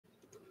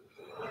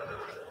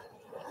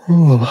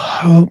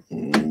Oh,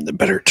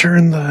 better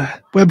turn the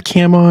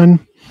webcam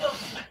on.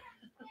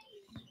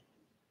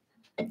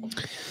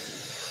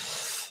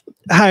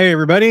 Hi,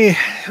 everybody.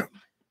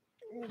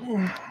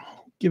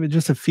 Give it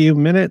just a few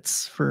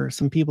minutes for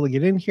some people to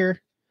get in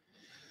here.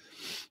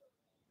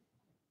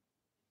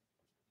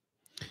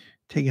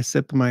 Take a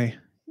sip of my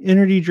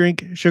energy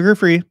drink,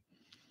 sugar-free.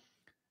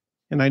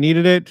 And I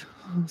needed it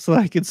so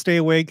that I could stay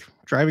awake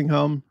driving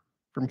home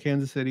from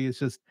Kansas City. It's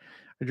just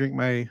I drink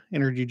my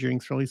energy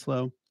drinks really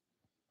slow.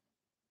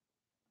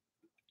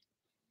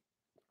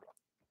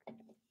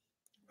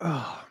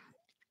 Oh,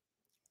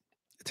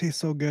 it tastes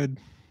so good.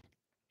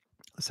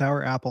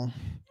 Sour apple.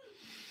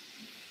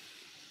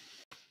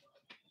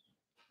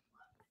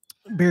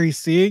 Barry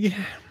Sieg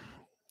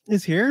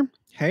is here.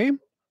 Hey,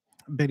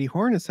 Betty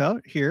Horn is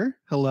out here.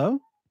 Hello.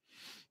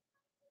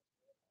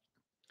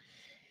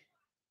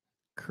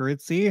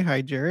 Kuritzi.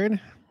 Hi,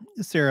 Jared.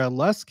 Sarah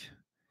Lusk.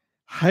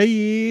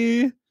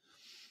 Hi.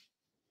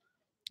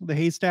 The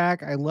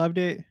haystack. I loved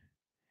it.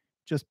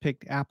 Just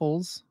picked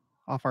apples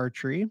off our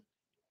tree.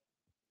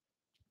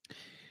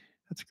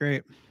 That's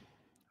great.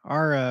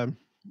 Our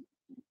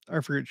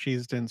fruit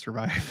trees didn't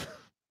survive.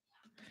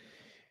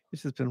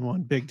 It's just been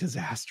one big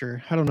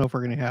disaster. I don't know if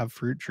we're going to have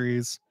fruit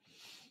trees.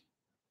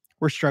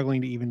 We're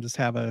struggling to even just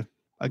have a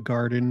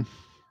garden.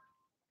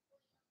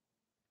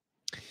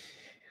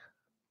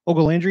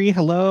 Ogle Landry,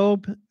 hello.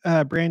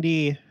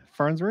 Brandy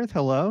Farnsworth,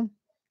 hello.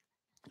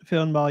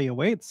 Phil and Malia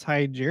waits.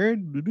 Hi,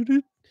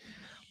 Jared.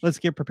 Let's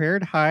get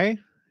prepared. Hi,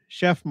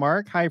 Chef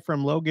Mark. Hi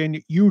from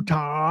Logan,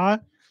 Utah.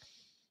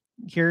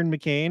 Karen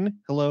McCain,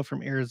 hello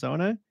from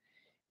Arizona.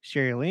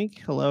 Sherry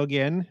Link, hello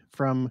again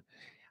from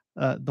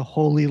the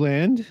Holy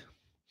Land.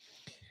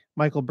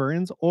 Michael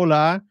Burns,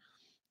 hola.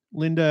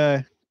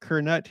 Linda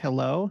Kernut,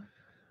 hello.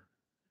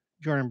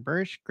 Jordan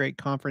Birch, great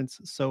conference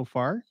so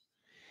far.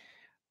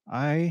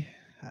 I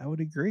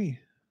would agree.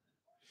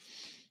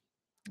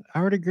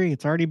 I would agree.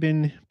 It's already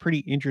been pretty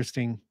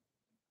interesting.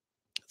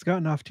 It's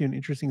gotten off to an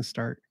interesting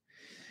start.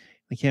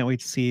 I can't wait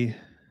to see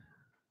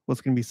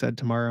what's going to be said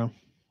tomorrow.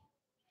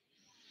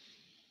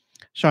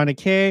 Shauna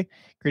K,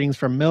 greetings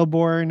from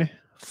Melbourne,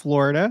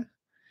 Florida.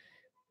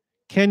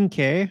 Ken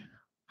K,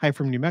 hi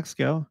from New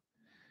Mexico.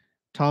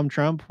 Tom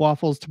Trump,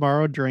 waffles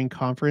tomorrow during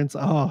conference.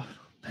 Oh,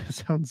 that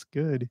sounds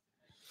good.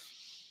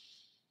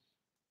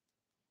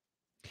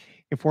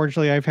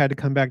 Unfortunately, I've had to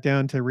come back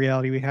down to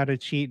reality. We had a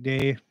cheat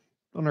day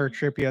on our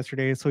trip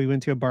yesterday, so we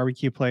went to a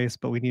barbecue place,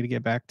 but we need to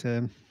get back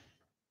to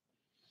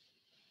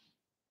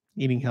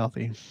eating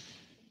healthy.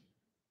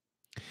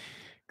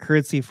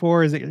 Currency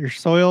 4, is it your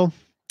soil?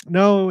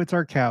 No, it's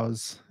our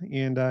cows.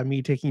 And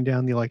me taking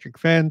down the electric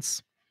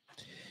fence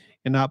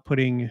and not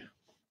putting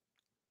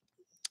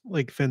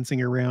like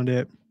fencing around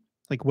it,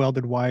 like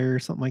welded wire or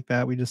something like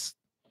that. We just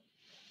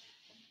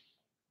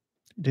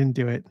didn't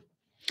do it.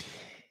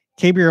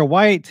 Gabriel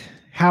White,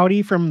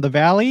 howdy from the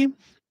valley.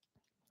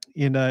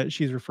 And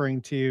she's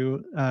referring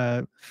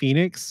to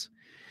Phoenix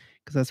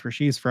because that's where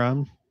she's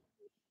from.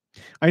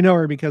 I know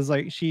her because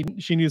like she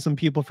knew some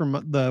people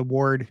from the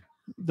ward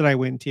that I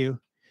went to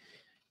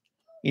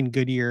in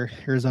Goodyear,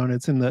 Arizona.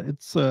 It's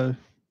a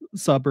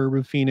suburb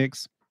of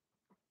Phoenix.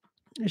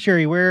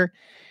 Sherry Ware,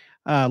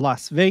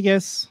 Las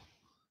Vegas.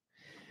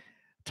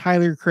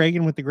 Tyler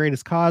Cragen with the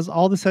greatest cause.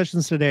 All the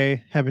sessions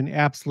today have been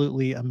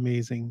absolutely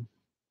amazing.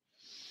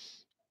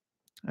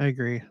 I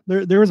agree.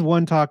 There was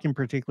one talk in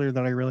particular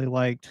that I really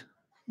liked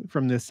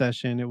from this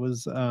session. It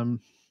was what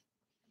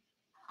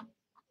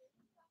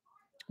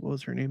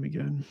was her name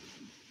again?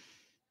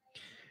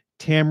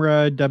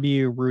 Tamra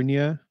W.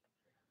 Runia,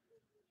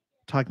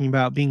 talking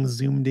about being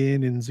zoomed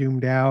in and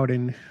zoomed out,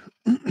 and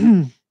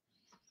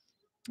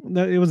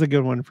it was a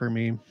good one for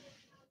me.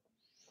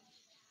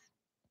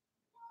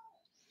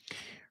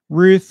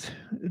 Ruth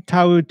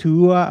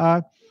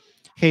Tautua,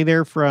 hey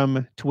there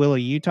from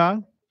Tooele, Utah.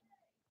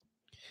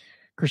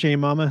 Crochet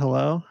Mama,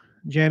 hello.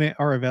 Janet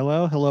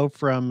Aravello, hello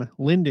from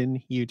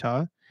Linden,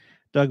 Utah.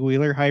 Doug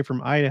Wheeler, hi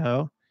from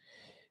Idaho.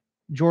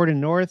 Jordan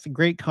North,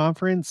 great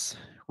conference.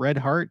 Red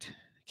Heart.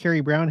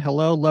 Carrie Brown,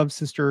 hello. Love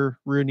Sister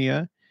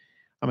Runia.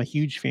 I'm a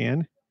huge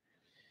fan.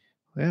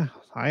 Yeah,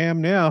 I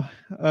am now.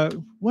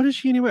 What is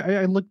she anyway?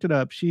 I looked it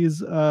up.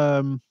 She's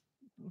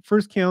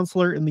first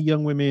counselor in the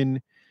Young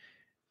Women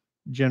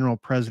General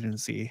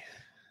Presidency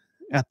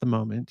at the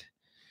moment.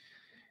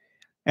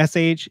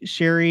 SH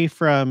Sherry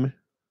from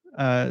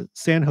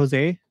San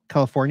Jose,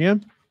 California.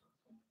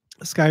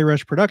 Sky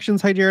Rush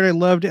Productions. Hi, Jared. I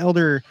loved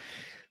Elder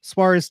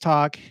Suarez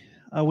talk.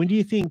 When do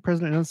you think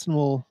President Nelson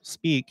will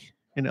speak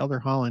in Elder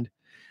Holland?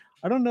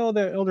 I don't know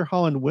that Elder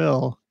Holland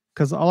will,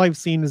 because all I've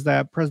seen is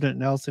that President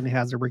Nelson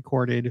has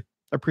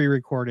a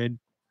pre-recorded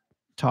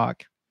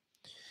talk.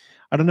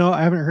 I don't know.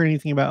 I haven't heard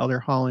anything about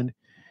Elder Holland.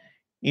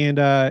 And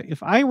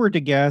if I were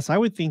to guess, I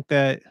would think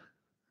that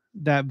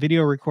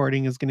video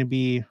recording is going to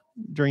be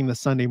during the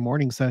Sunday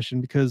morning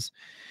session, because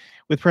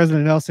with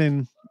President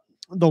Nelson,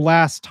 the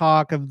last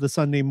talk of the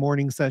Sunday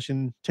morning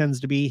session tends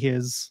to be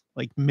his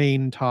like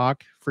main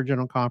talk for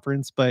General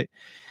Conference, but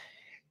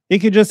it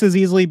could just as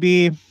easily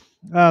be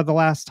the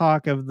last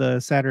talk of the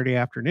Saturday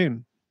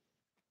afternoon.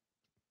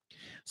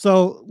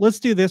 So let's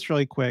do this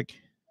really quick.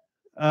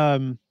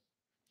 Um,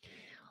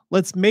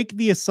 let's make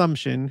the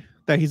assumption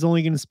that he's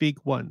only going to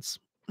speak once.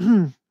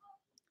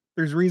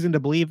 There's reason to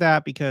believe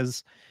that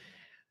because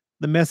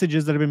the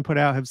messages that have been put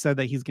out have said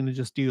that he's going to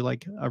just do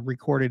like a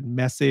recorded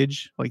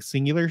message, like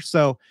singular.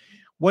 So,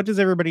 what does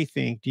everybody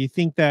think? Do you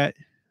think that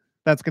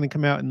that's going to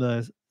come out in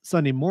the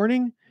Sunday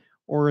morning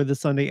or the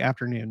Sunday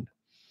afternoon?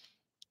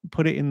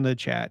 Put it in the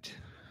chat.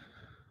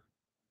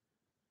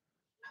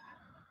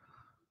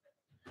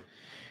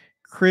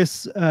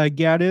 Chris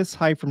Gaddis,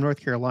 hi from North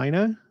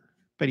Carolina.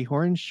 Betty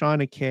Horn,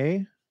 Shauna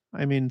K.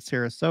 I'm in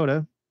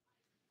Sarasota.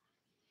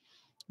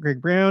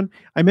 Greg Brown.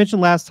 I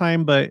mentioned last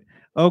time, but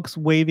Oak's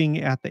waving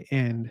at the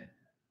end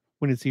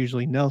when it's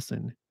usually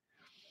Nelson.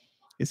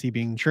 Is he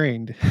being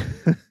trained?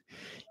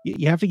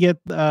 You have to get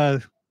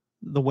the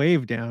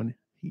wave down.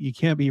 You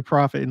can't be a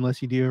prophet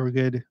unless you do a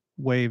good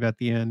wave at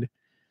the end.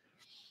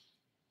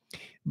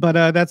 But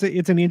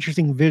it's an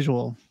interesting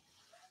visual.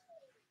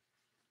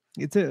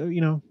 It's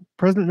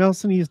President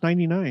Nelson, he's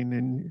 99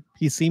 and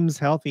he seems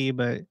healthy,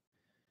 but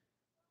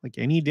like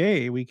any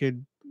day we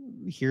could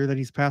hear that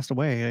he's passed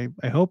away.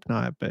 I hope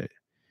not, but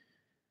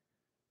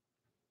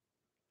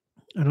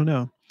I don't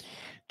know.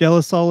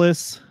 Della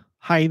Solis,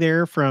 hi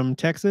there from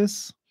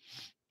Texas.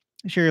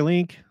 Share a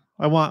link.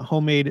 I want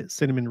homemade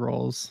cinnamon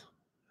rolls.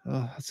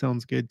 Oh, that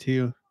sounds good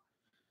too.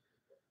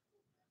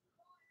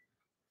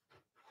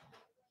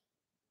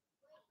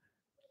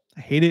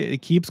 I hate it.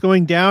 It keeps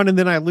going down and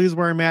then I lose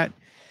where I'm at.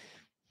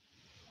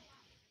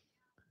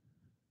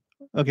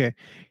 Okay.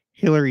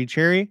 Hillary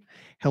Cherry,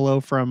 hello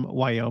from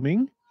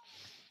Wyoming.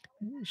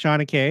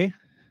 Shauna K,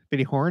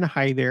 Bitty Horn,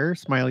 hi there,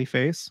 smiley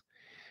face.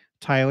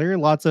 Tyler,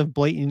 lots of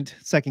blatant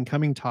second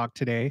coming talk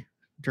today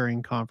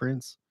during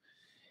conference.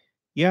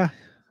 Yeah,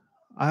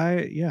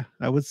 I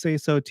would say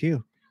so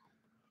too.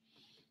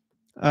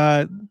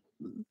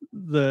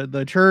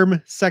 The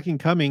term second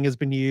coming has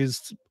been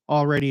used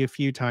already a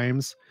few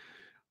times.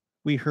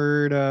 We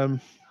heard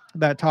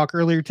that talk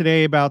earlier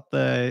today about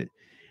the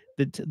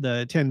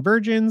 10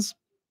 virgins,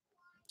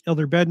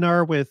 Elder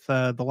Bednar with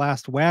the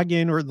last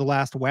wagon or the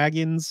last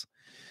wagons.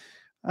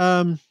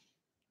 And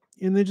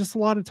then just a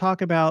lot of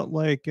talk about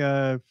like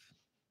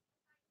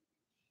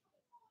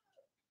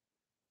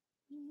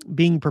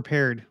being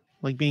prepared,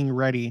 like being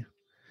ready.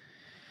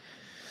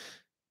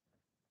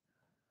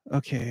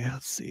 Okay,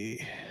 let's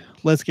see.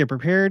 Let's get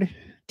prepared.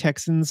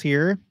 Texans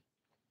here.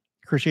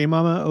 Crochet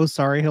Mama, oh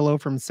sorry, hello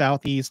from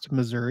Southeast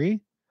Missouri.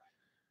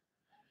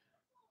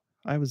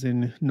 I was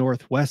in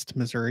Northwest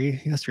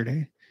Missouri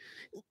yesterday.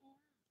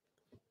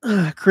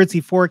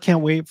 Critzy 4,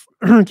 can't wait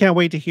can't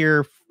wait to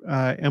hear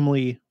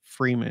Emily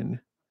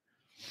Freeman.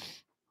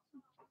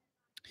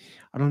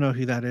 I don't know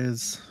who that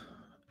is.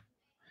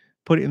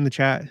 Put it in the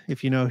chat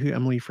if you know who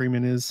Emily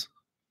Freeman is.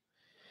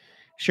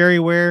 Sherry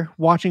Ware,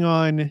 watching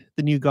on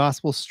the new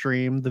gospel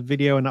stream, the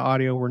video and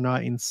audio were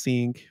not in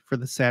sync for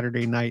the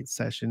Saturday night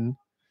session.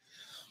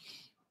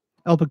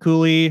 El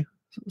Paculi,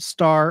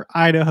 Star,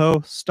 Idaho,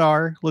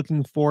 Star,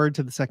 looking forward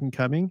to the second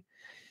coming.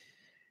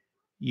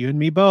 You and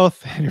me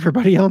both, and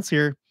everybody else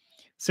here.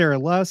 Sarah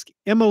Lusk,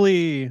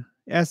 Emily,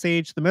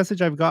 SH, the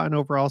message I've gotten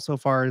overall so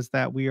far is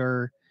that we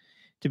are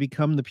to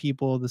become the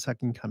people of the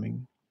second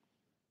coming.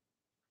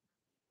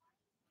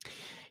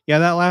 Yeah,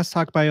 that last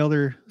talk by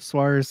Elder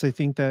Suarez, I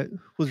think that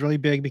was really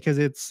big because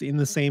it's in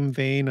the same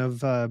vein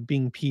of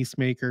being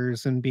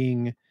peacemakers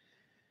and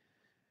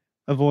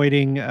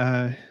avoiding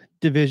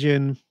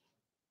division,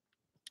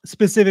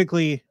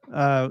 specifically,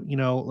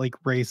 like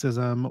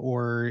racism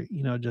or,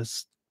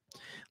 just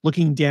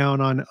looking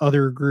down on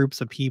other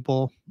groups of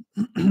people,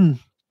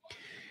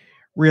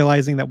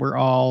 realizing that we're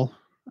all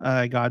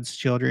God's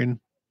children.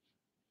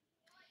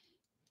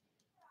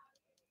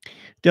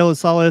 Dela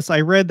Salas,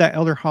 I read that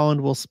Elder Holland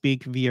will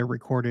speak via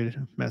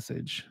recorded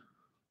message.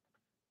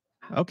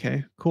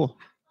 Okay, cool.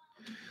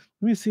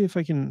 Let me see if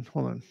I can,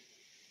 hold on.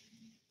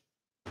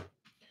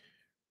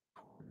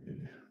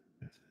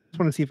 Just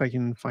want to see if I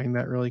can find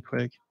that really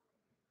quick.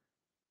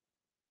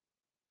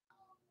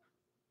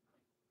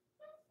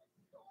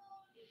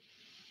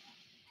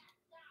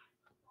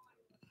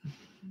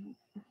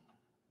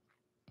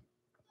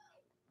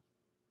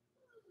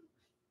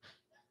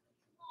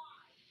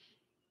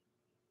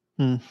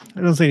 I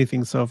don't say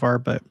anything so far,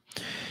 but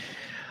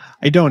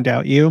I don't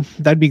doubt you.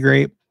 That'd be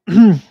great.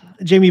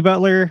 Jamie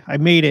Butler, I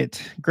made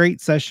it.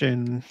 Great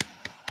session.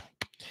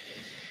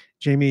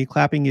 Jamie,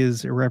 clapping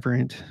is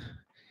irreverent.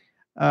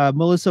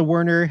 Melissa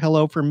Werner,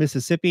 hello from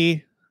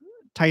Mississippi.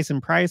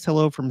 Tyson Price,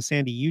 hello from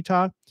Sandy,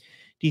 Utah.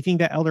 Do you think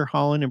that Elder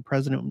Holland and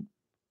President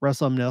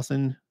Russell M.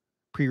 Nelson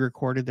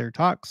pre-recorded their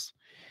talks?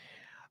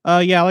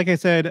 Yeah, like I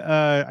said,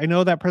 I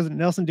know that President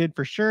Nelson did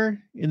for sure.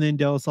 And then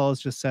Dela Salas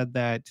just said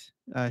that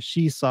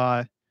she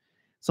saw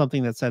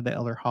something that said that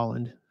Elder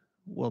Holland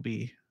will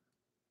be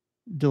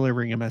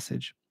delivering a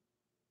message.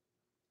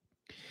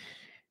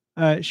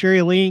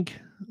 Sherry Link,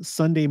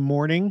 Sunday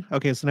morning.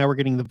 Okay, so now we're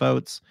getting the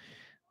votes.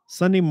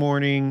 Sunday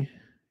morning,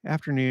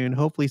 afternoon,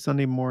 hopefully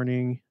Sunday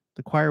morning.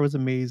 The choir was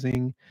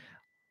amazing.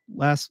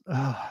 Let's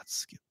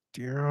skip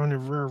down.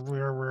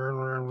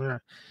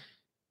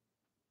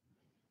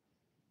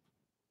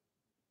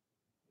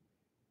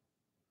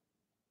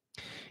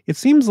 It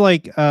seems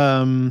like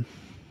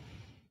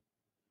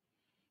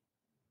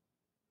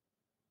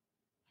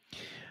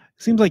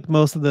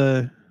most of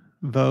the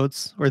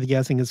votes or the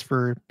guessing is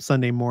for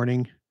Sunday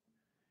morning.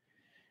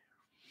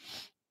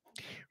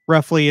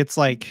 Roughly, it's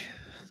like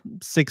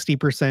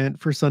 60%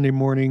 for Sunday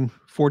morning,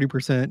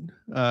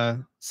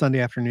 40% Sunday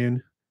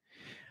afternoon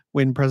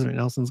when President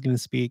Nelson's going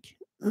to speak.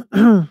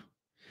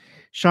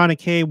 Shauna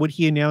K, would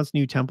he announce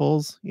new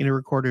temples in a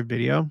recorded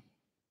video?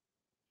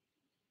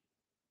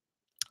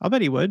 I'll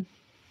bet he would.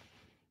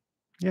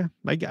 Yeah,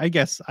 I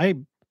guess.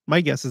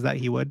 My guess is that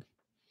he would.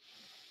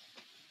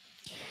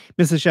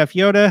 Mrs. Chef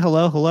Yoda,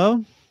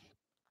 hello.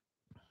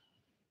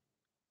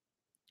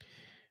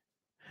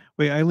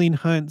 Wait, Eileen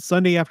Hunt,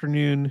 Sunday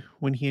afternoon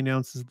when he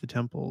announces the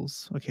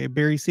temples. Okay,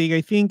 Barry Sieg, I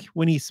think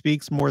when he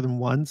speaks more than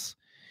once,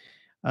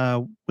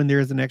 when there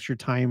is extra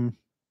time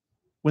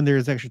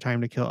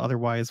to kill,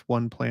 otherwise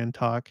one planned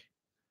talk.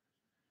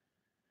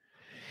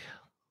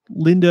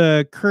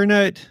 Linda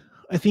Kernut,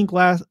 I think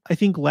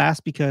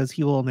last because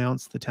he will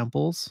announce the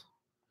temples.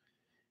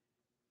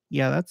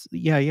 Yeah, that's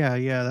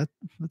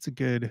that's a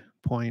good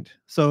point.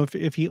 So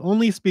if he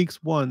only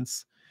speaks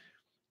once,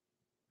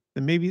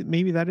 then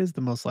maybe that is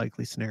the most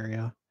likely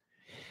scenario.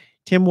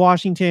 Tim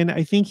Washington,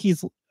 I think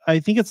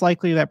it's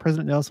likely that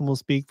President Nelson will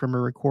speak from a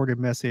recorded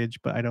message,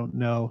 but I don't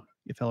know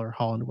if Eller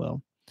Holland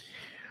will.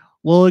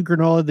 Lola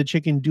Granola, the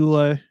chicken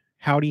doula,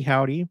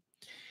 howdy.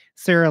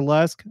 Sarah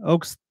Lusk,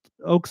 Oak's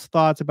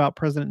thoughts about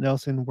President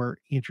Nelson were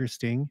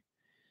interesting.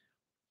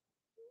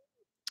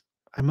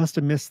 I must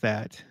have missed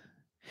that.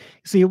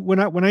 See,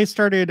 when I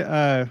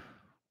started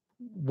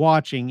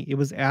watching, it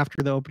was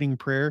after the opening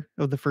prayer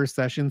of the first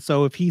session.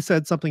 So if he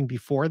said something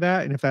before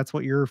that, and if that's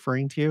what you're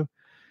referring to,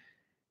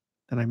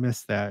 then I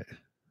missed that.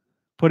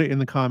 Put it in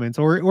the comments,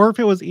 or if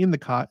it was in the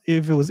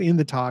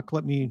talk,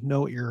 let me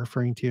know what you're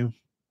referring to.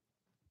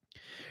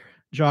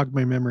 Jog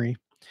my memory.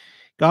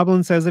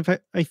 Goblin says,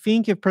 I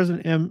think if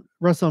President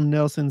Russell M.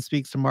 Nelson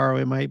speaks tomorrow,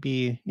 it might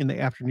be in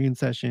the afternoon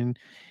session,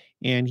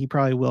 and he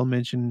probably will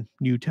mention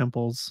new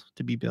temples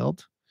to be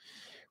built.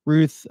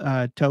 Ruth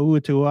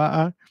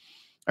Tautua'a,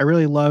 I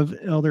really love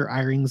Elder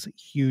Iring's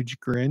huge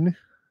grin.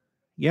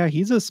 Yeah,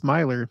 he's a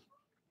smiler.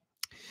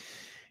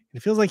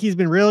 It feels like he's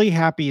been really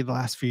happy the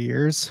last few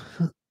years.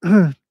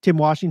 Tim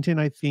Washington,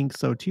 I think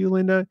so too,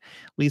 Linda.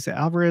 Lisa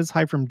Alvarez,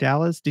 hi from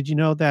Dallas. Did you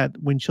know that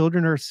when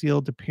children are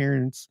sealed to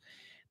parents,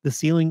 the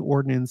sealing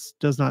ordinance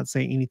does not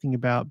say anything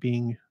about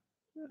being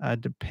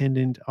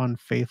dependent on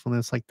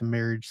faithfulness like the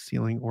marriage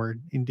sealing or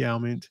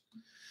endowment?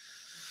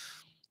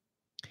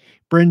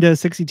 Brenda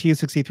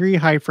 6263,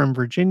 hi from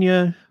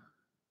Virginia.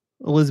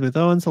 Elizabeth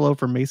Owens, hello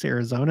from Mesa,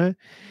 Arizona.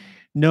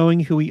 Knowing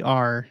who we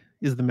are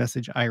is the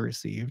message I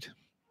received.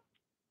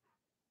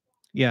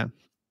 Yeah.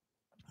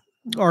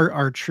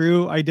 Our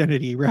true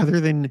identity, rather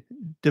than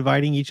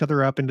dividing each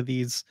other up into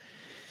these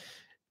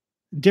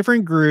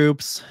different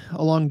groups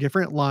along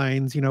different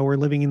lines. We're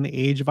living in the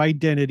age of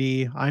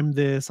identity. I'm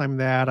this, I'm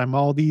that, I'm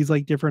all these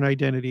like different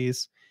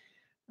identities.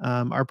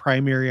 Our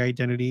primary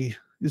identity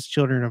is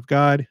children of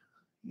God,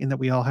 in that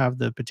we all have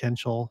the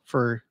potential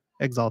for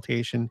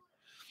exaltation.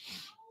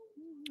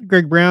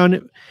 Greg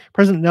Brown,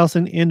 President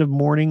Nelson, end of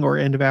morning or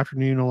end of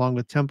afternoon, along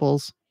with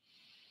temples.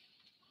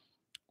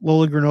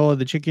 Lola Granola,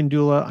 the chicken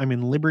doula, I'm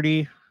in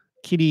Liberty.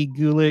 Kitty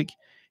Gulick,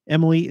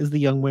 Emily is the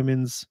Young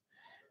Women's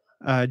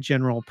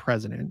general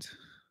president.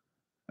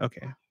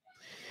 Okay.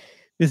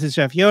 This is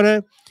Chef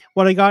Yoda.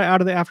 What I got out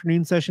of the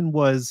afternoon session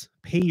was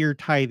pay your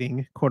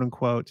tithing, quote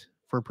unquote,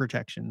 for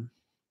protection.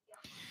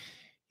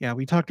 Yeah,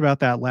 we talked about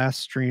that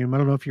last stream. I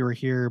don't know if you were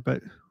here,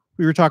 but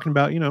we were talking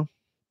about,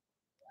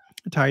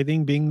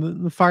 tithing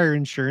being the fire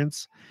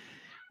insurance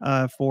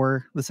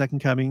for the second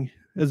coming,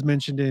 as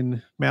mentioned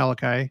in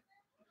Malachi.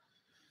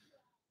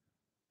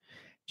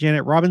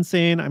 Janet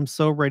Robinson, I'm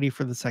so ready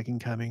for the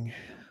second coming.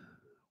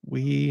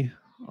 We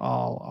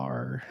all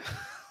are.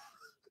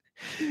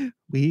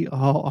 We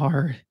all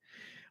are.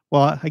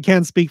 Well, I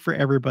can't speak for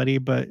everybody,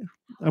 but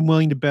I'm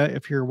willing to bet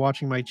if you're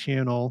watching my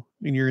channel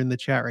and you're in the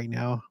chat right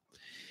now,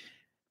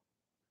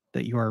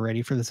 that you are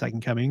ready for the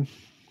second coming.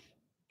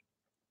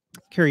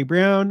 Carrie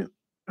Brown,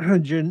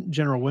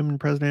 General Women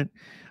President.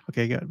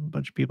 Okay, got a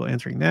bunch of people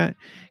answering that.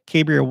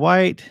 Cabria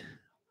White.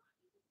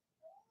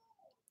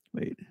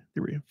 Wait,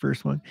 the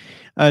first one.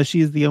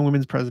 She is the Young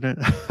Women's President.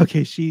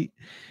 Okay, she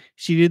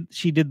did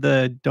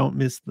the Don't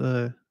Miss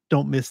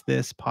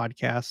This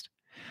podcast.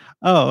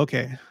 Oh,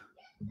 okay.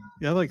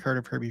 Yeah, I like heard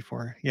of her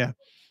before. Yeah.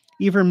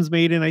 Ephraim's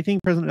Maiden. I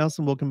think President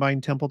Nelson will combine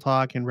temple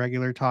talk and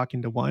regular talk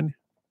into one.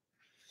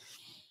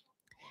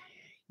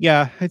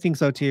 Yeah, I think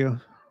so too.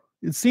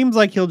 It seems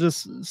like he'll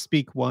just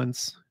speak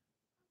once.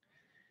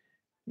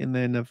 And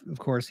then, of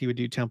course, he would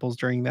do temples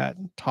during that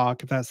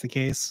talk, if that's the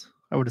case,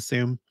 I would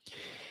assume.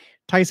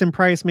 Tyson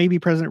Price, maybe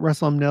President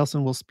Russell M.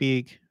 Nelson will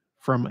speak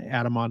from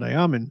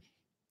Adamadiaman.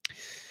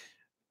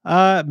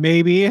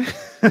 Maybe.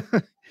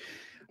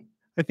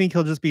 I I think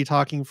he'll just be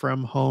talking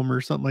from home or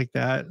something like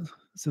that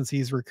since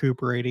he's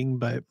recuperating.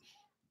 But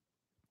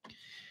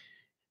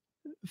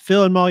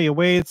Phil and Malia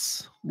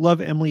waits.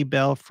 Love Emily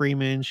Bell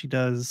Freeman. She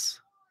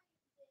does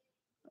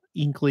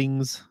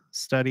Inklings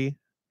study.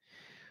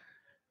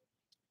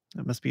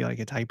 That must be like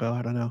a typo.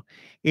 I don't know.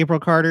 April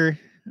Carter.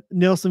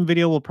 Nilsson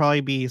video will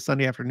probably be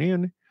Sunday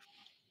afternoon.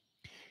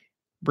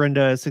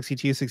 Brenda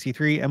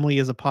 6263. Emily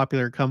is a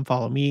popular come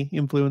follow me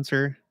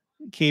influencer.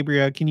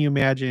 Cabria, can you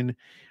imagine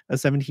a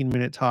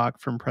 17-minute talk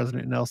from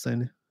President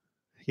Nelson?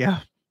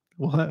 Yeah,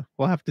 we'll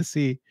have to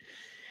see.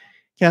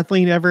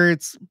 Kathleen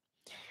Everts.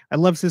 I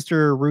love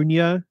Sister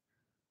Runia.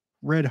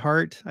 Red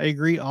Heart. I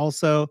agree.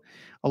 Also,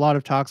 a lot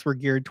of talks were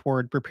geared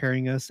toward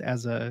preparing us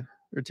to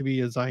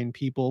be a Zion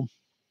people.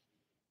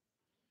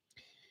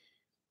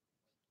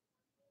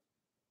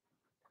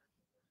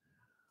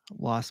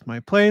 Lost my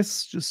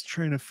place. Just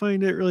trying to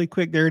find it really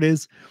quick. There it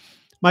is.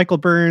 Michael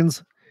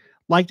Burns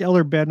liked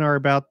Elder Bednar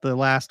about the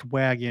last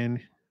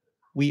wagon.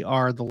 We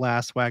are the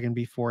last wagon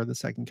before the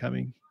second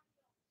coming.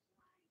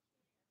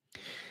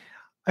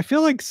 I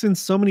feel like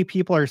since so many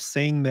people are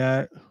saying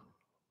that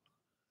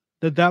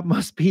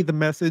must be the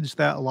message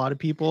that a lot of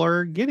people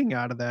are getting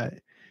out of that.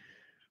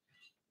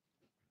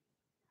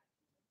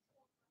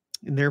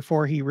 And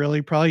therefore, he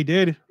really probably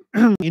did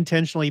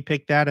intentionally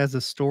pick that as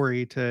a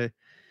story to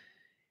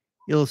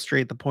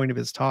illustrate the point of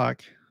his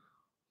talk.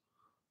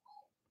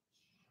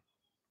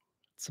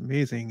 It's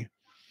amazing.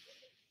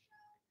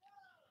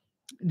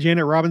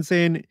 Janet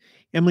Robinson,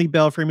 Emily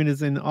Bell Freeman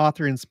is an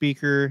author and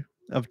speaker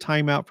of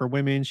Time Out for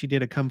Women. She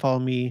did a Come Follow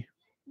Me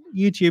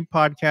YouTube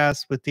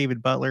podcast with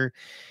David Butler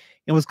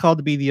and was called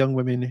to be the Young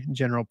Women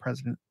General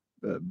President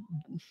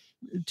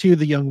to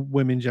the Young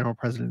Women General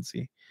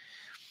Presidency.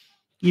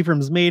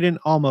 Ephraim's Maiden,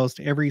 almost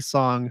every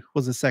song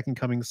was a Second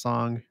Coming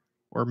song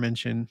or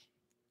mention.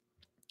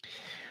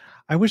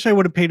 I wish I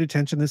would have paid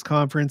attention to this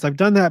conference. I've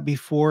done that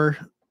before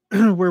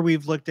where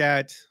we've looked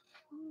at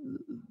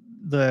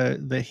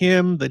the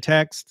hymn, the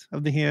text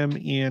of the hymn,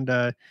 and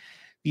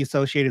the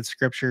associated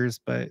scriptures,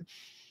 but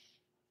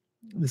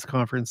this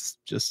conference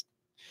just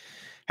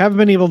haven't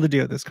been able to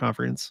do it this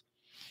conference.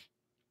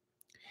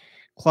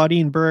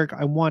 Claudine Burke,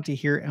 I want to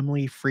hear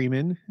Emily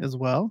Freeman as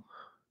well.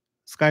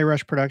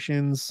 Skyrush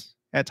Productions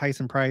at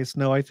Tyson Price.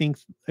 No, I think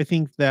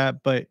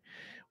that, but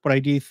what I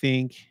do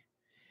think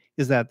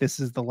is that this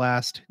is the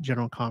last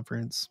general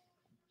conference.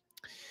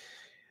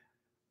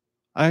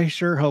 I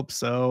sure hope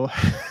so.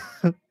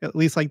 At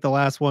least like the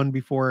last one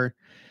before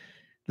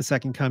the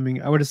second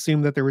coming. I would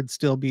assume that there would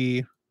still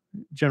be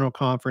general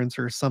conference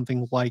or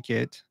something like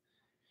it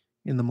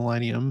in the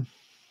millennium.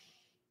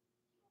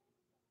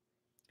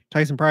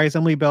 Tyson Price,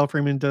 Emily Bell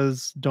Freeman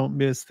does Don't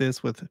Miss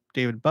This with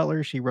David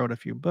Butler. She wrote a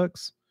few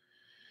books.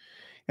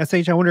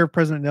 SH, I wonder if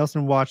President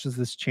Nelson watches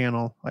this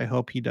channel. I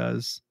hope he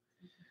does.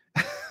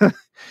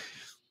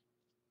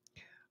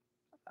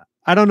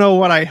 I don't know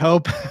what I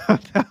hope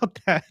about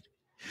that.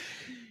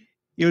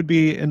 It would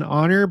be an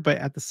honor, but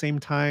at the same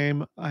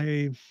time,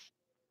 I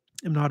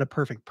am not a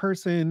perfect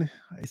person.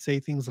 I say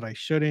things that I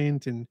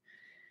shouldn't and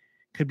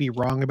could be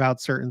wrong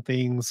about certain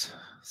things.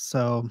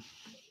 So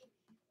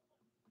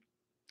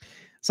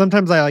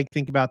sometimes I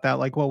think about that,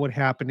 like what would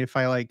happen if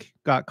I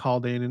got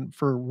called in and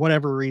for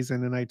whatever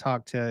reason and I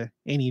talked to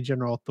any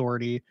general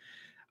authority.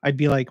 I'd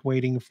be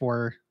waiting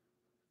for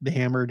the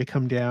hammer to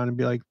come down and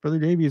be like, Brother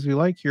Davies, we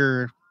like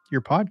your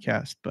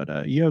podcast,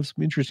 but you have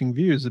some interesting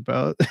views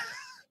about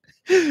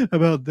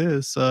about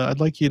this.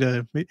 I'd like you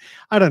to,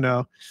 I don't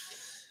know.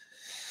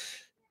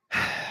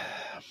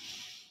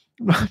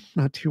 I'm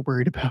not too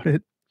worried about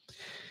it.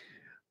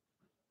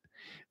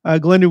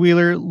 Glenda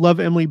Wheeler,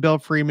 love Emily Bell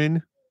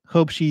Freeman.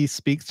 Hope she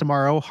speaks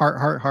tomorrow. Heart,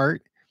 heart,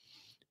 heart.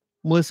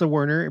 Melissa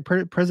Werner,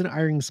 President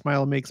Iring's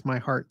smile makes my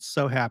heart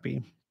so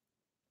happy.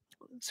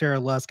 Sarah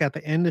Lusk, at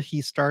the end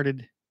he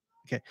stared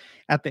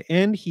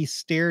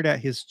at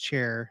his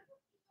chair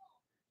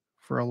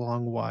for a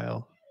long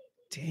while.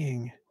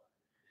 Dang.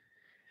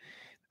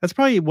 That's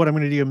probably what I'm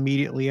going to do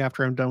immediately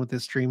after I'm done with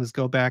this stream is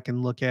go back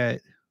and look at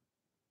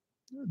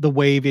the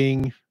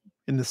waving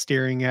and the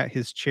staring at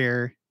his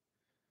chair.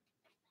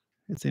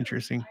 It's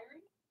interesting.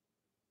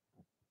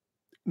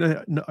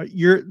 No,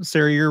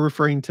 Sarah, you're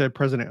referring to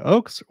President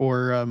Oaks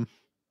or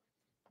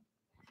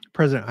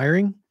President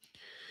Iring?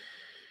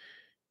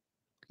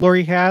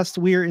 Lori Hast,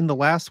 we are in the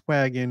last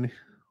wagon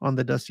on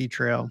the dusty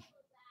trail.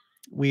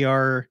 We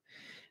are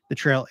the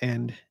trail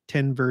end.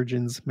 10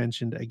 virgins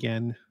mentioned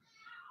again.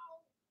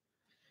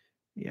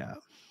 Yeah,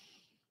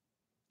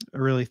 I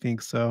really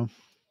think so.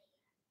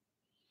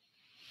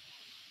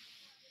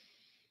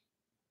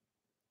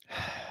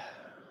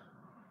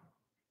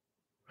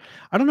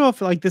 I don't know if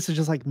this is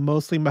just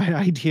mostly my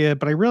idea,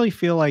 but I really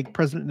feel like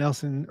President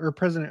Nelson or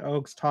President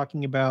Oaks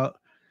talking about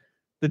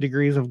the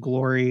degrees of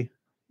glory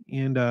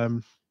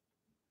and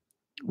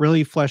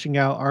really fleshing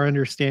out our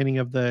understanding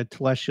of the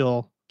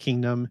celestial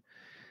kingdom.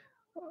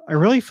 I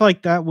really feel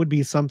like that would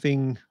be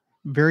something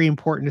very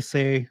important to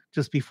say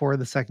just before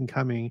the second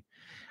coming.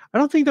 I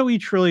don't think that we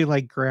truly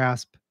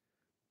grasp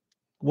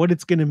what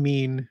it's going to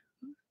mean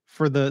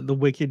for the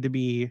wicked to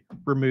be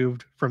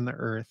removed from the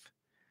earth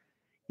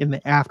in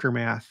the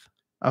aftermath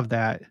of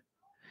that.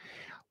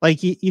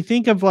 Like you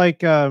think of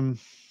like all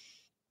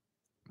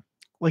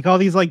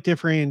these like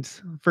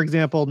different, for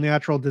example,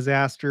 natural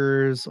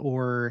disasters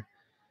or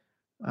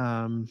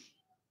um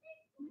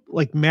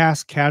like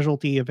mass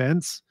casualty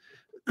events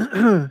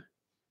and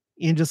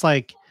just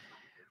like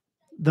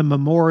the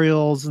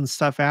memorials and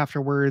stuff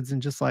afterwards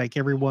and just like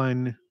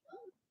everyone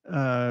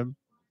uh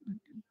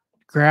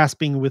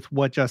grasping with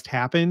what just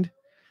happened.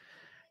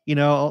 You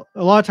know,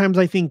 a lot of times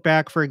I think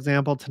back, for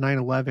example, to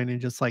 9/11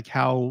 and just like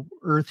how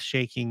earth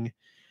shaking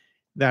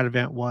that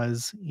event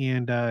was.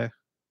 And it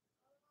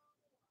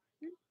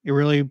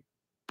really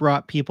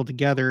brought people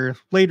together.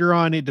 Later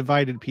on, it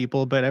divided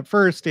people, but at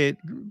first, it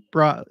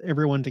brought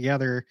everyone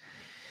together.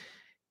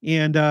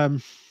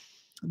 And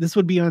this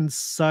would be on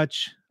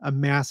such a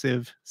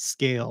massive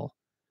scale.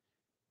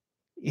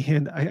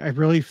 And I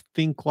really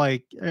think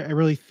I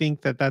really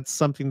think that that's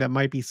something that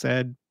might be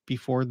said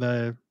before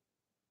the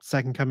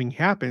second coming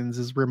happens,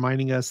 is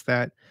reminding us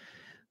that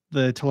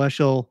the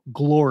celestial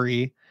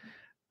glory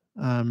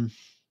um,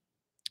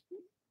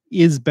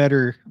 is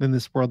better than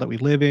this world that we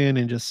live in,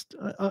 and just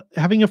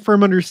having a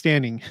firm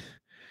understanding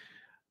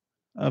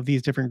of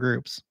these different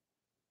groups.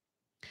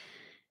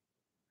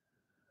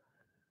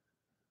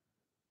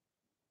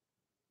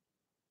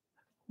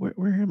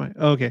 Where am I?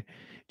 Oh, okay.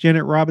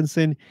 Janet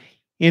Robinson.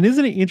 And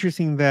isn't it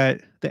interesting that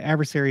the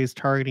adversary is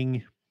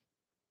targeting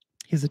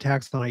his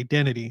attacks on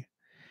identity?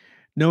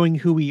 Knowing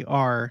who we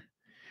are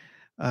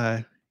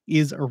uh,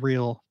 is a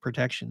real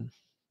protection.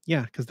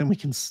 Yeah, because then we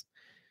can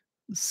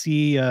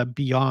see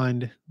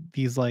beyond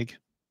these like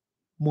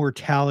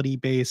mortality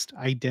based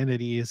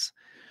identities,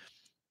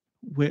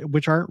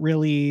 which aren't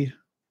really,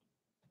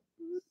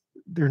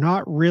 they're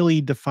not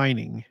really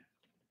defining.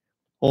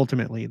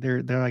 Ultimately,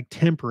 they're like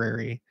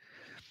temporary.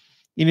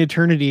 In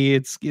eternity,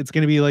 it's going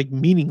to be like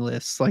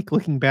meaningless. Like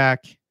looking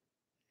back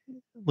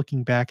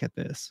at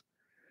this.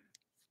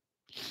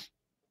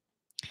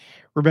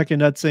 Rebecca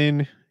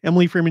Knudsen,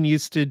 Emily Freeman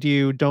used to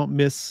do Don't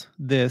Miss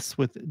This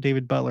with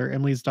David Butler.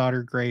 Emily's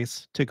daughter,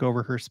 Grace, took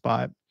over her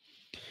spot.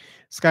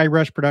 Sky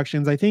Rush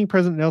Productions. I think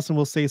President Nelson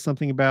will say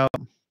something about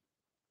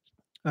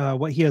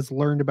what he has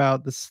learned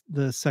about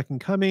the second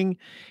coming,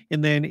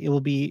 and then it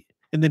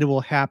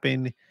will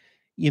happen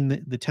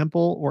in the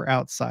temple or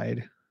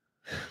outside.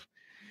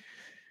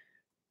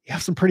 You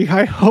have some pretty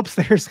high hopes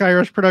there, Sky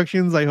Rush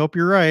Productions. I hope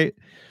you're right.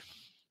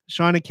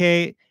 Shauna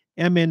K,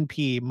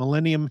 MNP,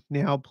 Millennium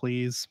Now,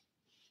 please.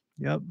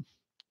 Yep.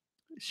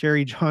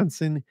 Sherry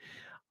Johnson.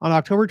 On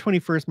October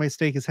 21st, my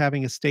stake is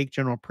having a stake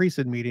general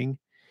priesthood meeting.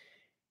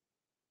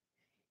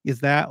 Is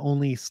that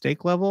only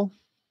stake level?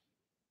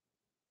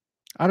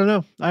 I don't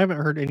know. I haven't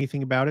heard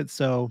anything about it,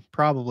 so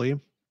probably.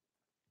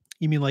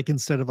 You mean like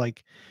instead of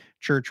like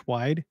church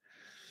wide?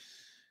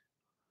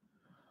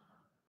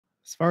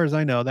 As far as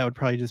I know, that would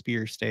probably just be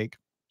your stake.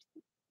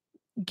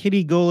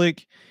 Kitty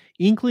Golick,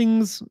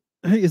 Inklings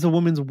is a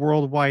women's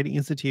worldwide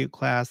institute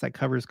class that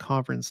covers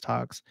conference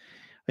talks.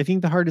 I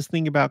think the hardest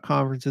thing about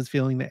conference is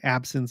feeling the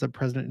absence of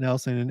President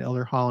Nelson and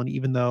Elder Holland,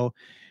 even though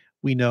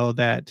we know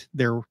that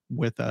they're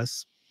with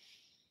us.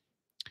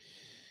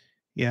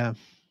 Yeah.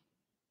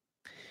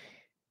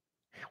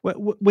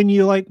 When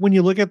you when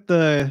you look at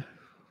the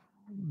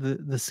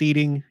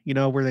seating, you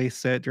know, where they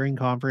sit during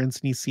conference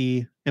and you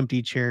see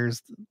empty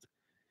chairs,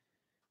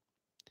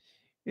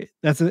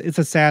 it's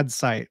a sad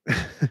sight.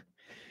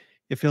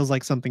 It feels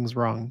like something's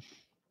wrong.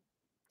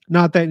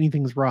 Not that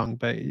anything's wrong,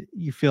 but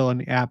you feel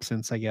an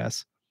absence, I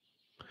guess.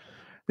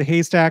 The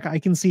haystack, I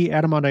can see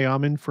Adam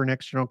Diamond for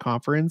next general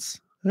conference.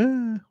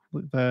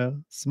 With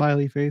a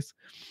smiley face.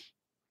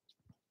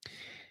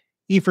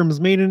 Ephraim's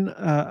Maiden,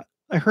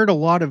 I heard a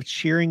lot of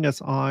cheering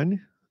us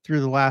on through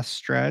the last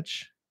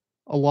stretch,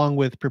 along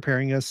with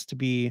preparing us to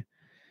be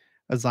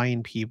a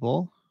Zion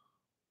people.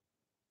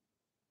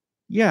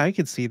 Yeah, I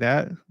could see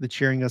that. The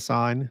cheering us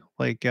on,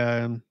 like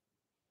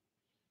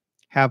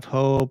have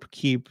hope,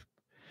 keep,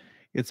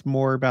 it's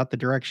more about the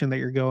direction that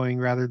you're going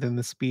rather than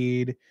the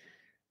speed.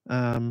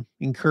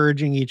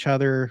 Encouraging each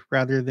other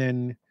rather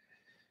than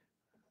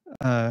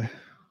uh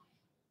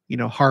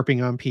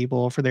harping on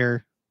people for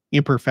their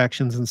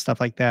imperfections and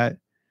stuff like that.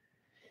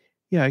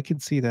 Yeah, I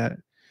could see that.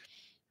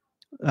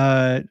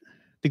 Uh,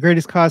 the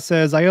greatest cause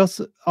says, I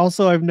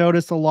also I've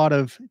noticed a lot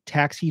of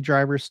taxi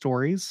driver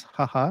stories.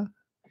 Haha.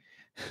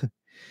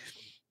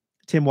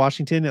 Tim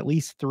Washington, at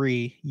least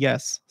 3.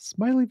 Yes.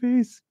 Smiley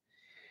face.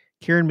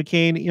 Karen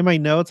McCain, in my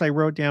notes, I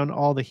wrote down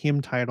all the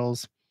hymn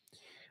titles.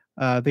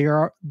 They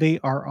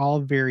are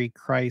all very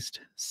Christ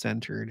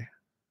centered.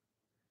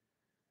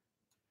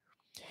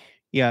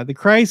 Yeah, the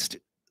Christ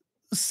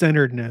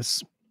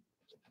centeredness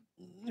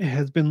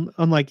has been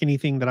unlike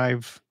anything that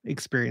I've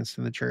experienced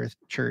in the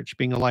church.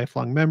 Being a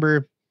lifelong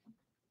member,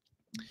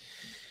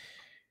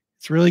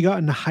 it's really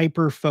gotten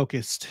hyper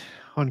focused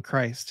on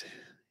Christ.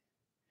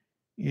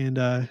 And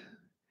I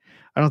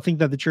don't think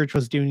that the church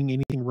was doing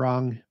anything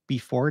wrong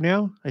before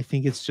now. I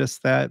think it's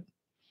just that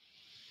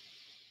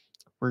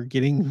we're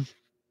getting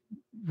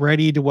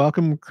ready to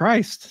welcome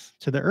Christ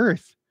to the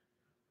earth.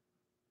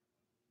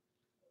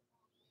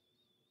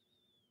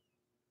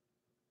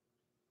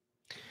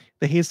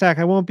 The Haystack,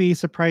 I won't be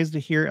surprised to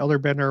hear Elder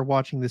Bednar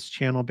watching this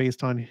channel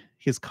based on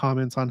his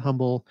comments on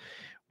humble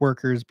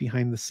workers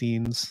behind the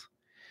scenes.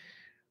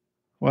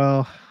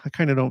 Well, I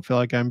kind of don't feel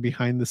like I'm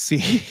behind the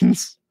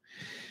scenes.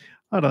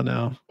 I don't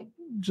know.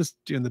 Just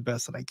doing the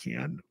best that I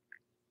can.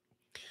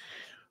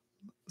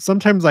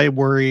 Sometimes I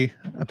worry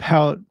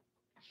about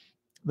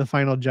the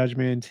final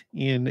judgment,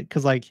 and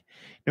because like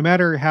no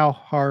matter how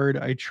hard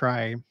I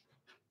try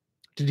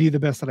to do the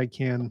best that I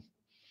can,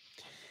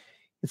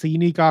 it's a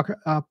unique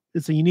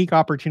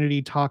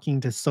opportunity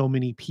talking to so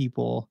many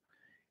people,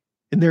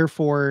 and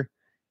therefore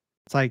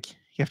it's like you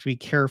have to be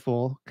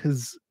careful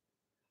because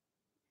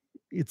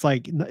it's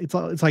like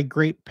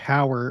great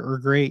power or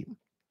great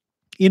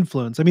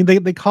influence. I mean, they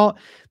call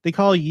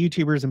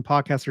YouTubers and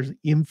podcasters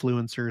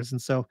influencers,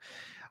 and so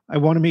I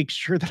want to make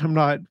sure that I'm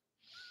not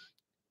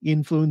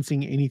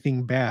influencing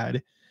anything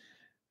bad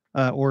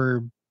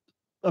or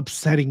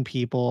upsetting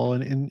people.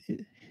 And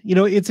you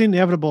know, it's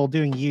inevitable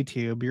doing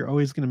YouTube. You're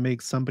always going to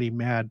make somebody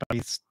mad, but I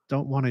just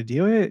don't want to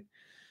do it.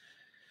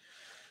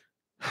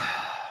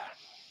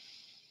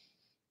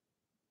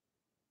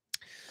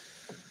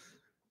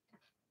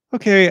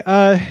 Okay,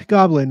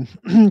 Goblin,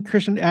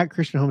 Christian at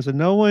Christian Homestead.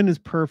 No one is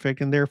perfect,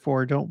 and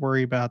therefore don't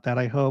worry about that.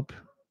 I hope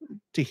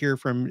to hear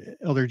from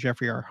Elder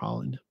Jeffrey R.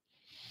 Holland.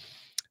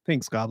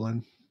 Thanks,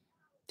 Goblin.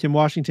 Tim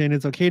Washington,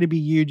 it's okay to be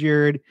you,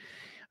 Jared.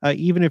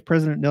 Even if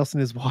President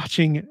Nelson is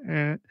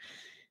watching,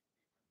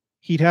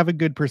 he'd have a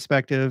good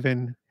perspective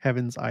and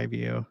heaven's eye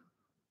view.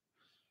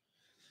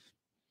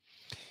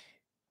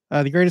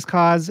 The greatest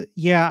cause.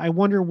 Yeah, I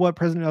wonder what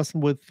President Nelson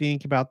would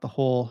think about the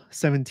whole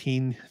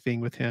 17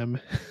 thing with him.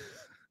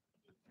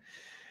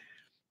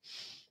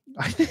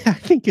 I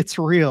think it's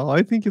real.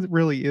 I think it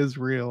really is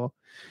real.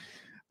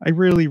 I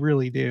really,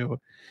 really do.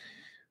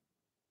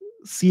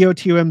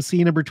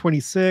 CO2MC number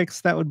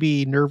 26. That would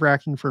be nerve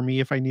wracking for me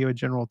if I knew a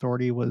general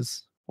authority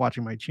was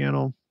watching my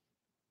channel.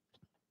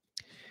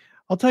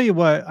 I'll tell you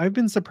what, I've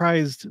been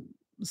surprised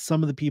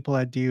some of the people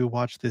that do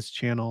watch this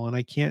channel, and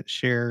I can't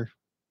share,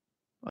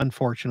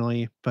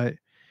 unfortunately, but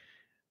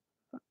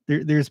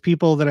there's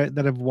people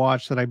that have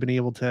watched that I've been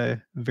able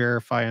to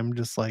verify. I'm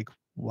just like,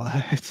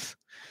 what?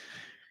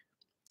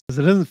 Because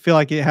it doesn't feel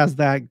like it has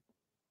that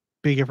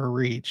big of a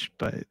reach.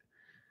 But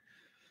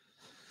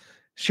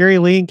Sherry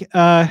Link,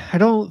 I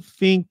don't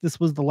think this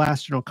was the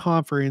last general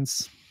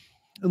conference,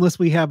 unless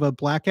we have a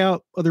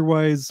blackout.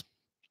 Otherwise,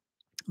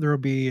 there will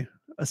be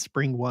a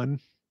spring one.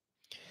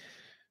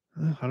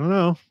 I don't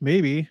know.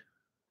 Maybe.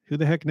 Who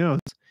the heck knows?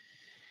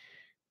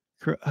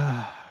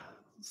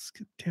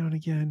 Skip down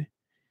again.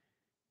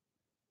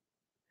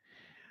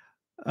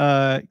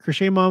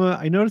 Crochet Mama,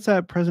 I noticed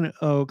that President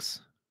Oaks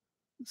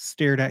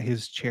stared at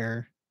his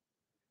chair.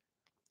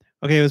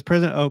 Okay, it was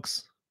President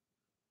Oaks.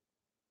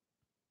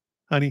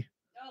 Honey.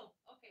 Oh,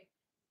 okay.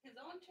 His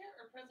own chair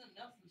or President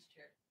Nelson's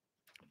chair?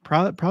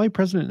 Probably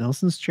President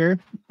Nelson's chair.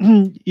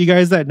 You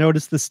guys that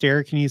noticed the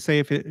stare, can you say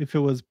if it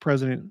was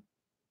President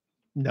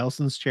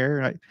Nelson's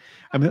chair?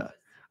 I'm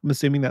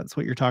assuming that's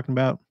what you're talking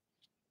about.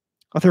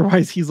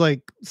 Otherwise, he's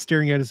like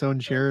staring at his own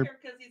chair.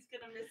 Because he's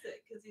gonna miss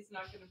it because he's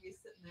not gonna be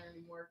sitting there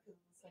anymore because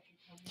of the second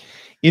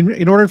coming.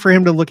 In order for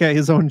him to look at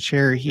his own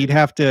chair, he'd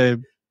have to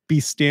be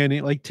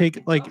standing, like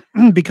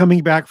be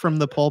coming back from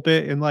the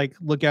pulpit and like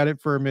look at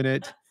it for a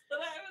minute,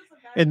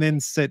 and then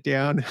sit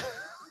down.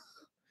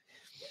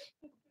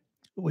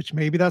 Which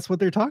maybe that's what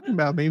they're talking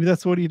about. Maybe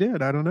that's what he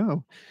did. I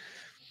don't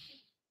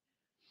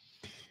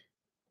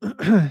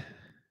know.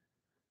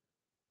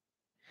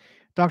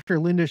 Dr.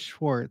 Linda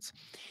Schwartz.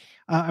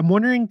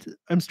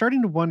 I'm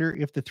starting to wonder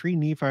if the three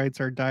Nephites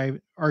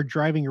are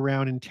driving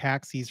around in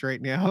taxis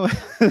right now.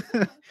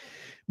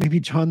 Maybe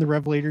John the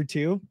Revelator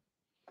too.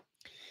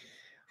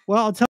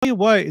 Well, I'll tell you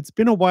what, it's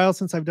been a while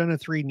since I've done a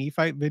three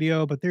Nephite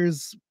video, but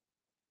there's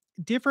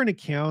different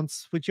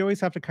accounts, which you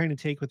always have to kind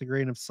of take with a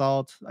grain of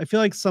salt. I feel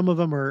like some of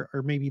them are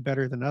maybe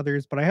better than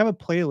others, but I have a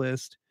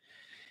playlist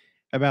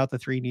about the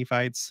three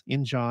Nephites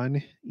in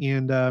John,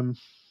 and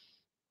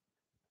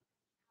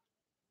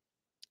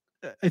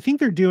I think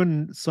they're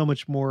doing so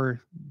much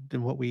more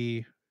than what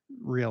we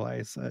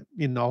realize,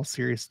 in all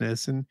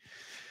seriousness. And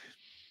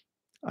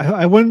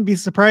I wouldn't be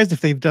surprised if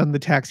they've done the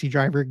taxi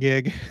driver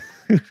gig.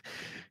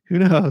 Who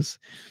knows?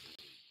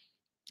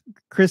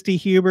 Christy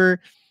Huber,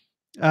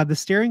 the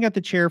staring at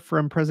the chair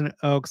from President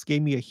Oaks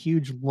gave me a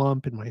huge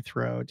lump in my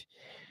throat.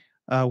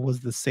 Was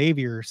the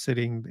Savior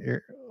sitting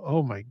there?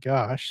 Oh my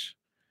gosh.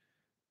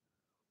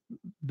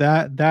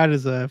 That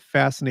is a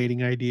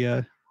fascinating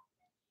idea.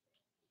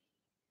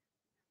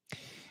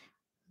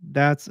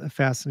 That's a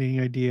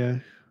fascinating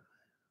idea.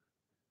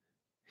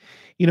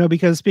 You know,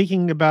 because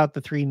speaking about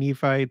the three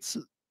Nephites,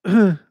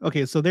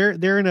 okay, so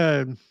they're in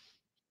a,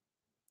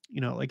 you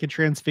know, like a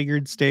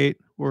transfigured state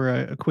or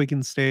a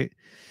quickened state.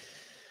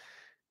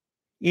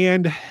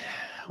 And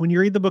when you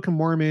read the Book of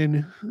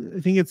Mormon, I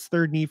think it's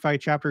 3rd Nephi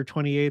chapter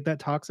 28 that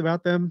talks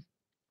about them.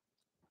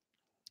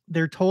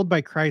 They're told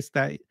by Christ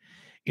that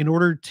in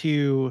order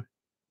to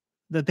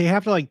that they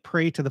have to like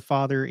pray to the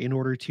Father in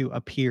order to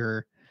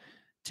appear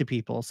to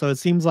people. So it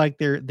seems like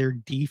their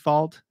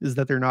default is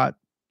that they're not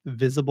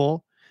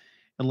visible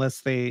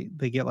unless they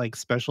get like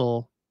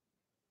special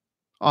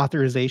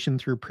authorization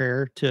through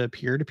prayer to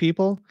appear to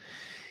people.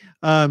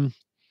 Um,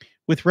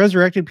 with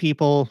resurrected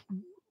people,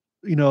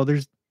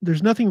 there's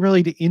nothing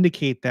really to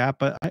indicate that,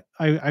 but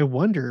I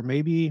wonder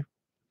maybe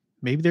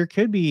there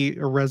could be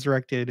a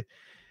resurrected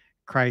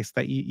Christ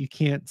that you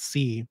can't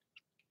see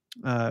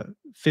uh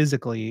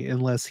physically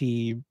unless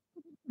he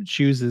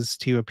chooses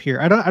to appear.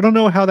 I don't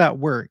know how that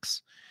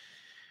works,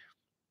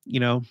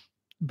 you know,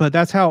 but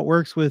that's how it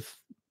works with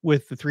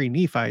the three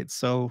Nephites.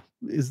 So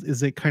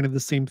is it kind of the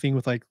same thing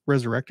with like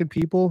resurrected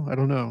people? I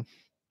don't know.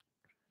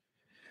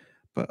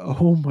 But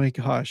oh my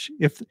gosh,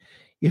 if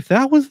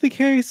that was the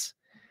case,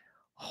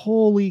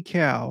 holy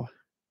cow.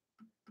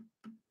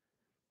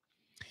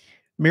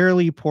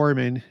 Marilee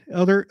Poorman,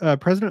 Elder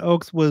President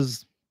Oaks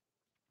was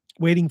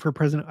waiting for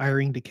President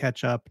Eyring to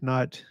catch up,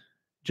 not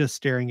just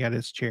staring at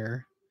his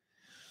chair.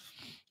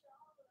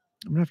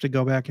 I'm gonna have to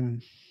go back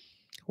and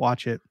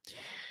watch it.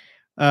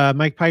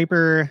 Mike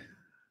Piper,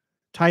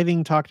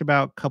 tithing talked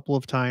about a couple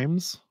of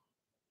times.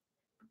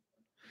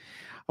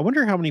 I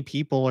wonder how many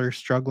people are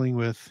struggling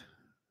with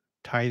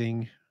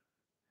tithing.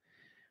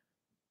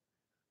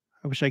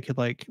 I wish I could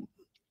like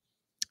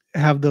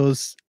have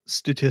those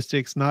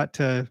statistics, not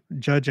to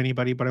judge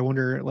anybody, but I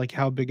wonder like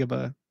how big of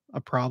a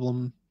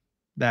problem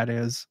that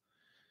is.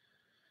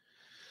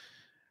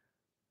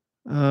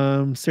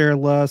 Sarah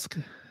Lusk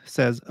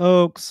says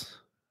Oaks.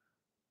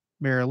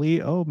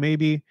 Marilee, oh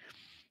maybe.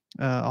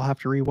 I'll have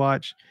to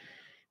rewatch.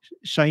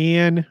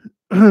 Cheyenne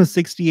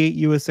 68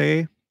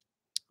 USA.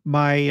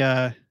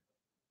 My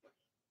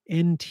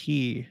NT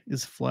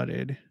is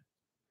flooded.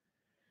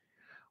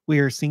 We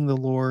are seeing the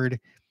Lord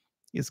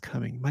is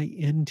coming. My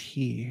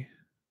NT.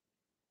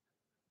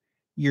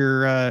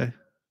 Your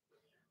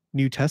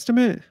New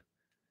Testament?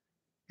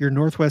 Your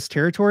Northwest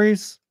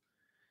Territories?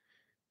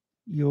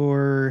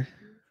 Your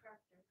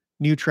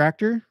new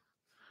tractor?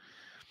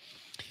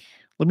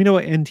 Let me know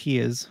what NT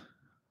is.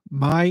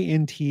 My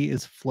NT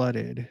is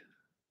flooded.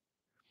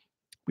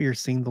 We are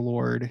seeing the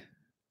Lord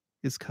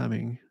is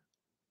coming.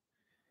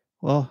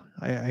 Well,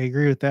 I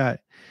agree with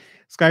that.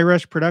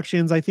 Skyrush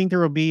Productions, I think there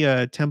will be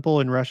a temple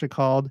in Russia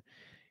called,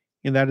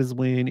 and that is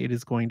when it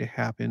is going to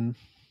happen.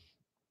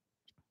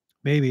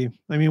 Maybe.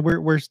 I mean,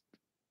 we're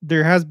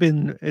there has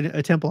been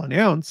a temple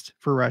announced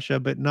for Russia,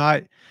 but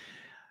not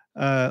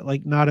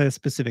not a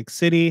specific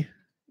city,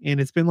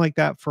 and it's been like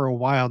that for a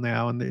while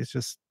now, and it's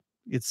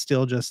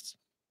still just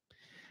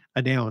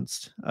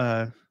announced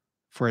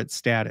for its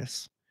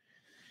status.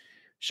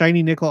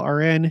 Shiny Nickel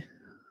RN,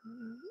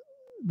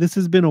 this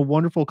has been a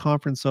wonderful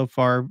conference so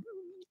far.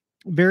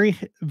 Very,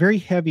 very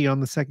heavy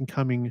on the second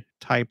coming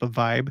type of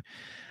vibe.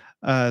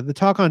 The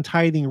talk on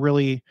tithing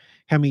really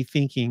had me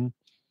thinking.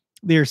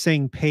 They're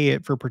saying pay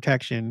it for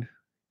protection,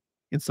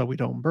 and so we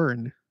don't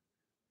burn.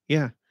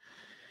 Yeah,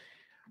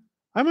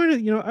 I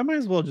might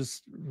as well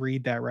just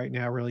read that right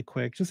now, really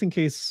quick, just in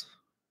case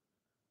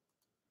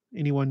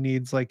anyone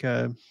needs like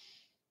a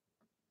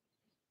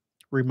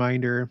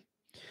reminder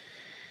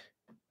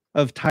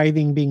of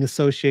tithing being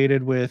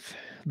associated with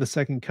the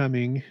second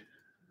coming.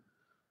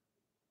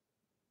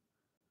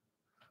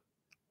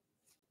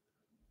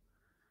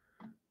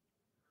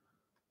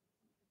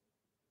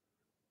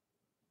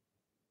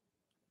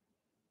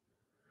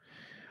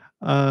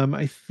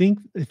 I think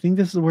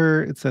this is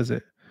where it says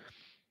it.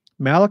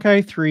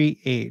 Malachi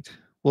 3:8.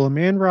 Will a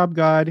man rob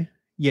God?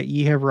 Yet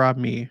ye have robbed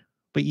me.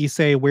 But ye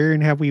say,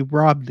 wherein have we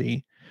robbed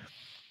thee?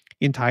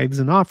 In tithes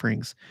and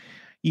offerings.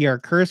 Ye are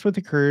cursed with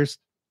a curse,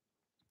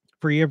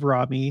 for ye have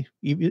robbed me,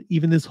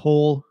 even this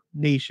whole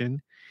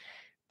nation.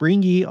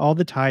 Bring ye all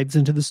the tithes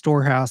into the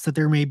storehouse, that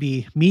there may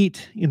be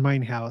meat in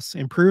mine house.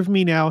 And prove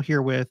me now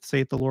herewith,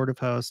 saith the Lord of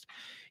hosts,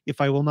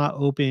 if I will not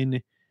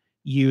open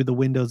you the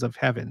windows of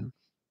heaven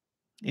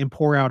and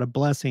pour out a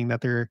blessing, that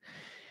there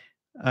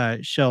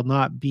shall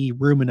not be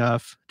room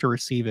enough to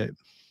receive it.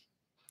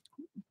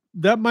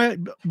 That might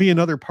be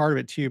another part of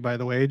it too, by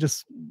the way.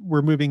 Just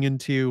we're moving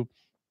into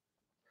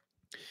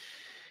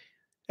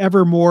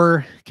ever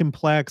more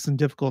complex and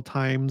difficult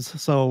times.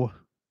 So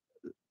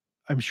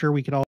I'm sure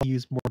we could all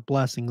use more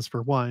blessings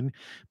for one.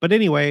 But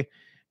anyway,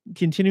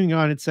 continuing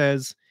on, it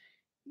says,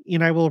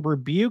 and I will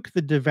rebuke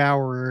the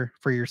devourer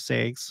for your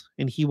sakes,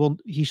 and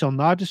he shall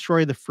not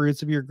destroy the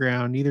fruits of your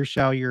ground, neither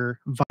shall your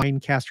vine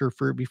cast her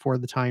fruit before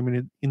the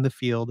time in the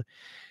field,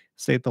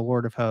 saith the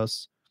Lord of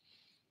hosts.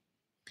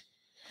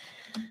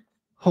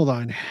 Hold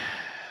on.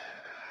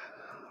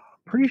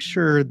 Pretty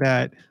sure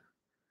that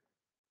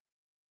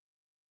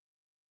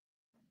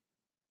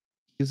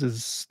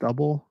uses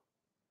stubble.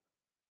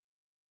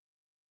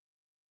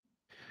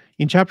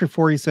 In chapter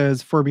 4, he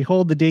says, for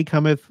behold, the day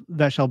cometh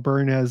that shall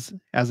burn as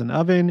an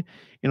oven,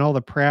 and all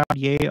the proud,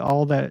 yea,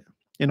 all that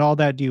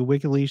do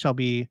wickedly shall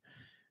be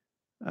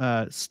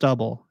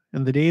stubble.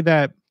 And the day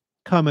that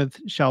cometh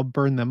shall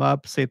burn them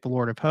up, saith the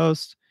Lord of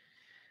hosts,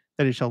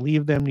 that it shall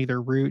leave them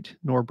neither root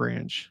nor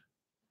branch.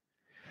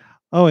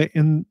 Oh,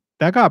 and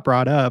that got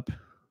brought up.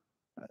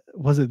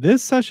 Was it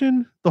this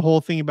session? The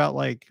whole thing about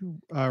like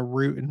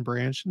root and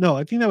branch? No,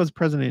 I think that was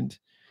President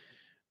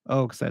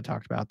Oaks that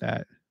talked about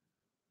that.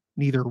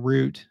 Neither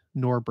root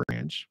nor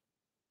branch.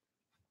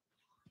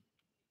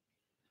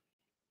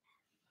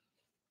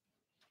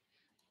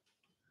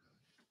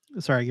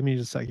 Sorry, give me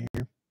just a second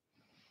here.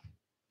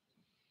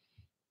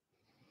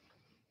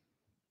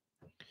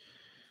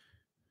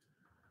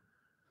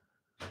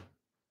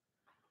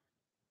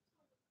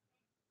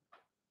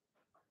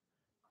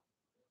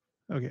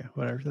 Okay,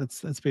 whatever.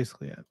 That's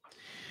basically it.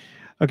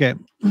 Okay.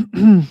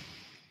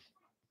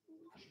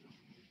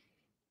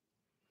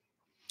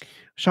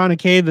 Shauna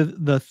K,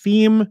 the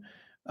theme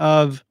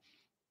of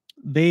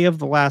They of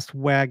the Last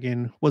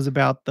Wagon was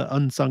about the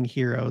unsung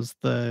heroes,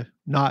 the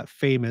not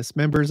famous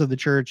members of the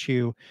church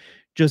who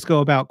just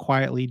go about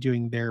quietly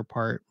doing their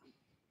part.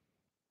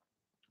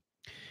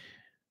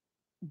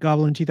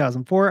 Goblin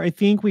 2004. I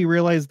think we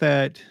realized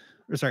that,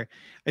 or sorry,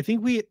 I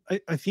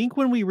think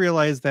when we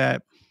realized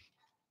that,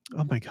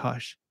 oh my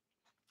gosh.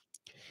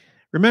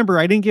 Remember,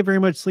 I didn't get very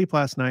much sleep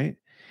last night.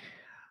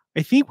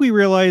 I think we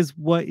realize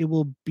what it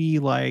will be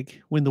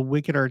like when the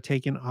wicked are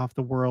taken off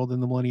the world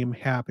and the millennium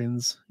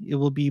happens. It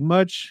will be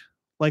much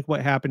like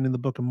what happened in the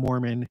Book of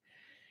Mormon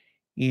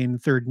in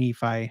 3rd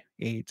Nephi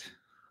 8.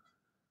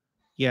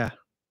 Yeah.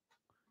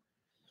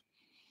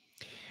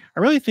 I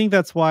really think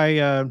that's why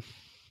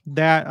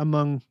that,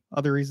 among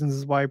other reasons,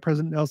 is why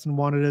President Nelson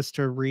wanted us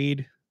to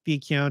read the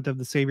account of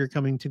the Savior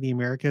coming to the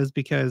Americas,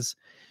 because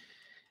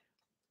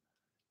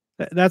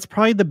that's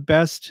probably the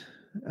best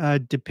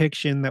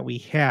depiction that we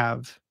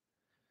have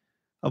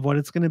of what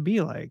it's going to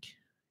be like.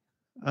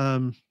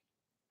 Um,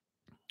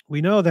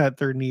 we know that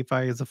 3rd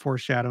Nephi is a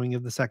foreshadowing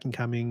of the second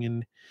coming,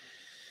 and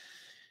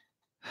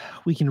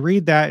we can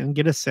read that and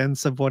get a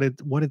sense of what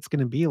it's going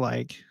to be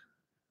like.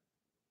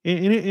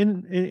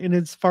 And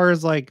as far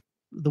as like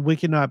the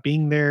wicked not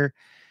being there,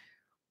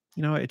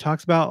 it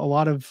talks about a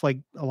lot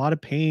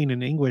of pain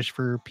and anguish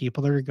for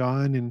people that are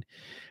gone, and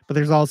but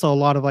there's also a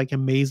lot of like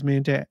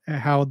amazement at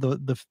how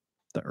the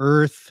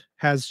earth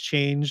has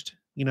changed,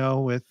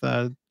 with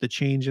the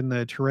change in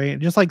the terrain,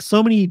 just like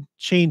so many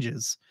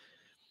changes,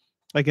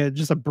 like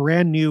just a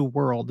brand new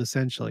world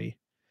essentially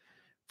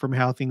from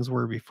how things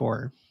were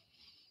before.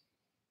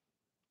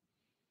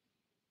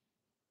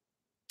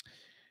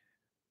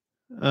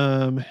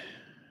 Um,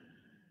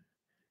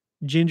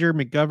 Ginger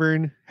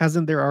McGovern,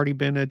 hasn't there already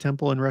been a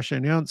temple in Russia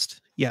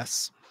announced?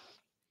 Yes,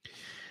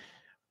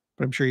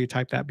 but I'm sure you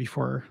typed that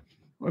before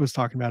I was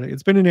talking about it.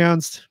 It's been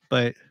announced,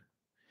 but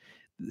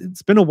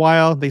it's been a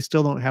while. They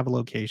still don't have a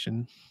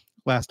location.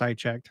 Last I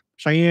checked.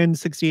 Cheyenne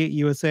 68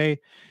 USA.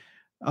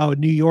 Oh,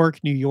 New York,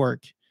 New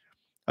York.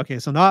 Okay,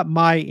 so not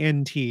my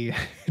NT.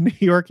 New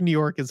York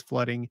is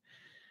flooding.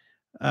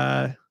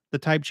 Uh the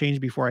type changed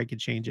before I could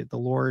change it. The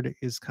Lord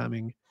is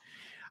coming.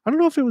 I don't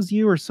know if it was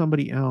you or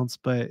somebody else,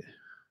 but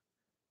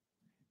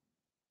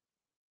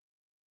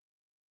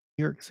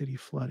New York City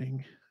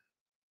flooding.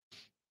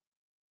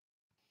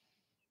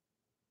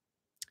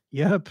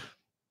 Yep.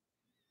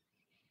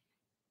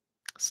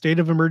 State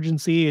of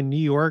emergency in New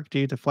York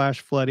due to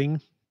flash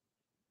flooding.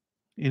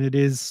 And it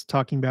is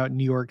talking about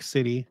New York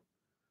City.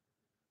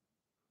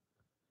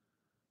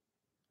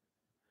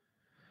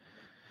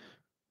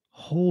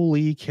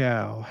 Holy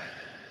cow.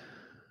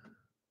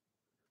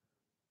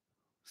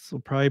 This will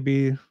probably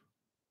be,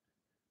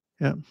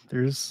 yeah,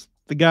 there's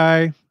the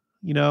guy,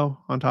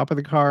 on top of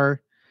the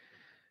car,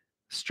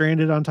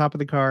 stranded on top of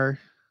the car.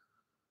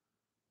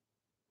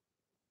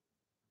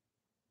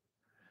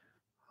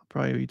 I'll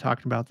probably be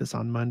talking about this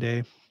on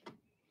Monday.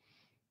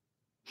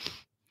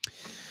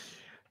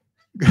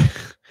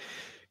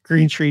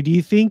 Green Tree, do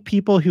you think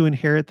people who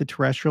inherit the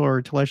terrestrial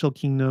or celestial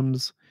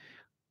kingdoms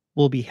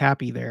will be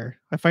happy there?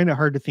 I find it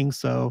hard to think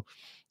so,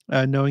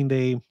 knowing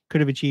they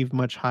could have achieved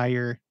much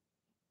higher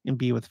and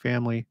be with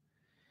family.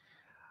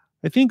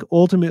 I think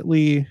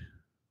ultimately,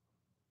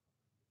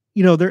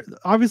 there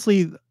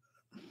obviously,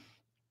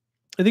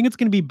 I think it's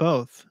going to be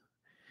both.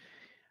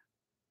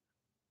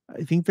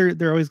 I think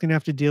they're always going to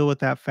have to deal with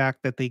that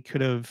fact that they could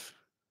have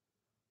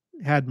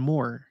had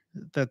more,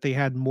 that they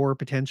had more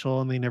potential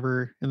and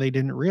they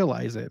didn't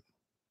realize it.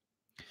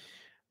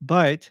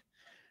 But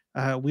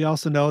we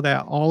also know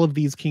that all of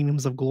these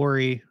kingdoms of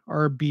glory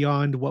are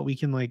beyond what we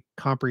can like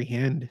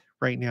comprehend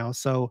right now.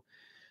 So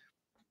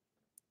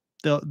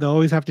they'll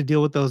always have to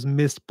deal with those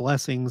missed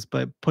blessings.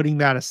 But putting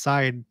that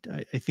aside,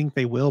 I think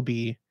they will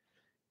be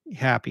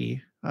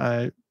happy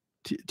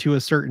to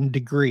a certain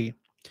degree.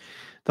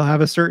 They'll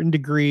have a certain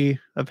degree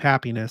of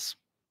happiness,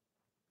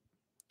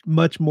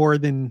 much more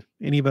than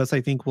any of us, I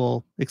think,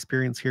 will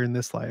experience here in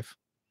this life.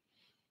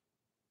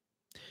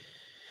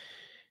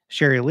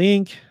 Sherry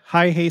Link,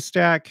 hi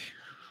Haystack.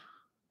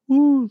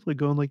 Ooh, like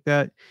going like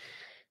that.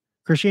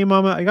 Crochet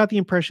Mama, I got the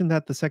impression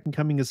that the second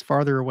coming is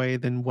farther away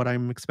than what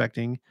I'm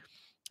expecting.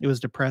 It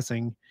was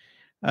depressing.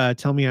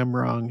 Tell me I'm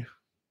wrong.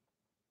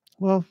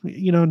 Well,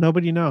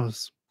 nobody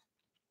knows.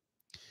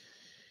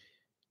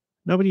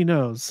 Nobody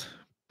knows.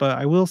 But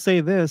I will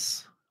say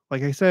this,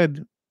 like I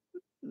said,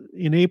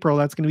 in April,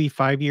 that's going to be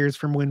 5 years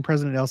from when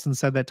President Nelson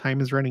said that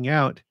time is running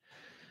out.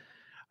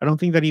 I don't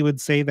think that he would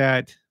say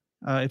that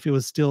if it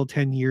was still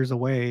 10 years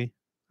away.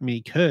 I mean,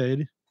 he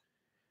could,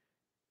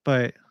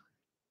 but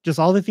just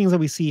all the things that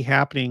we see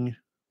happening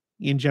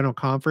in General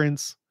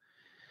Conference,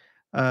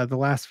 the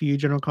last few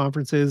General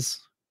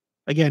Conferences,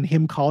 again,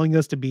 him calling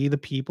us to be the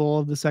people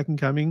of the second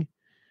coming.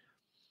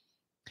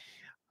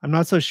 I'm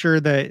not so sure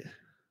that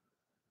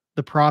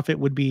the prophet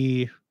would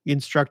be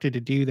instructed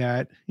to do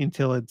that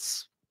until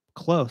it's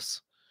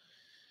close.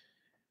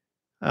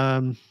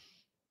 Um,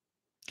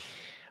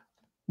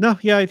 no,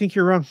 yeah, I think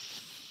you're wrong.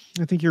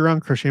 I think you're wrong,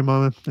 Crochet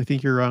Mama. I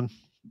think you're wrong.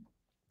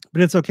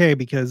 But it's okay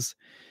because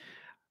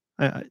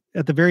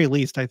at the very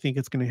least, I think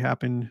it's going to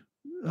happen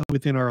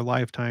within our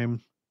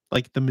lifetime,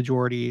 like the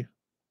majority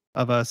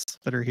of us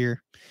that are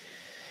here.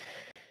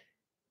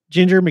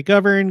 Ginger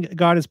McGovern,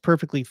 God is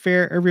perfectly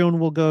fair. Everyone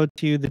will go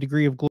to the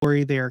degree of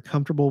glory they are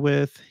comfortable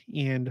with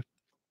and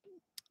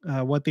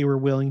what they were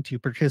willing to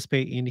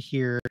participate in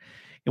here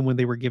and when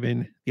they were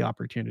given the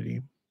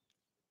opportunity.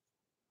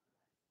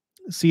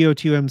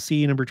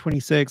 CO2MC number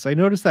 26. I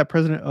noticed that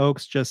President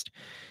Oaks just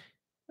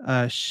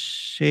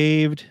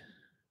shaved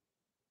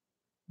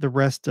the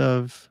rest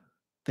of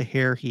the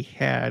hair he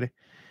had.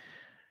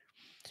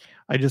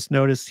 I just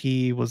noticed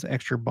he was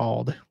extra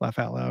bald. Laugh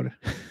out loud.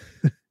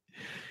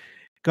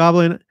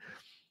 Goblin, it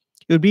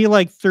would be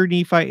like 3rd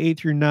Nephi 8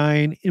 through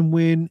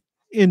 9.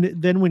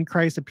 Then when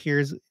Christ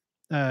appears,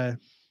 and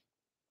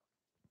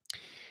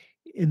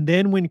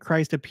then when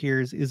Christ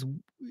appears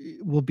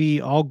will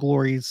be all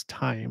glory's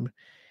time.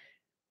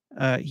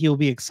 He'll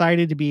be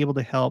excited to be able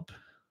to help.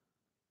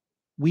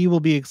 We will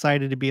be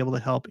excited to be able to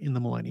help in the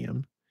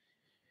millennium.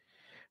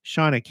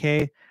 Shauna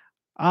K.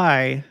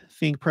 I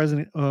think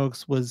President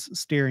Oaks was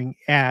staring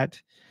at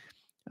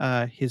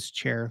his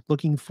chair,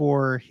 looking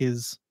for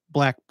his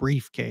black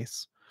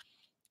briefcase,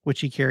 which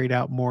he carried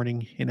out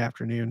morning and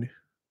afternoon.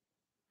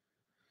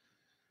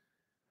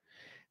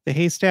 The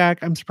haystack,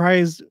 I'm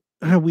surprised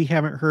we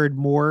haven't heard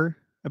more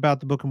about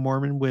the Book of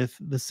Mormon with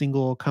the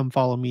single Come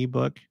Follow Me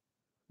book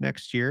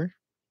next year.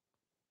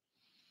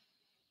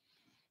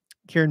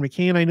 Karen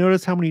McCain, I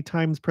noticed how many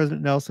times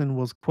President Nelson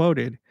was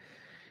quoted.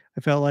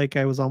 I felt like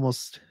it was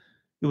almost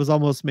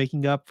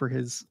making up for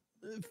his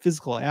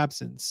physical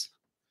absence.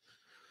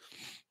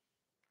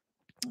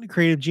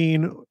 Creative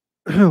Gene,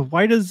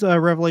 why does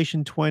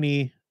Revelation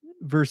 20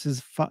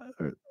 verses 5,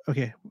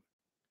 okay,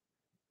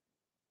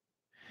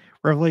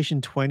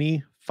 Revelation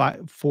 20,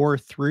 4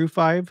 through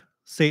 5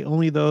 say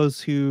only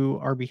those who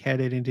are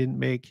beheaded and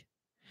didn't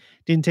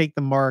take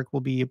the mark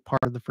will be a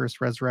part of the first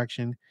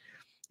resurrection.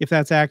 If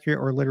that's accurate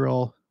or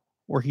literal,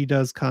 or he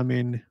does come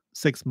in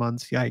 6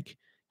 months,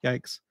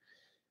 yikes.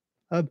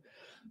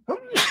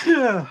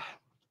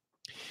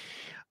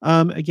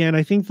 Again,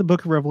 I think the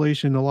book of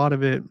Revelation, a lot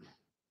of it,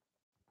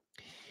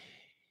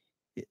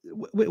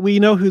 we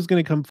know who's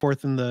going to come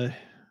forth in the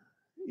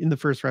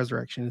first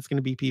resurrection. It's going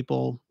to be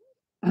people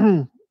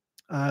that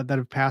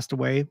have passed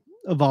away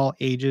of all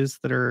ages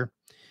that are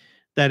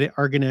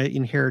going to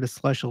inherit a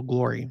celestial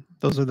glory.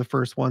 Those are the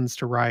first ones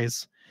to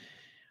rise.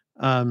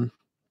 I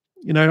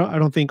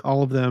don't think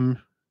all of them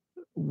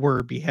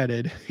were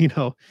beheaded.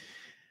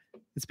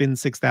 It's been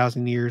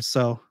 6,000 years,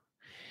 so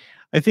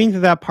I think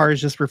that part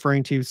is just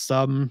referring to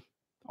some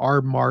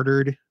are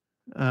martyred.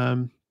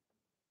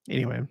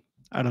 Anyway,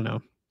 I don't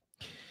know.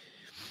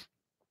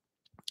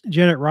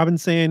 Janet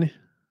Robinson,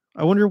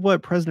 I wonder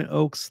what President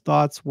Oaks'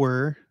 thoughts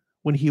were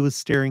when he was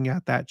staring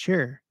at that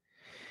chair.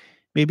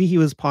 Maybe he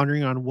was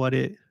pondering on what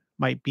it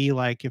might be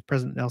like if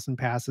President Nelson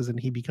passes and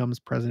he becomes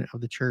president of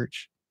the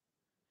church.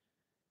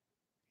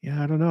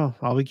 Yeah, I don't know.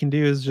 All we can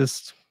do is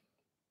just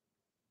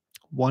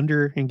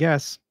wonder and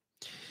guess.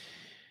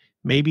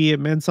 Maybe it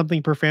meant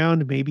something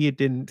profound. Maybe it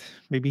didn't.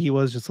 Maybe he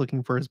was just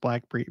looking for his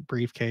black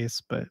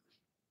briefcase, but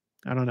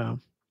I don't know.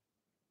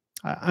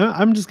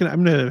 I'm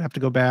gonna have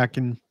to go back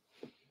and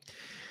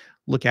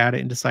look at it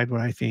and decide what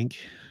I think.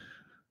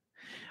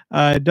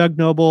 Doug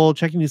Noble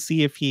checking to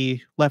see if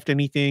he left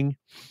anything.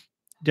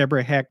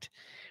 Deborah Hecht,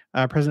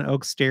 President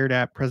Oaks stared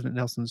at President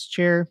Nelson's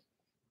chair.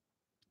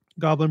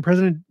 Goblin,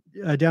 President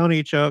Dallin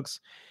H. Oaks,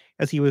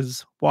 as he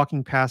was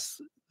walking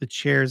past the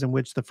chairs in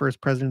which the first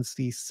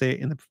presidency sit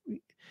in,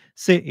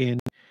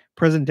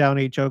 President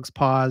Dallin H. Oaks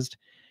paused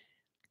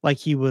like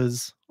he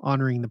was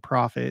honoring the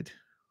prophet.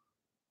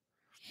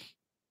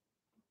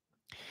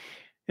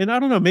 And I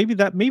don't know,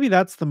 maybe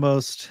that's the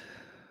most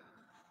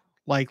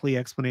likely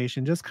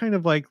explanation, just kind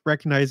of like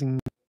recognizing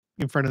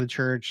in front of the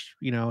church,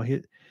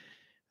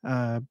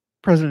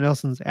 President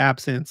Nelson's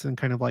absence and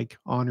kind of like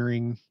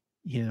honoring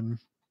him.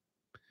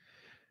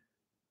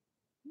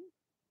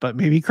 But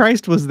maybe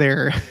Christ was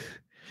there.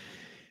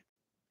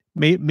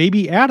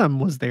 Maybe Adam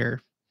was there.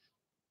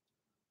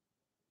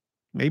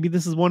 Maybe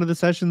this is one of the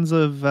sessions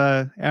of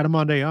Adam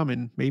on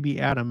Dayaman. Maybe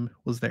Adam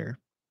was there.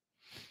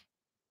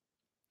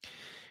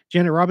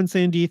 Janet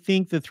Robinson, do you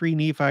think the 3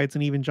 Nephites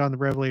and even John the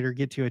Revelator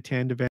get to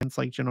attend events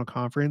like General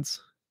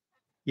Conference?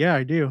 Yeah,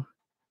 I do.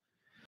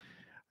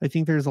 I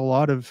think there's a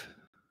lot of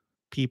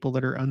people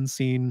that are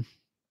unseen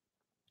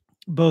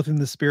both in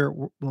the spirit,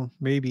 well,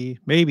 maybe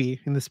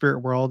in the spirit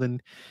world,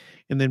 and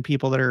then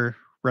people that are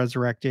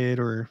resurrected,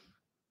 or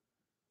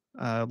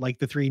like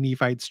the three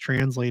Nephites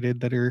translated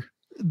that are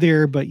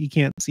there, but you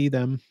can't see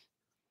them.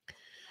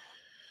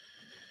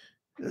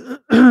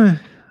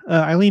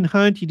 Eileen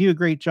Hunt, you do a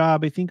great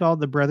job. I think all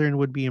the brethren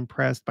would be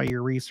impressed by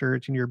your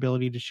research and your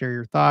ability to share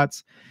your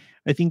thoughts.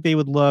 I think they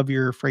would love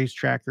your phrase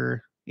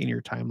tracker in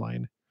your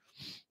timeline.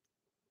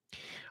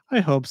 I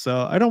hope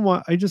so. I don't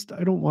want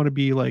to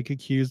be like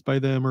accused by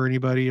them or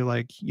anybody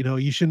like,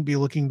 you shouldn't be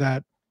looking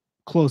that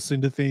close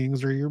into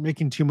things, or you're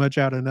making too much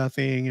out of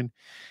nothing. And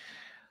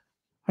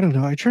I don't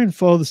know. I try and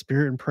follow the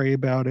spirit and pray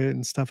about it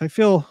and stuff. I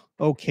feel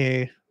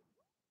okay.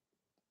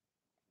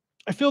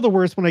 I feel the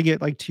worst when I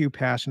get like too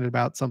passionate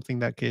about something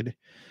that could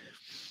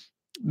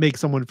make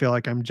someone feel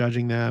like I'm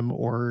judging them,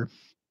 or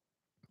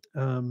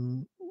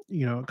um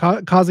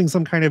causing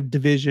some kind of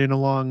division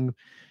along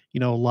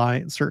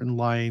certain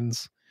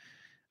lines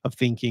of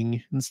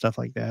thinking and stuff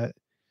like that.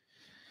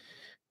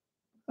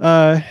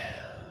 uh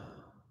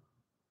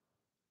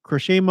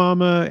Crochet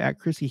Mama at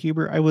Chrissy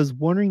Huber, I was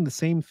wondering the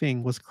same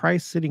thing. Was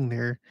Christ sitting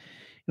there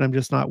and I'm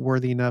just not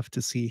worthy enough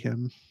to see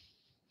him?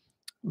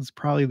 It's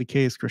probably the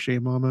case, Crochet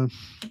Mama.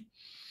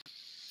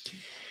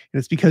 And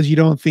it's because you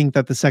don't think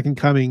that the second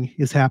coming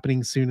is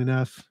happening soon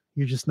enough.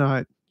 You're just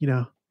not,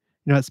 you're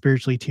not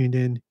spiritually tuned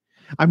in.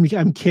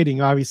 I'm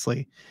kidding,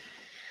 obviously.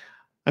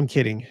 I'm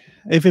kidding.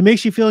 If it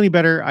makes you feel any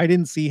better, I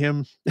didn't see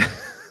him.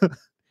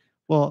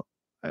 Well,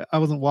 I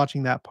wasn't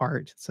watching that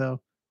part, so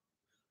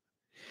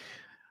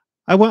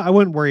I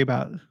wouldn't worry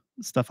about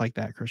stuff like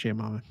that, Crochet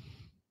Mama.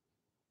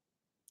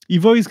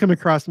 You've always come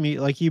across me,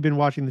 like, you've been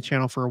watching the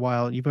channel for a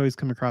while. You've always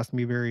come across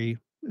me very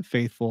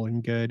faithful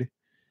and good,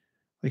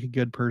 like a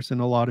good person.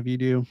 A lot of you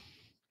do.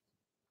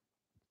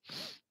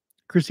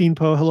 Christine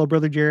Poe, hello,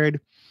 Brother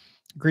Jared.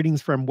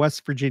 Greetings from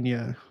West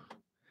Virginia.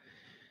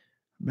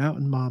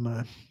 Mountain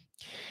Mama.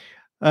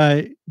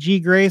 G.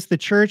 Grace, the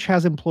church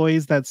has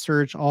employees that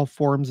search all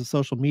forms of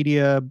social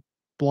media,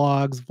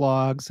 blogs,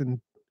 vlogs,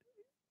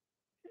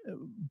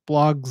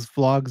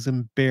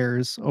 and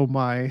bears. Oh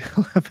my,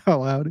 laugh out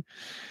loud.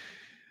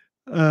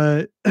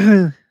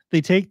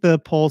 They take the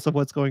pulse of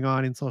what's going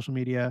on in social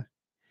media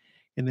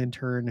and then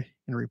turn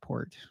and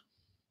report.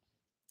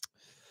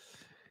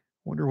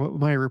 Wonder what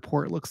my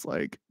report looks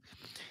like.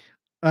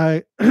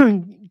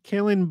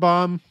 Kaylin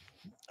Baum,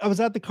 I was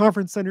at the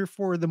conference center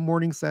for the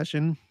morning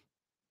session.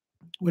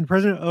 When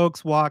President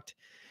Oaks walked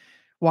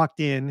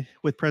in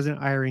with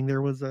President Eyring,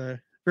 there was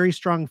a very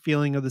strong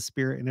feeling of the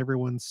spirit, and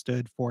everyone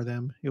stood for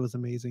them. It was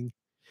amazing.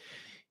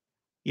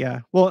 Yeah.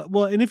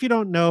 Well, and if you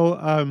don't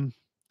know,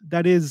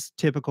 that is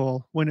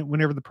typical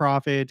whenever the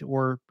prophet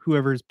or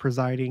whoever is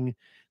presiding,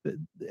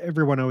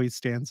 everyone always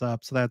stands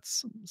up. So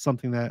that's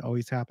something that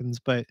always happens.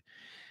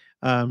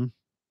 Um,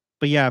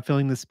 but yeah,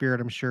 feeling the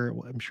spirit, I'm sure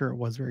it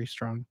was very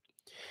strong.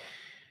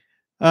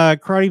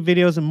 Karate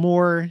videos and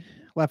more.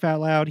 Laugh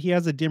out loud. He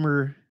has a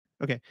dimmer.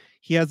 Okay.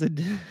 He has a.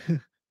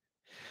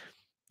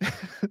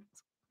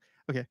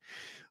 Okay.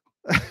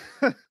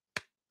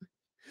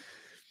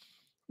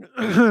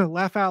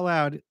 Laugh out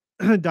loud. ...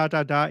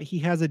 He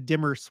has a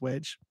dimmer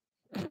switch. ...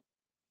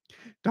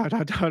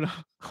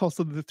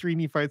 Also, the three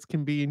Nephites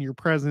can be in your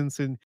presence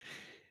and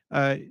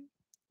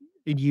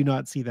you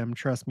not see them.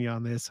 Trust me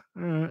on this.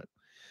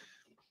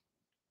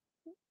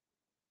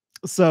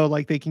 So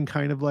like they can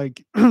kind of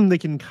like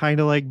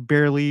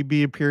barely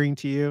be appearing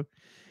to you,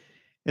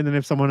 and then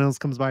if someone else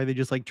comes by, they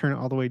just like turn it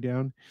all the way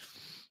down.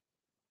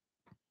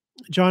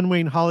 John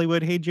Wayne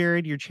Hollywood, hey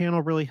Jared, your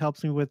channel really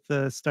helps me with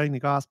studying the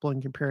gospel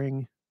and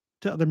comparing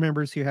to other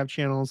members who have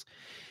channels,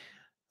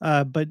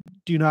 but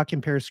do not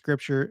compare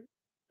scripture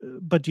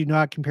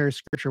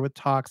with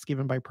talks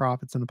given by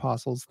prophets and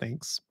apostles.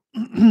 Thanks.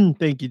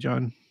 Thank you,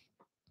 John.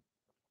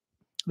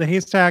 The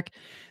Haystack,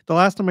 the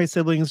last of my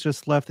siblings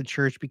just left the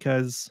church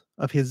because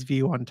of his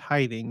view on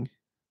tithing.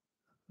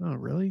 Oh,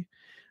 really?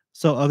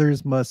 So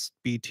others must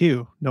be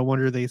too. No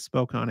wonder they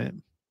spoke on it.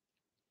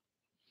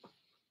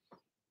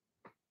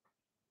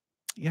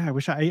 Yeah, I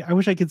wish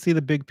I could see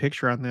the big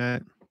picture on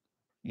that,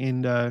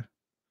 and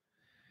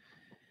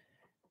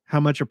how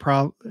much of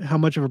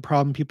a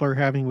problem people are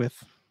having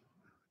with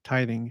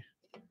tithing.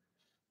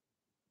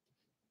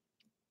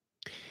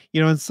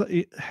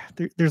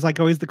 There's like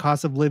always the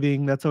cost of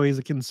living. That's always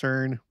a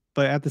concern,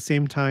 but at the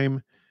same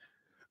time,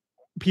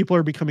 people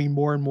are becoming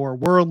more and more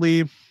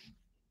worldly,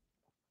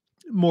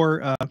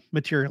 more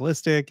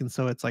materialistic, and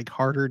so it's like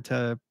harder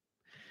to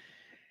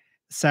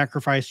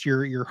sacrifice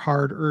your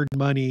hard-earned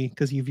money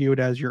because you view it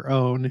as your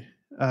own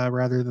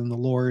rather than the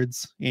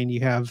Lord's, and you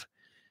have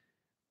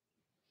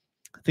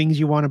things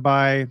you want to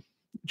buy,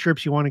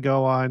 trips you want to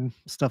go on,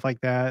 stuff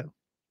like that.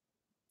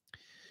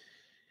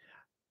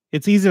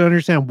 It's easy to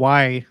understand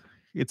why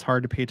it's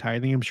hard to pay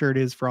tithing. I'm sure it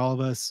is for all of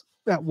us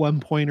at one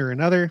point or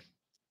another.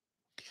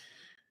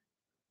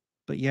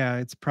 But yeah,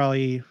 it's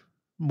probably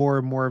more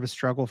and more of a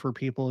struggle for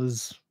people,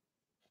 as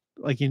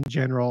like in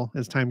general,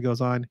 as time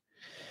goes on.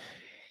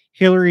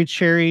 Hillary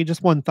Cherry,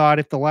 just one thought.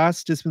 If the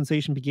last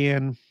dispensation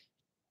began,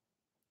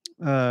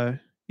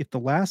 if the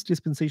last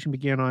dispensation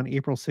began on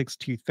April 6,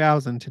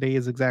 2000, today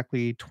is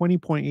exactly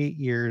 20.8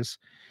 years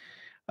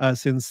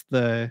since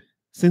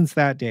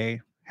that day.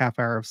 Half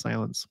hour of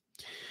silence.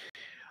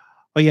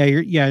 Oh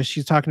yeah,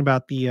 she's talking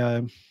about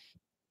the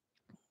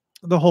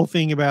whole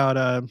thing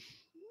about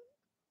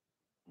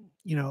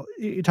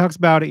it talks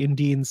about it in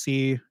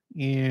D&C,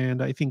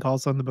 and I think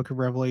also in the book of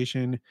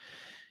Revelation,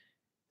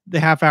 the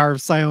half hour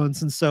of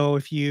silence. And so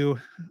if you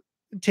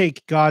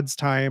take God's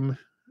time,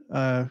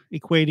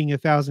 equating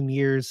 1,000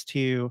 years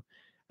to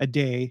a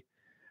day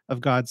of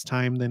God's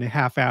time, then a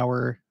half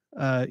hour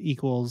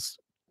equals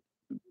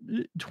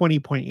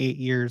 20.8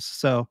 years.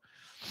 So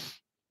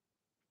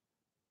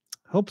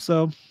hope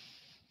so.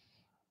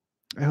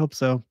 I hope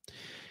so.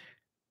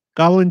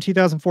 Goblin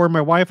 2004,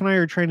 my wife and I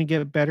are trying to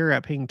get better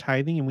at paying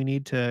tithing, and we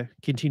need to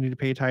continue to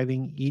pay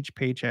tithing each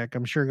paycheck.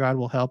 I'm sure God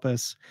will help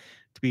us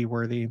to be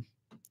worthy.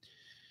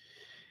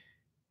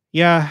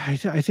 Yeah,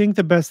 I think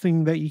the best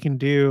thing that you can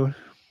do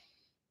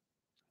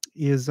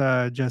is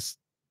just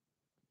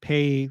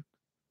pay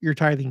your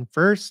tithing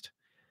first,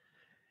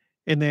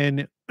 and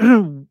then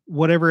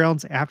whatever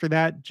else after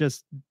that,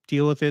 just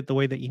deal with it the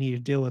way that you need to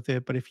deal with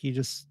it. But if you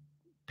just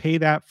pay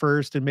that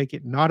first and make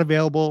it not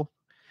available,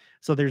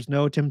 so there's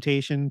no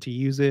temptation to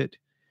use it,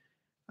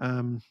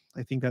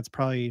 I think that's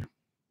probably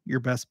your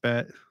best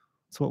bet.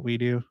 That's what we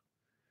do.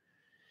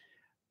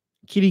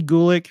 Kitty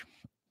Gulick,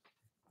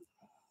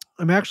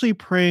 I'm actually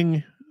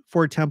praying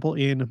for a temple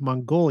in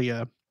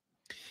Mongolia.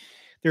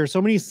 There are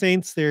so many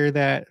saints there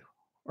that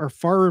are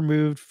far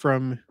removed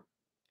from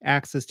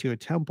access to a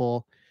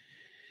temple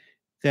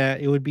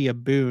that it would be a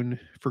boon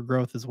for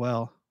growth as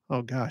well.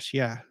 Oh gosh,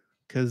 yeah.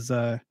 Because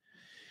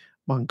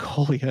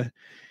Mongolia,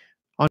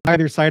 on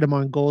either side of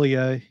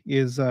Mongolia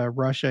is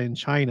Russia and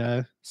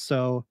China.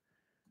 So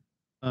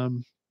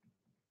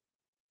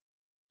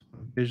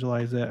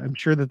visualize it. I'm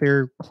sure that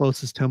their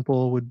closest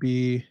temple would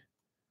be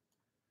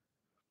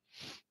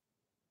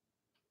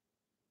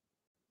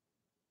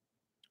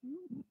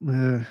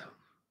yeah,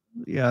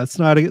 that's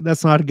not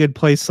a good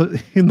place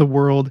in the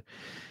world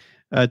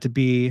to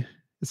be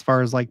as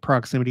far as like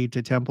proximity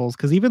to temples,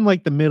 because even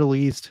like the Middle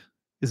East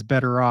is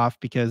better off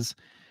because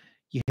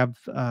you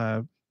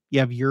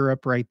have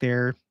Europe right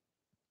there.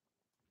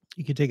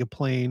 You could take a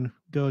plane,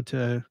 go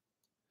to,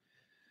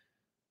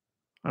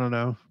 I don't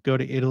know, go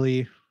to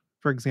Italy,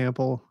 for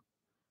example,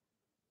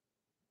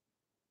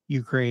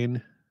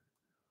 Ukraine,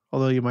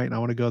 although you might not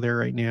want to go there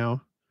right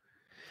now.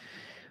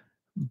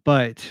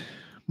 But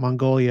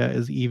Mongolia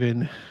is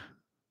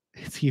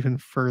it's even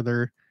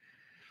further.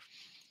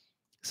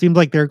 Seems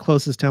like their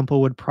closest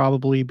temple would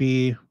probably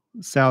be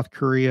South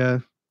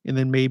Korea, and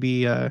then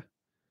maybe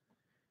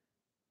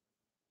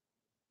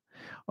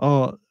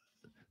oh,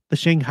 the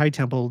Shanghai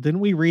temple. Didn't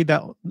we read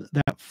that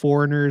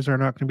foreigners are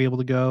not going to be able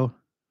to go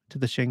to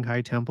the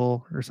Shanghai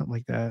temple or something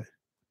like that?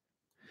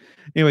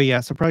 Anyway, yeah,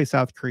 so probably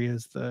South Korea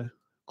is the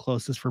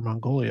closest for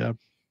Mongolia.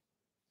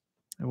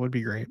 That would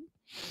be great.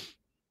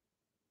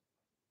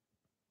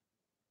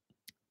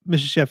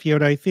 Mrs. Chef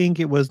Yoda, I think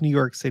it was New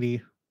York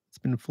City. It's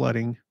been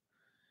flooding.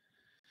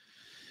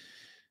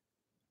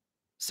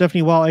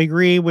 Stephanie, while I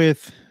agree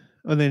with,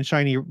 and then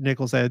Shiny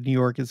Nickel said New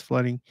York is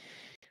flooding.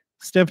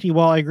 Stephanie,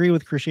 while I agree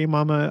with Crochet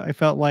Mama, I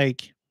felt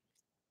like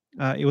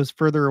it was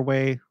further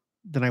away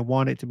than I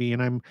want it to be,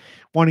 and I'm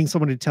wanting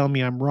someone to tell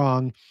me I'm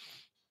wrong.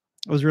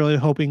 I was really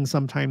hoping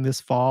sometime this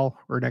fall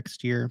or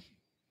next year.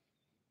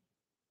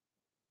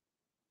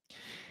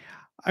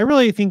 I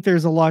really think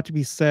there's a lot to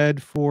be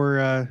said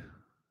for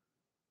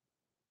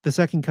the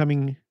second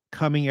coming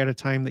at a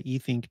time that you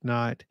think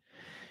not,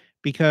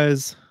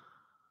 because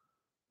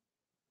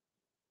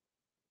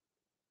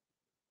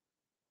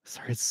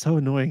sorry, it's so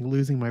annoying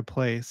losing my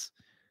place.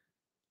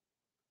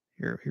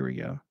 Here we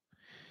go.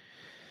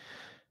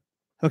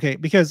 Okay,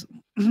 because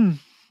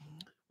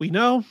we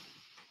know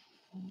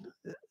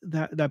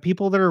that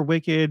people that are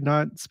wicked,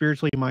 not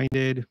spiritually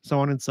minded, so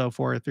on and so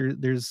forth,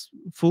 there's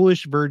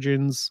foolish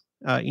virgins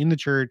in the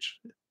church,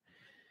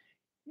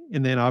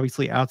 and then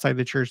obviously outside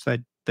the church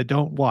that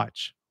don't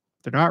watch.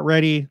 They're not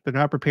ready, they're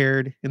not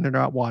prepared, and they're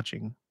not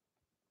watching.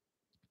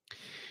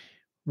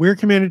 We're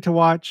commanded to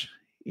watch,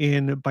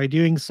 and by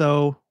doing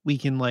so, we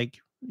can like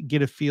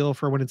get a feel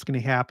for when it's going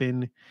to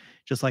happen,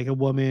 just like a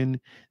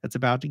woman that's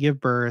about to give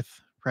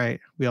birth, right?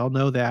 We all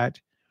know that.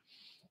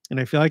 And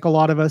I feel like a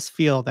lot of us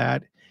feel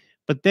that.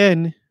 But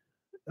then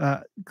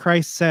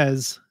Christ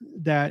says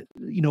that,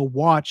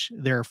 watch,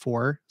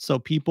 therefore. So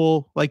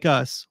people like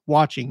us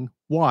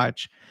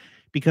watch,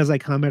 because I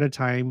come at a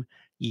time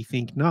ye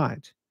think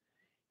not.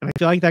 And I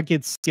feel like that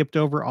gets skipped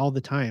over all the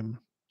time.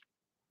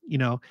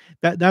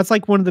 That's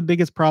like one of the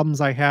biggest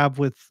problems I have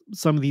with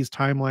some of these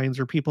timelines,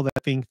 or people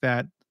that think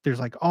that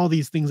there's like all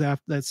these things that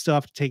still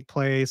have to take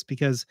place,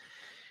 because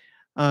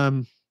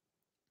um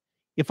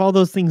if all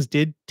those things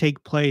did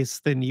take place,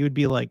 then you would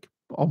be like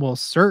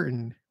almost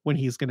certain when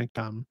he's going to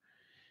come,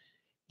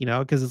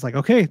 because it's like,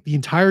 okay, the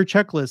entire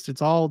checklist,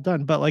 it's all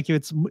done. But like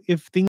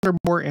if things are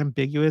more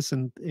ambiguous,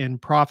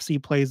 and prophecy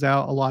plays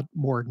out a lot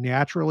more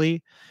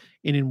naturally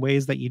and in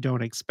ways that you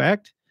don't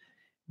expect,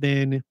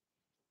 then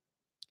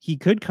he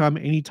could come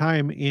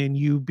anytime and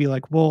you be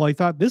like, well, I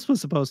thought this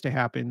was supposed to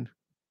happen.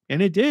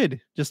 And it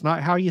did, just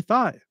not how you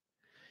thought,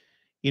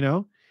 you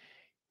know?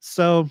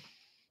 So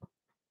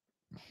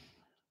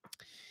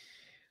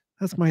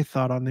that's my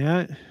thought on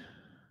that.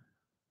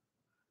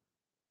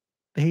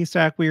 The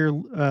haystack, we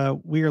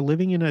are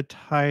living in a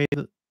tithe.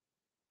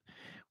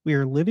 We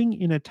are living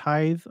in a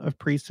tithe of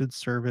priesthood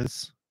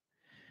service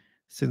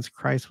since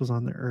Christ was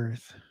on the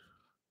earth.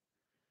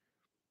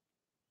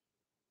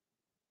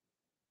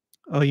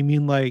 Oh, you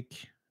mean like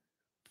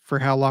for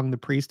how long the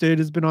priesthood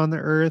has been on the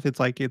earth? It's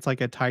like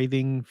a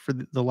tithing for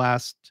the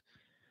last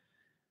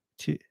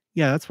two.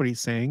 Yeah, that's what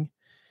he's saying,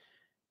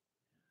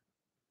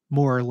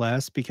 more or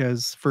less,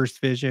 because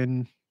first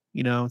vision,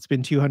 it's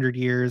been 200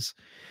 years.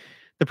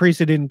 The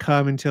priesthood didn't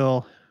come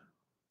until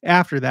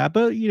after that,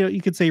 but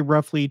you could say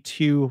roughly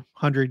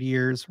 200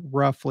 years,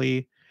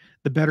 roughly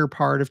the better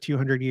part of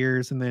 200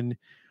 years, and then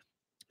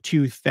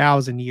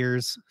 2000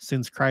 years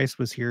since Christ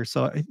was here.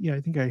 So yeah,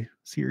 I think I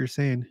see what you're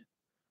saying.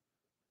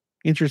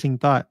 Interesting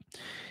thought.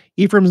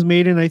 Ephraim's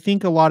maiden. I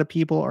think a lot of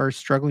people are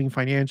struggling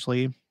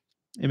financially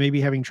and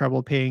maybe having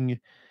trouble paying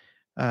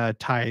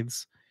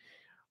tithes.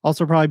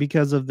 Also, probably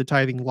because of the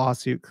tithing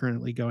lawsuit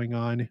currently going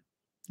on.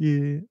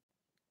 Yeah.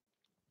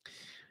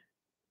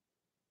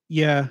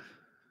 Yeah.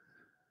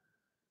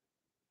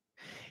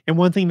 And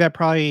one thing that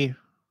probably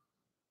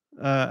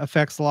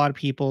affects a lot of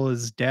people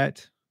is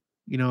debt,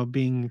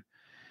 being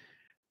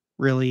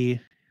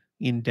really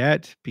in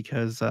debt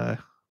because,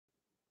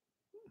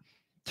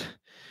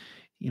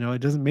 it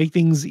doesn't make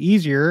things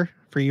easier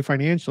for you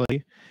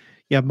financially.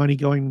 You have money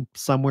going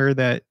somewhere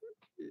that,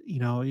 you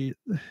know, you,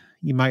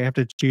 you might have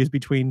to choose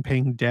between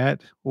paying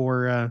debt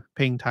or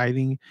paying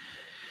tithing.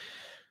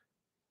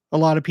 A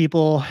lot of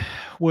people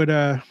would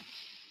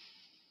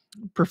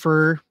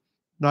prefer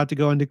not to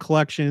go into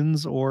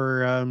collections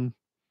or,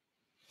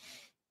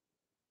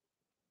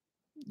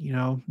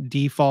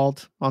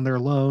 default on their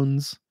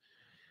loans.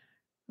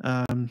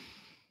 Um,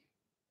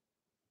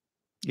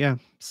 yeah.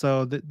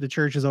 So the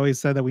church has always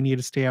said that we need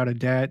to stay out of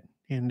debt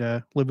and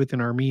live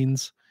within our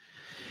means.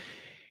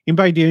 And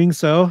by doing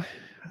so,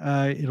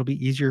 it'll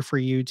be easier for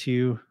you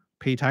to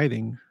pay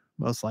tithing,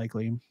 most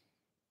likely.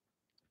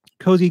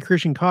 Cozy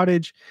Christian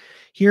Cottage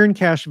here in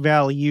Cache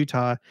Valley,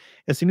 Utah.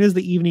 As soon as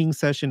the evening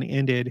session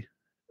ended,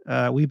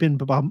 we've been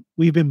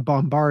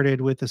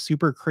bombarded with a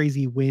super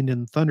crazy wind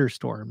and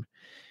thunderstorm.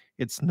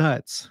 It's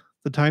nuts.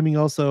 The timing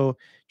also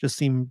just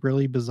seemed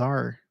really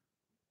bizarre.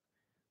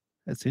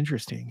 That's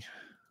interesting.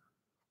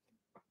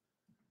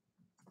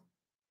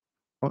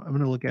 Well, I'm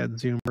going to look at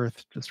Zoom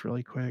Earth just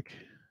really quick.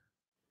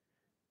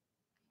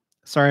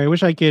 Sorry, I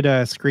wish I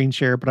could screen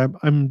share, but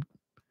I'm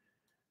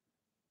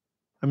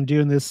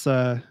doing this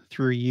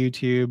through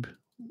YouTube,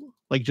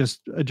 like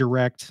just a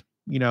direct,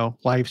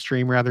 live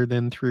stream rather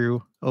than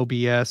through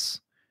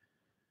OBS.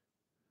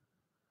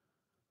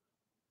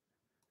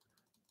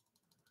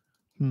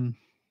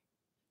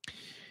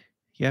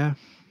 Yeah,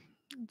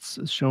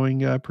 it's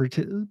showing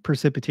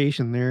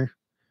precipitation there,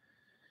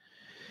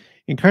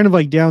 and kind of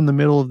like down the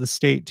middle of the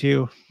state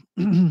too.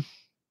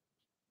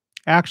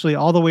 Actually,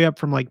 all the way up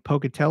from like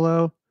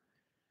Pocatello.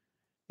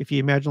 If you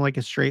imagine like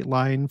a straight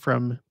line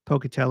from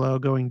Pocatello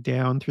going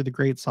down through the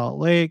Great Salt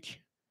Lake,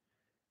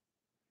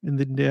 and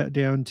then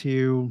down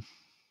to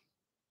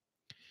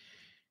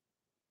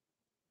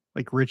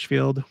like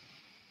Richfield.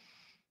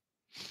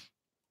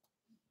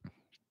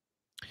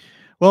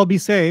 Well, be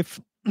safe.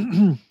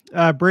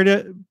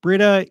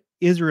 Britta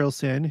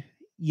Israelson.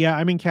 Yeah,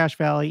 I'm in Cache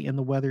Valley and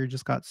the weather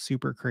just got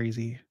super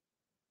crazy.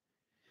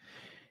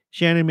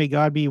 Shannon, may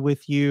God be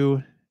with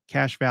you,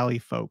 Cache Valley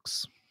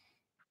folks.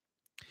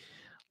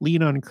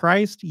 Lean on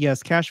Christ.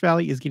 Yes, Cache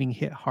Valley is getting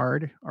hit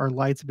hard. Our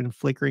lights have been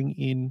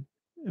flickering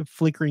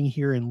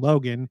here in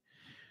Logan.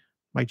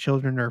 My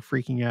children are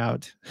freaking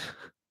out.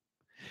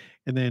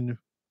 And then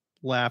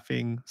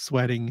laughing,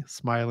 sweating,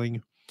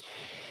 smiling.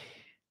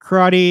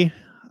 Karate,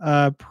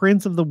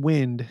 Prince of the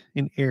Wind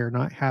and Air,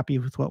 not happy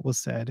with what was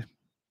said.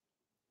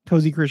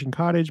 Cozy Christian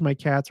Cottage, my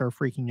cats are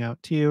freaking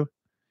out too.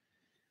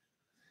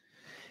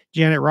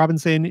 Janet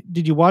Robinson,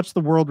 did you watch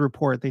the World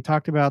Report? They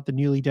talked about the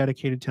newly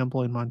dedicated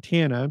temple in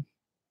Montana.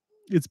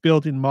 It's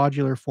built in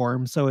modular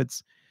form, so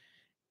it's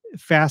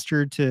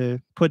faster to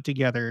put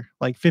together,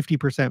 like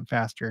 50%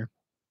 faster.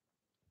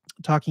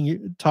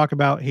 Talk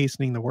about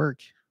hastening the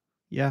work.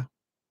 Yeah.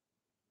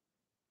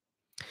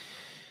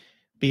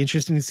 Be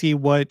interesting to see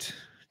what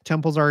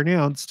temples are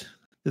announced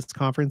this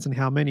conference and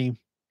how many.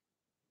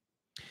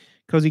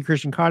 Cozy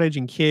Christian Cottage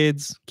and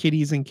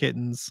kitties and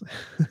kittens.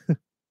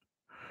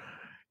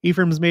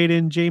 Ephraim's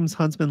Maiden, James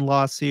Huntsman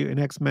lawsuit, an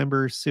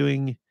ex-member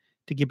suing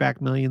to get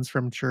back millions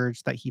from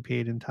church that he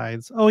paid in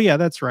tithes. Oh yeah,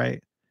 that's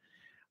right.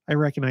 I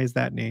recognize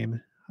that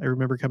name. I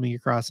remember coming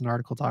across an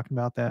article talking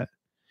about that.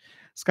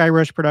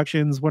 Skyrush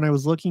Productions. When I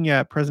was looking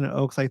at President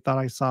Oaks, I thought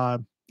I saw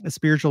a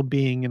spiritual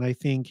being, and I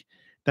think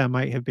that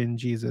might have been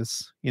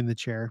Jesus in the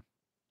chair.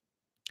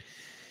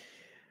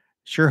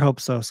 Sure hope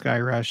so,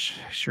 Skyrush.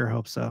 Sure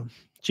hope so.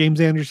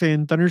 James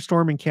Anderson,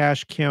 thunderstorm in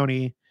Cache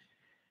County,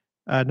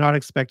 not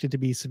expected to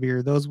be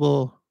severe. Those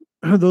will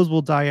those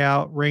will die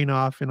out, rain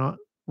off and on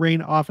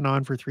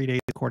for 3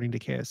 days, according to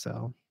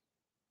KSL.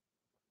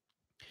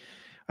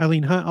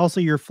 Eileen Hunt,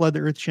 also your Flood the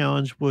Earth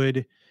challenge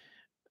would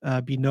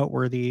be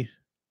noteworthy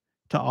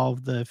to all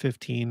of the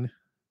 15.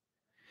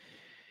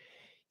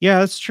 Yeah,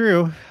 that's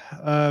true.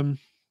 I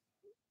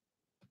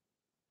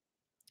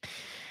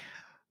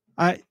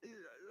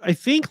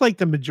think like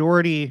the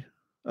majority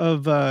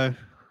of the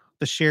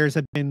shares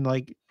have been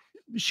like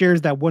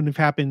shares that wouldn't have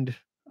happened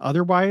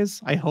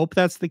otherwise. I hope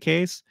that's the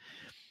case.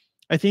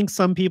 I think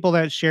some people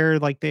that share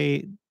like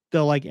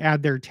they'll like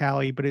add their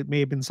tally, but it may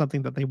have been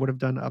something that they would have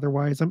done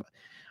otherwise. I'm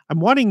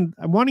wanting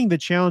the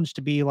challenge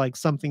to be like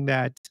something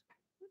that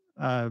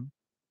uh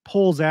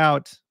pulls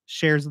out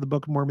shares of the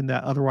Book of Mormon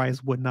that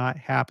otherwise would not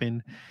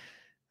happen.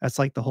 That's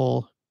like the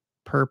whole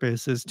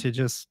purpose, is to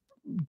just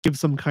give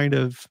some kind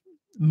of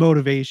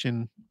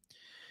motivation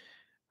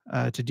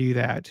to do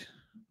that.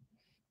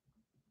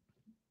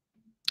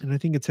 And I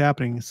think it's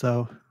happening,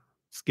 so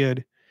it's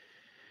good.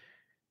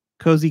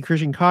 Cozy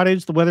Christian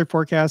Cottage, the weather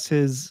forecast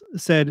has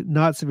said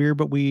not severe,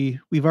 but we've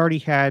already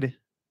had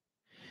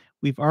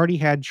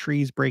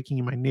trees breaking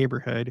in my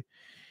neighborhood.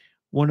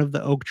 One of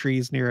the oak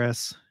trees near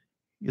us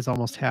is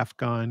almost half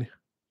gone.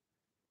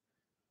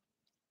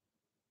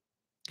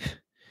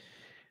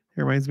 It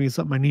reminds me of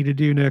something I need to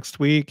do next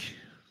week.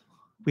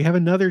 We have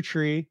another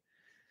tree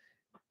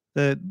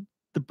that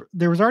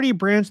there was already a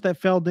branch that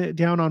fell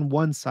down on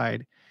one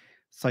side.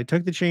 So I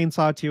took the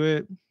chainsaw to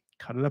it,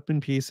 cut it up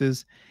in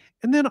pieces.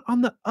 And then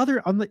on the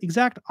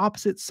exact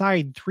opposite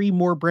side, 3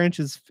 more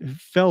branches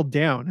fell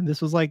down. And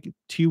this was like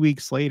 2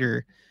 weeks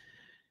later.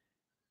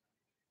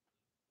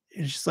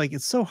 It's just like,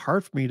 it's so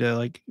hard for me to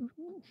like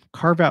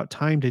carve out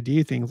time to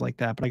do things like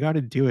that, but I got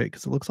to do it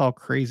because it looks all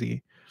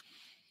crazy.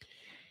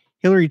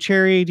 Hillary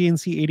Cherry,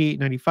 DNC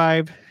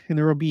 8895, and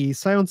there will be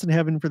silence in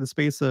heaven for the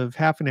space of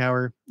half an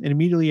hour, and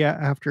immediately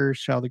after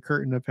shall the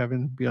curtain of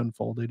heaven be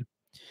unfolded.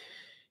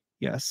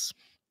 Yes.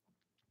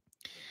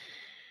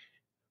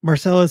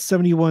 Marcellus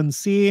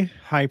 71C,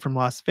 hi from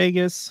Las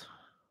Vegas.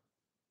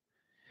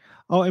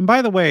 Oh, and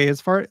by the way,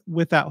 as far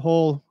with that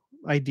whole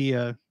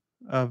idea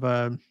of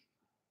the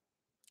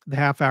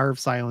half hour of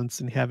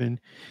silence in heaven,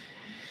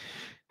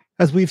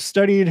 as we've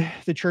studied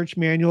the church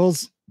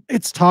manuals,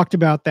 it's talked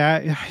about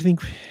that. I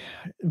think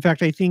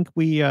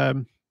we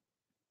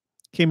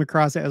came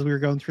across it as we were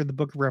going through the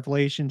book of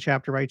Revelation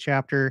chapter by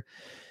chapter.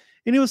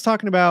 And it was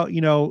talking about,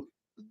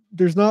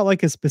 there's not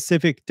like a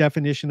specific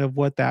definition of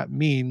what that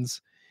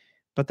means,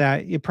 but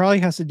that it probably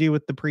has to do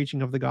with the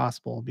preaching of the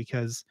gospel.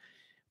 Because,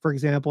 for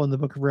example, in the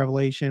book of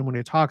Revelation, when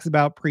it talks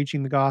about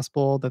preaching the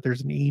gospel, that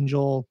there's an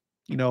angel,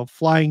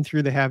 flying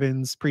through the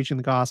heavens, preaching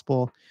the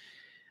gospel.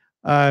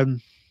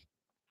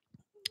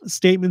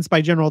 Statements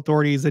by general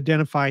authorities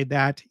identify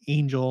that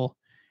angel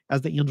as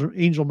the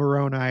angel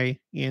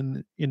Moroni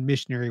in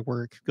missionary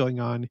work going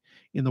on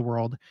in the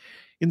world.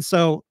 And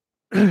so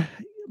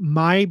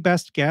my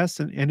best guess,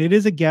 and it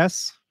is a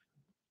guess,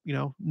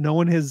 no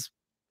one has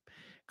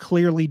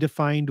clearly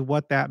defined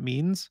what that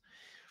means.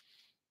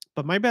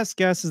 But my best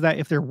guess is that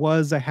if there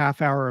was a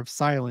half hour of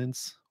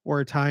silence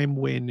or a time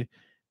when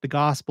the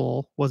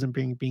gospel wasn't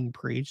being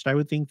preached, I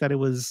would think that it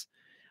was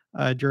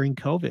during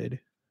COVID.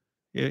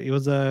 It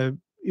was a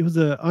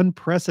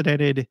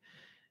unprecedented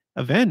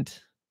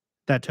event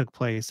that took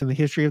place in the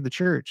history of the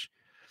church.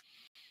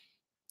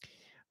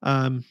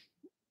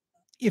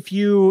 If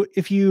you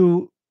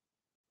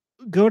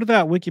go to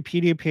that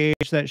Wikipedia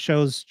page that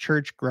shows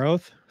church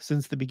growth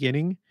since the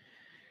beginning,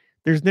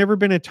 there's never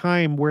been a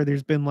time where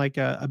there's been like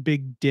a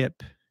big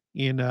dip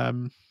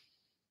in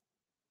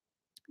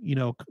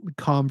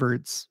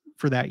converts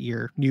for that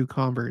year, new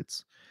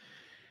converts.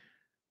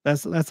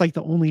 That's like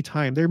the only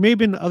time. There may have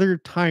been other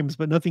times,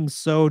 but nothing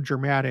so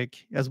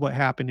dramatic as what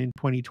happened in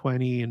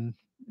 2020 and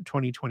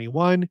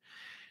 2021.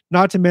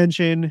 Not to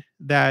mention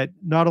that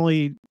not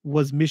only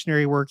was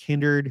missionary work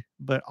hindered,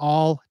 but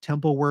all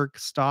temple work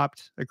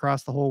stopped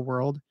across the whole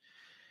world.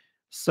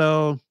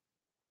 So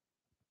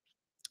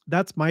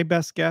that's my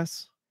best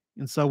guess.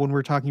 And so when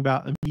we're talking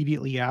about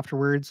immediately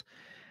afterwards,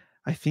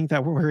 I think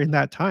that we're in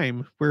that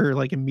time where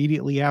like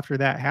immediately after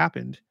that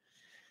happened.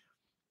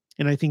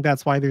 And I think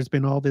that's why there's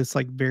been all this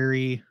like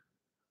very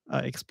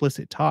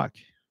explicit talk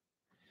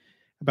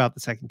about the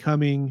second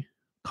coming,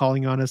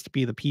 calling on us to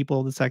be the people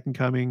of the second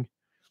coming,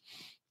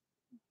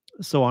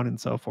 so on and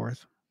so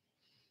forth.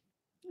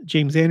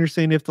 James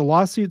Anderson, if the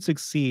lawsuit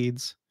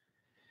succeeds,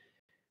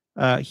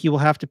 he will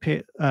have to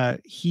pay.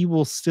 He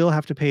will still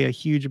have to pay a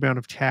huge amount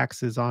of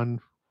taxes on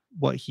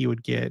what he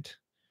would get.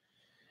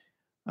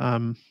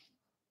 A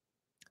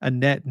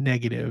net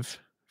negative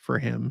for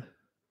him.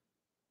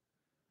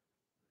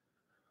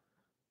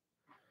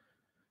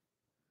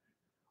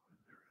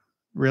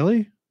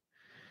 Really?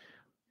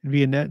 It'd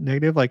be a net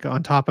negative, like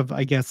on top of,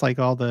 I guess, like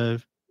all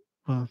the.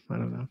 Well, I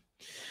don't know.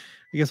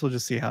 I guess we'll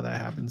just see how that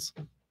happens.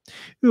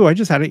 Ooh, I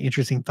just had an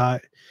interesting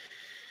thought.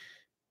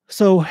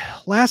 So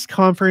last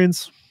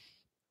conference,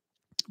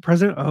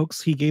 President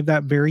Oaks, he gave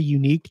that very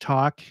unique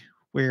talk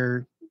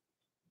where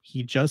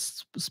he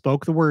just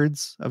spoke the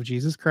words of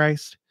Jesus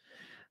Christ,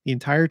 The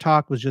entire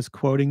talk was just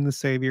quoting the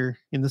Savior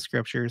in the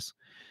scriptures.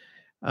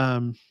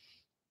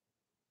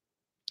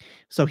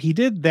 So he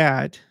did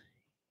that.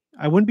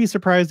 I wouldn't be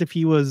surprised if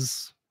he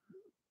was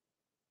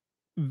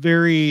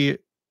very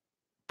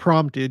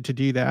prompted to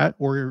do that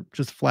or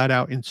just flat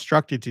out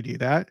instructed to do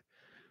that.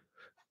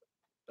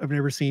 I've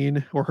never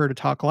seen or heard a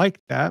talk like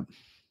that.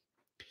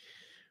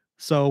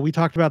 So we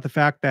talked about the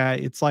fact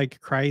that it's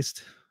like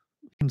Christ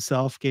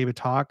himself gave a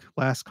talk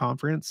last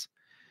conference.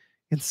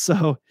 And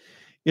so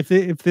if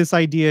this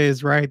idea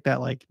is right that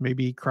like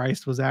maybe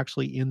Christ was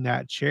actually in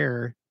that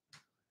chair,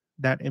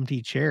 that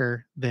empty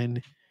chair,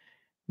 then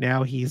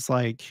now he's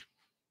like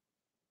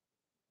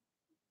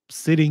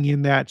sitting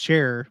in that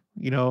chair,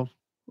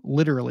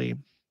 literally.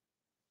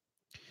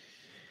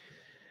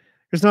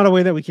 There's not a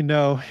way that we can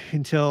know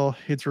until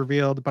it's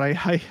revealed, but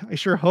I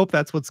sure hope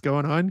that's what's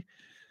going on.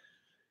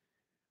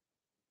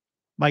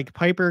 Mike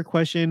Piper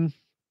question: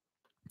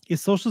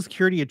 is Social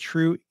Security a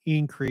true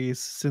increase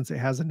since it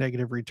has a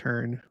negative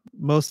return?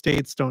 Most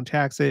states don't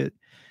tax it.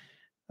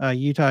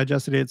 Utah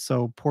adjusted it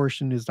so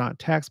portion is not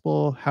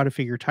taxable. How to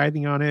figure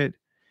tithing on it?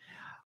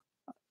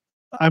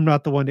 I'm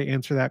not the one to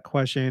answer that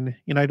question,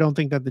 and I don't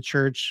think that the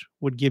church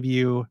would give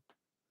you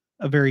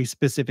a very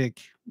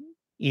specific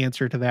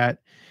answer to that.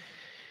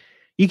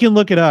 You can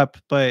look it up,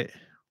 but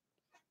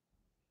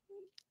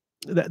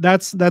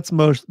that's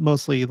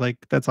mostly like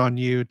that's on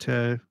you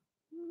to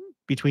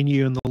between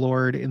you and the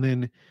Lord. And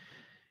then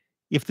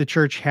if the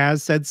church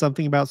has said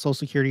something about Social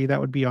Security, that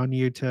would be on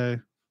you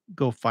to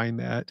go find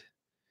that.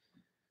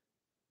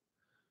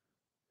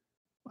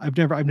 I've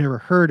never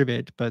heard of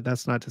it, but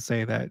that's not to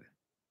say that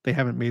they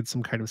haven't made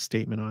some kind of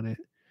statement on it.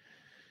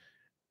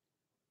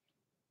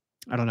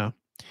 I don't know.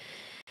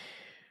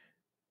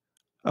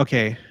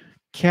 Okay.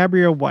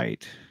 Cabria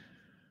White.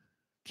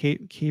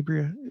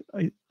 Cabria.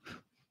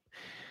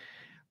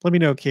 Let me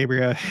know,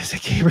 Cabria. Is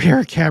it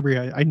Cabria or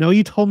Cabria? I know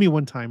you told me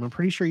one time. I'm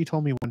pretty sure you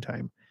told me one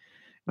time.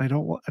 I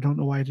don't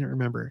know why I didn't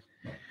remember.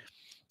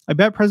 I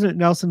bet President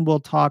Nelson will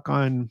talk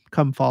on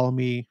Come Follow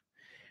Me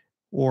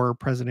or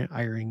President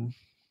Eyring.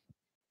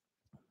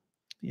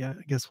 Yeah,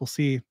 I guess we'll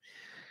see.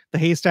 The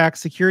haystack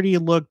security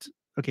looked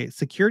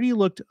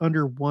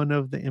under one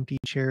of the empty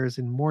chairs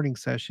in morning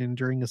session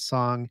during a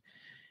song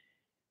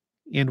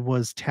and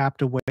was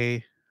tapped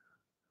away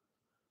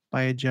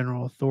by a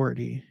general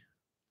authority.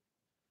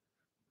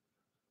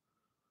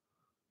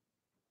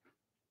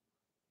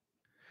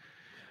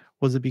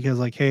 Was it because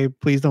like, hey,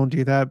 please don't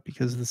do that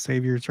because the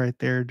Savior's right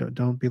there.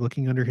 Don't be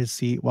looking under his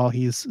seat while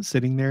he's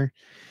sitting there.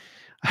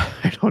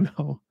 I don't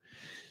know.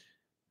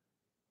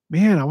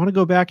 Man, I want to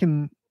go back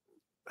and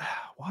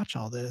watch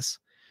all this.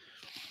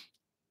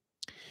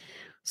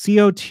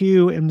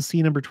 CO2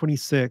 MC number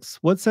 26.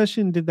 What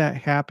session did that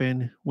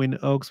happen when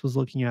Oaks was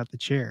looking at the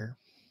chair?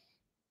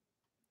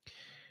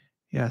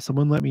 Yeah,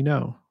 someone let me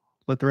know.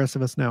 Let the rest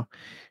of us know.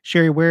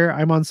 Sherry Ware,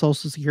 I'm on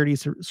Social Security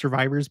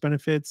survivors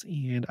benefits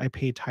and I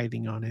pay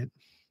tithing on it.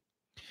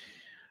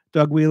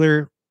 Doug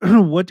Wheeler,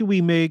 what do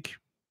we make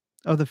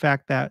of the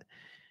fact that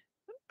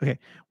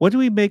what do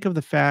we make of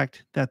the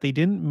fact that they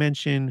didn't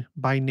mention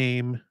by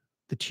name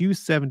the two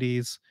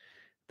 70s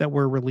that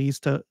were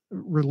released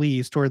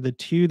or the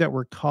two that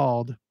were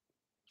called?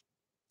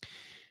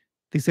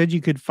 They said you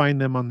could find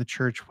them on the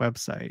church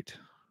website.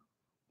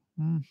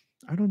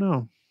 I don't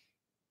know.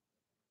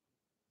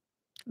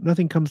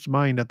 Nothing comes to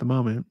mind at the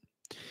moment.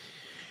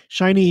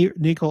 Shiny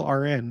Nickel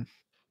RN.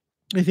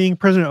 I think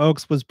President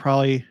Oaks was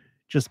probably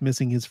just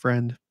missing his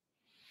friend.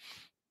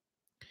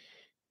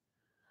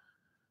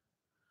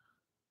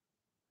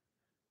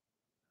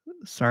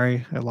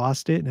 Sorry, I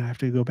lost it and I have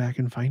to go back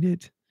and find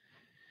it.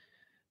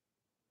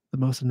 The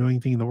most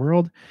annoying thing in the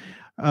world.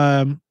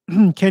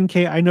 Ken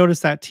K, I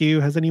noticed that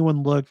too. Has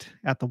anyone looked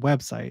at the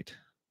website?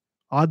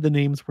 Odd the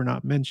names were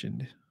not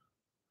mentioned.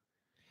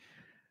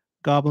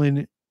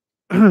 Goblin,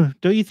 don't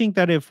you think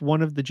that if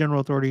one of the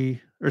general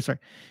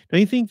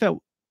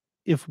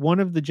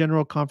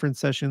conference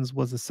sessions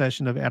was a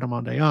session of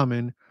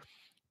Adamondayaman,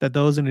 that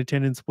those in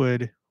attendance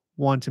would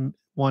want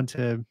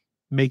to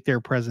make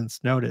their presence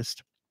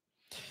noticed?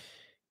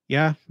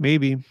 Yeah,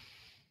 maybe.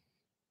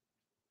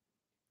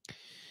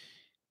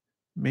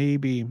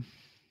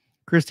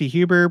 Christy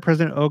Huber,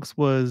 President Oaks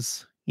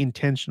was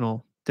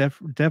intentional,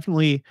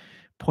 definitely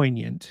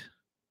poignant.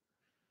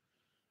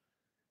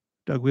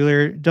 Doug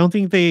Wheeler, don't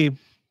think that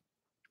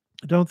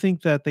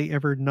they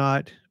ever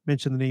not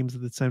mentioned the names of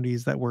the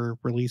 70s that were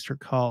released or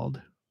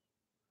called.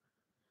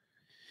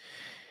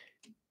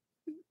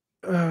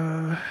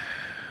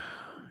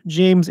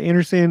 James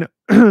Anderson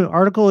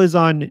article is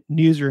on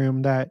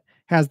Newsroom that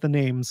has the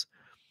names.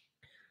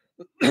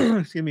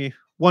 Excuse me.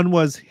 One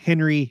was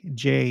Henry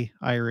J.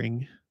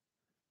 Eyring.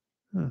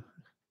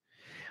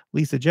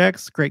 Lisa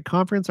Jex, great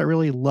conference. I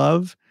really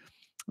love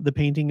the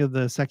painting of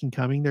the second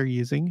coming they're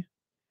using.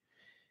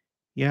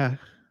 Yeah.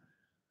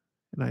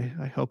 And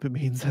I hope it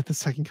means that the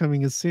second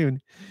coming is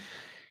soon.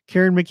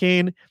 Karen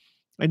McCain,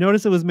 I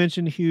noticed it was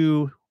mentioned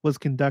who was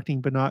conducting,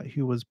 but not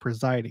who was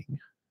presiding.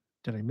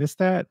 Did I miss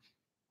that?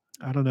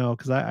 I don't know,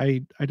 because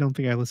I don't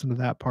think I listened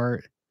to that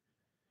part.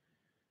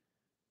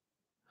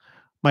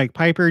 Mike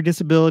Piper,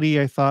 disability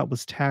I thought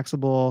was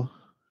taxable.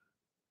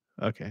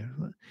 Okay.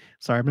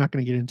 Sorry, I'm not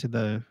going to get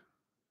into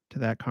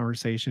that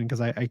conversation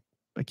because I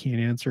can't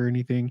answer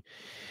anything.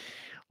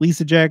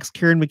 Lisa Jacks,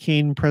 Karen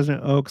McCain,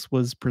 President Oaks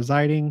was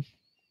presiding.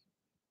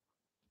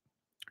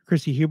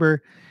 Christy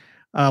Huber,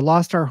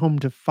 lost our home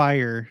to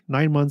fire.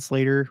 9 months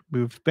later,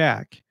 moved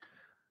back.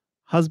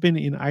 Husband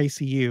in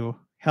ICU.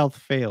 Health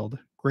failed.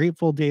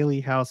 Grateful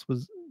Daily house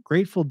was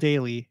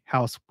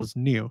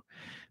new.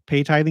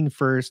 Pay tithing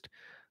first.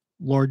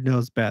 Lord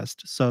knows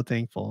best. So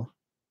thankful.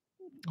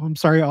 I'm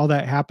sorry all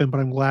that happened, but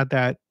I'm glad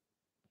that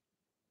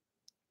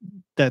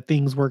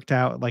things worked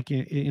out like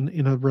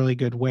in a really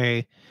good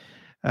way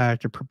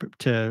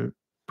to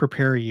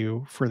prepare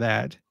you for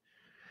that.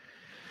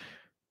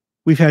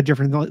 We've had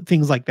different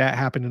things like that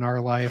happen in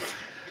our life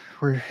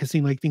where it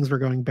seemed like things were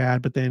going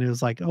bad, but then it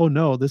was like, oh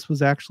no, this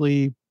was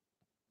actually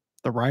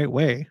the right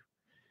way.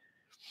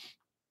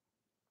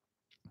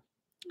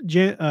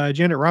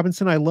 Janet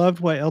Robinson, I loved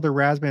what Elder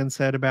Rasband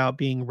said about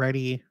being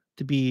ready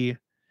to be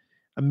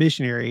a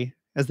missionary,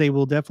 as they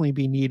will definitely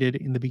be needed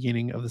in the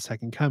beginning of the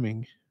second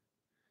coming.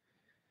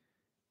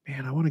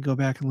 Man, I want to go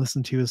back and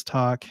listen to his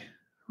talk.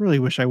 Really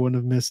wish I wouldn't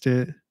have missed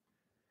it.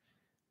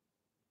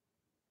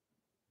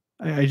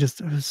 I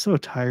was so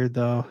tired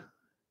though.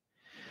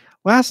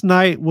 Last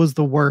night was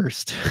the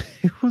worst.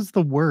 It was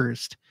the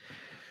worst.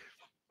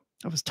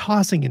 I was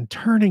tossing and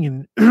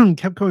turning and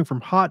kept going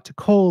from hot to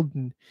cold,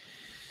 and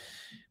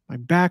my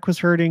back was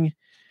hurting.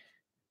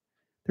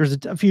 There's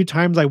a few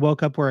times I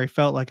woke up where I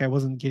felt like I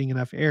wasn't getting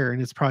enough air,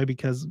 and it's probably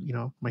because,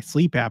 my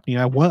sleep apnea.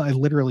 I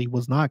literally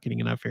was not getting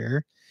enough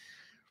air.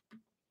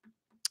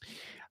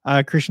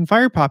 Christian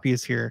Fire Poppy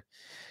is here.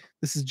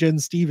 This is Jen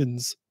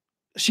Stevens.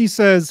 She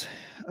says,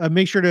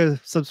 make sure to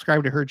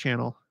subscribe to her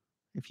channel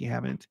if you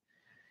haven't.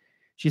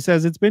 She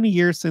says, it's been a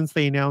year since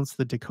they announced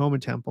the Tacoma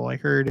Temple. I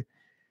heard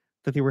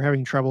that they were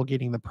having trouble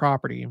getting the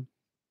property.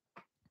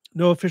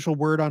 No official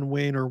word on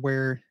when or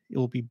where it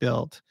will be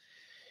built.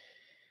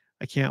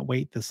 I can't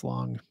wait this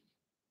long.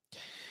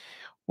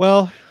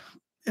 Well,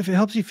 if it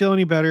helps you feel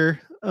any better,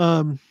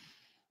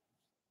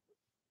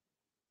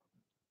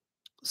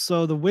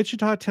 so the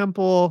Wichita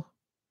Temple,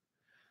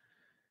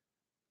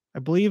 I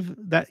believe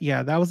that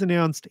was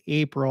announced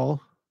April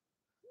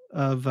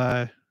of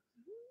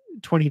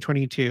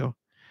 2022.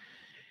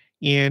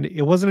 And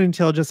it wasn't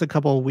until just a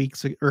couple of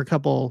weeks or a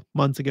couple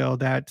months ago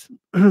that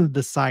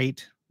the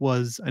site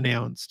was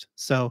announced.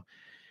 So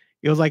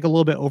it was like a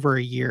little bit over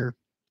a year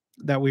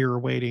that we were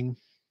waiting.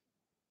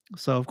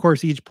 So of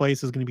course each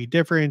place is going to be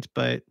different,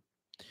 but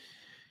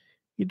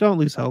you don't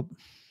lose hope.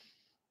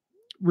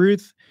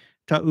 Ruth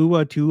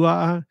Ta'ua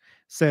Tua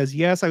says,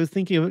 yes, I was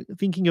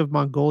thinking of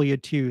Mongolia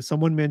too.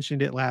 Someone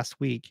mentioned it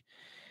last week.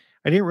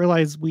 I didn't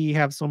realize we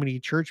have so many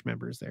church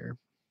members there.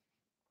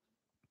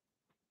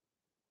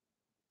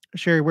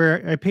 Sherry,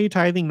 where I pay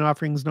tithing and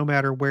offerings no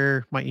matter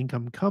where my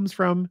income comes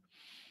from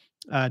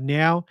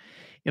now,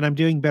 and I'm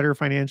doing better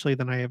financially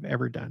than I have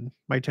ever done.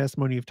 My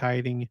testimony of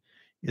tithing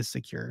is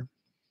secure.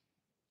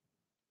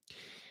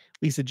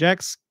 Lisa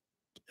Jex,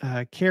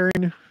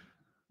 Karen,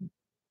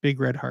 Big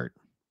Red Heart.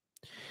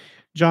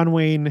 John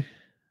Wayne,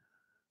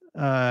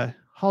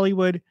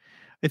 Hollywood.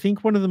 I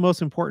think one of the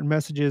most important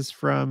messages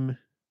from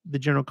the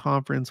General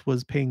Conference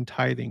was paying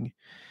tithing.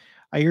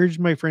 I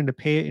urged my friend to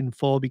pay it in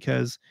full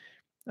because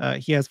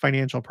he has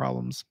financial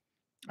problems.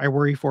 I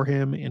worry for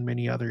him and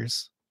many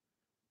others.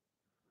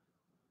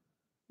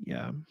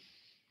 Yeah.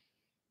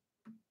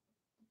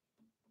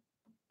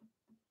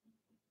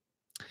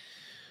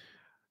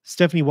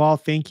 Stephanie Wall,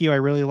 thank you. I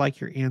really like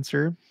your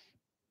answer.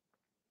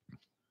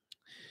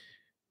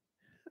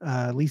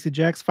 Lisa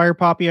Jax, Fire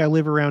Poppy, I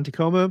live around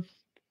Tacoma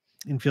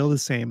and feel the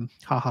same.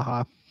 Ha ha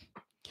ha.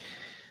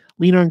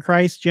 Lean on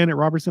Christ, Janet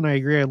Robertson, I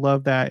agree. I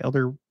love that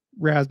Elder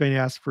Rasband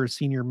asked for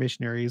senior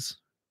missionaries.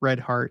 Red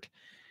Heart.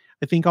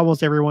 I think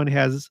almost everyone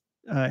has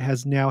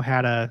now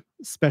had a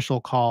special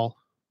call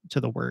to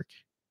the work.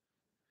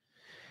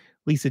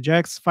 Lisa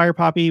Jax, Fire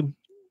Poppy,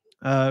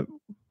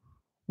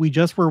 we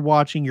just were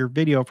watching your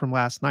video from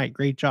last night.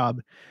 Great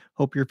job.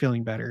 Hope you're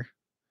feeling better.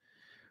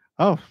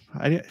 Oh,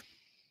 I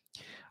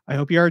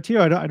hope you are too.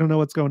 I don't know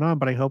what's going on,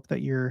 but I hope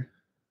that you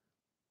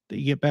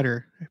get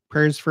better.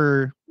 Prayers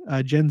for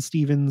Jen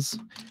Stevens,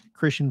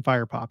 Christian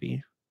Fire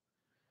Poppy.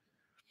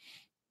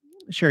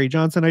 Sherry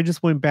Johnson, I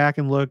just went back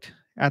and looked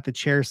at the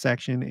chair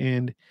section,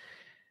 and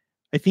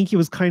I think he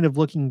was kind of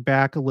looking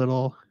back a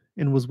little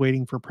and was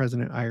waiting for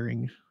President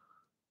Eyring.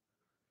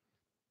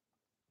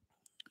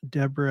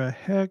 Deborah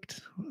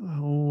Hecht.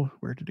 Oh,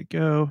 where did it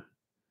go?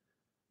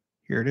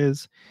 Here it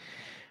is.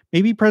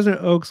 Maybe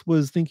President Oaks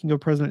was thinking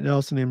of President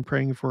Nelson and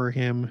praying for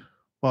him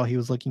while he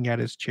was looking at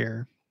his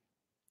chair.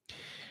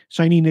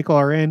 Shiny Nickel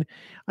RN.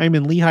 I'm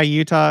in Lehi,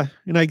 Utah,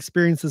 and I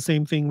experienced the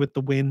same thing with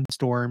the wind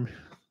storm.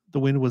 The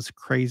wind was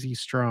crazy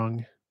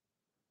strong.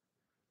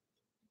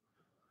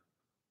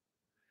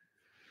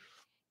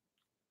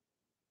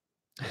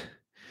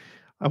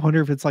 I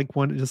wonder if it's like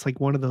one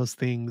of those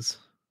things.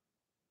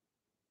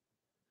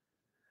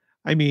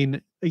 I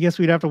mean, I guess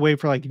we'd have to wait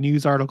for like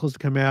news articles to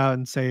come out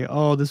and say,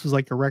 oh, this was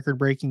like a record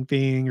breaking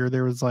thing, or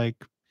there was like,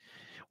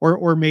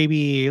 or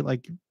maybe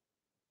like,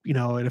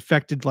 it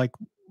affected like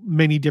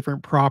many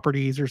different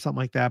properties or something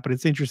like that. But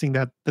it's interesting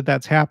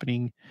that's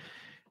happening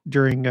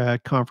during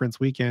conference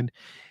weekend.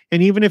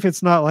 And even if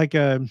it's not like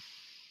a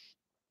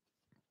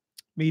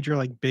major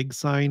like big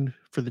sign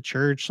for the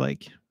church,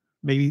 like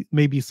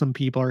maybe some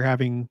people are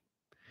having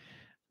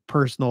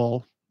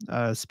personal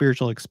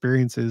spiritual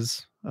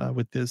experiences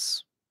with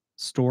this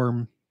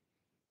storm.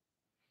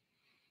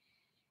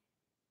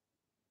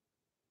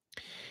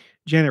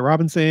 Janet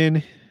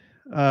Robinson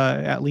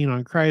at Lean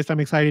on Christ. I'm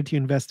excited to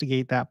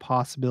investigate that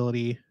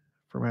possibility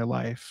for my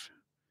life.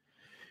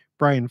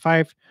 Brian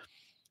Fife.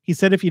 He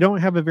said, if you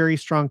don't have a very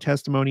strong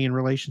testimony in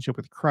relationship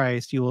with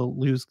Christ, you will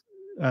lose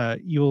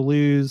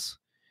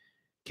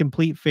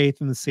complete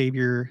faith in the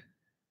Savior,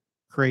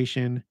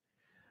 creation,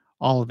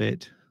 all of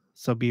it.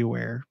 So be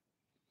aware.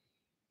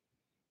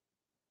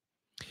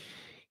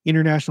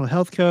 International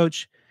health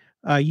coach.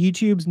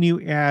 YouTube's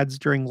new ads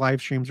during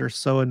live streams are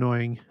so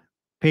annoying.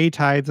 Pay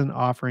tithes and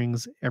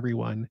offerings,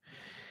 everyone.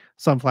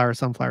 Sunflower,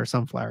 sunflower,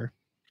 sunflower.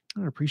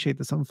 I appreciate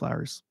the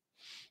sunflowers.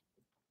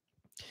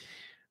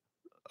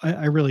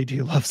 I really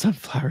do love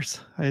sunflowers.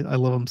 I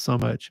love them so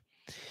much.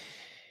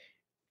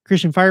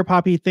 Christian Fire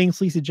Poppy, thanks,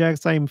 Lisa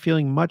Jax. I am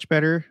feeling much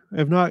better. I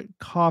have not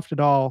coughed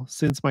at all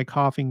since my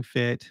coughing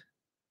fit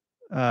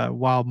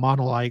while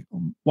monologuing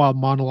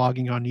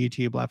on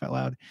YouTube. Laugh out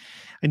loud.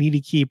 I need to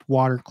keep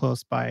water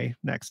close by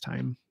next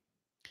time.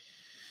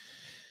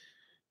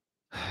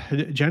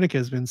 Jenica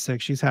has been sick.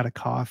 She's had a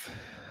cough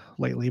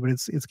lately, but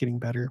it's getting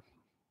better.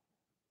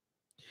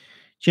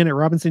 Janet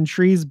Robinson,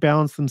 trees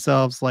balance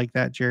themselves like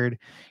that, Jared.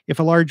 If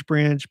a large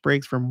branch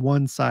breaks from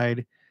one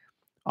side,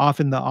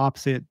 often the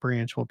opposite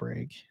branch will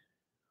break.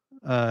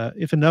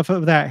 If enough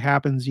of that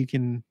happens, you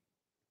can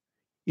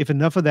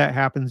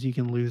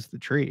lose the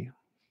tree.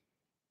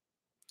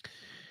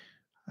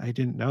 I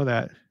didn't know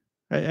that.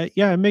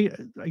 Yeah,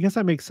 I guess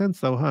that makes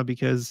sense though, huh?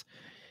 Because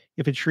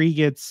if a tree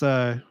gets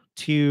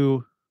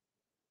too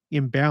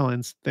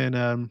imbalanced,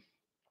 then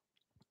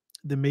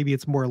maybe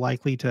it's more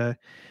likely to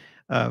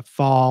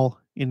fall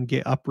and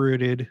get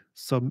uprooted.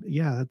 So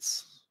yeah,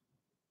 that's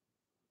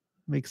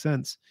makes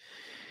sense.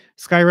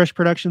 Skyrush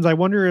Productions. I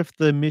wonder if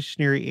the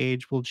missionary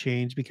age will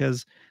change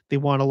because they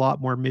want a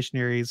lot more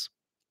missionaries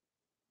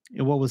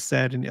in what was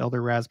said in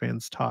Elder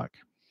Razban's talk.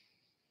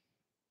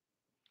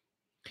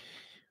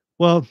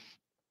 Well,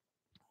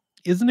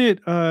 isn't it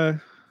I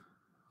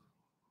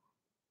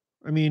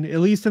mean, at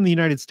least in the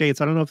United States,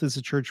 I don't know if this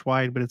is church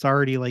wide, but it's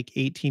already like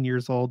 18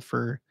 years old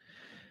for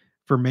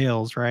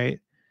males, right?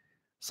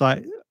 So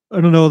I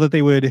don't know that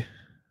they would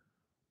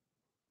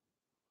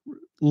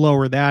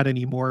lower that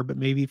anymore, but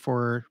maybe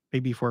for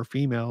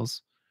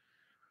females.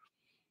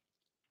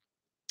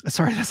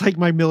 Sorry, that's like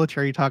my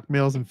military talk,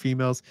 males and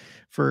females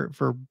for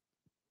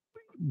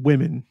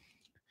women,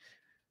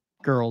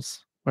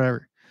 girls,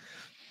 whatever.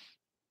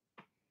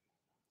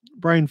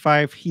 Brian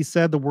Fife, he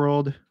said the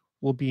world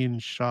will be in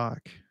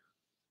shock.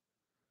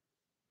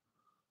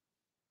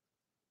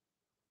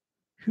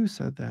 Who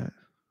said that?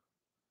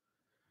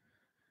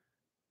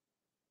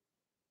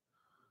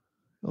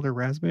 Elder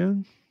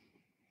Razban?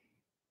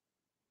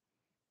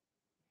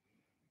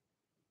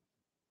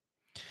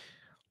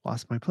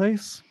 Lost my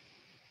place.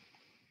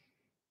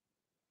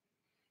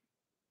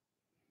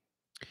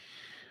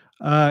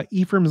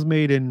 Ephraim's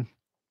Maiden.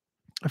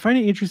 I find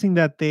it interesting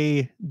that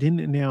they didn't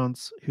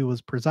announce who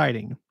was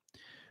presiding.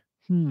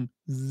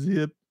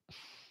 Zip.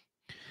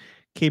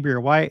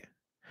 Cabria White.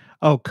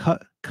 Oh,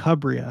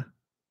 Cabria.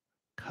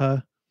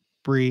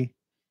 Cabria.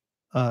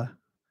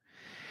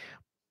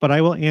 But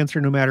I will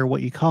answer no matter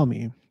what you call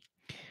me.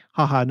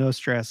 Haha, no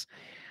stress.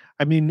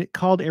 I mean,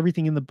 called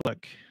everything in the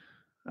book.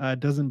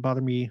 Doesn't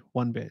bother me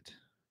one bit.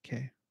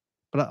 Okay.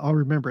 But I'll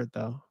remember it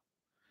though.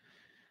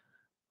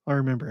 I'll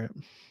remember it.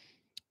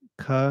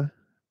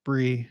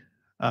 Cabria.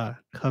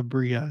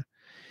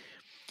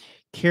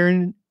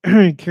 Karen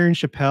Karen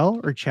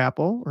Chappelle or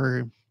Chapel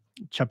or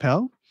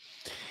Chappelle.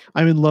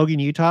 I'm in Logan,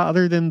 Utah.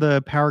 Other than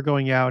the power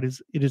going out,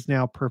 it is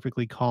now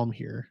perfectly calm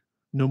here.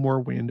 No more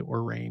wind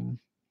or rain.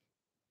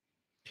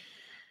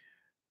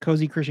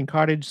 Cozy Christian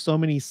Cottage. So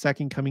many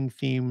Second Coming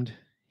themed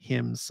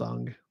hymns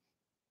sung.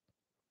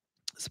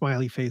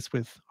 Smiley face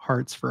with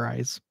hearts for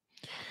eyes.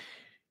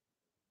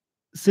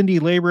 Cindy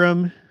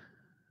Labrum.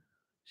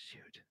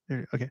 Shoot.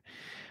 There. Okay.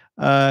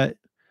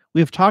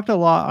 We have talked a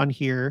lot on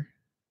here.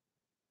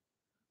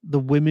 The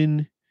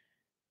women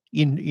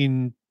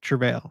in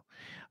travail.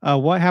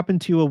 What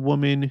happened to a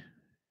woman?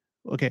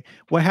 Okay.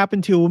 What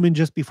happened to a woman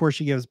just before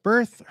she gives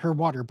birth? Her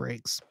water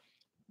breaks.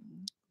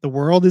 The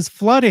world is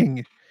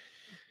flooding.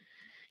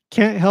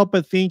 Can't help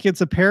but think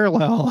it's a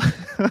parallel.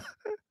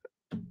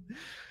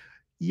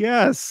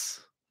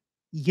 Yes.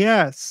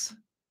 Yes.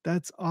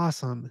 That's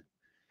awesome.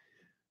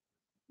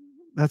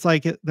 That's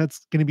like it.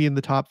 That's going to be in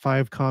the top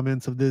 5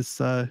 comments of this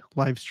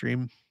live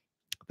stream.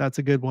 That's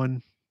a good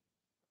one.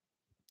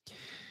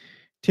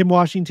 Tim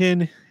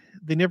Washington,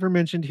 they never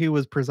mentioned who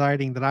was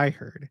presiding that I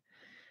heard.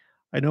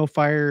 I know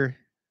fire.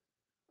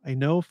 I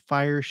know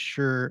fire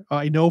sure.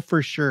 I know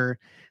for sure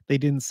they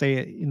didn't say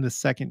it in the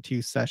second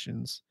two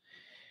sessions.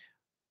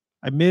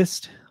 I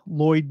missed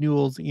Lloyd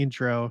Newell's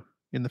intro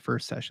in the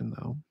first session,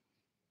 though.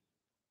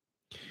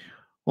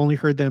 Only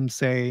heard them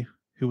say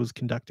who was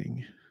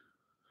conducting.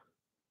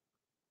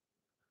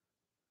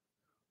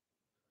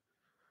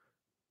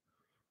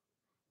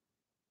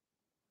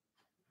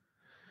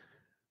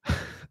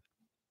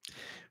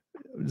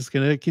 I'm just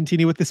going to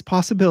continue with this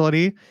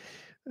possibility.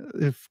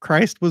 If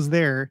Christ was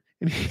there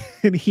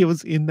and he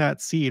was in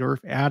that seat, or if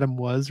Adam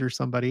was or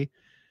somebody,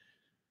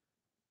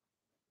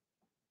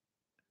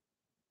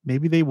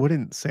 maybe they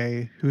wouldn't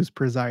say who's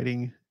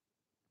presiding,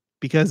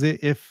 because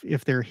if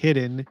they're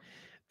hidden,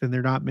 then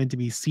they're not meant to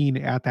be seen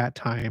at that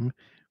time.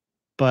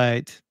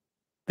 But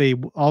they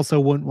also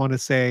wouldn't want to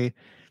say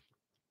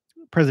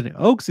President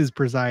Oaks is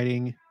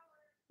presiding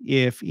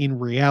if in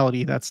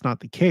reality that's not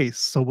the case.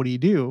 So what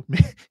do?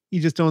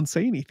 You just don't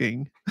say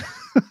anything.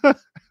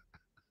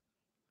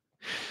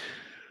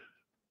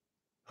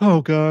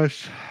 Oh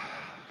gosh.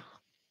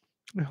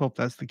 I hope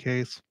that's the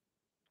case.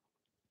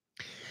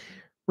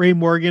 Ray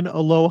Morgan,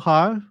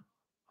 aloha,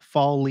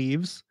 fall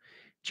leaves.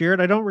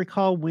 Jared, I don't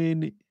recall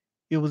when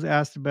it was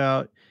asked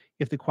about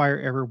if the choir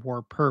ever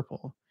wore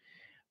purple.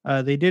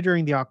 They did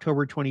during the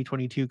October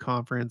 2022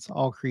 conference,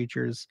 All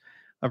Creatures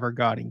of Our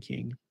God and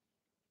King.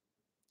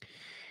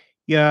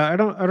 Yeah, I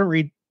don't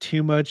read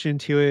too much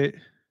into it.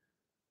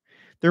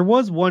 There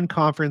was one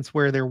conference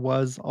where there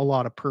was a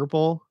lot of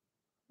purple.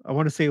 I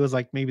want to say it was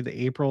like maybe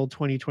the April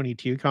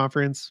 2022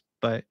 conference,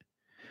 but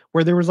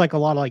where there was like a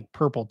lot of like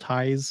purple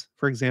ties,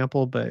 for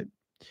example, but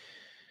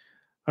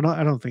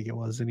I don't think it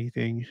was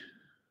anything.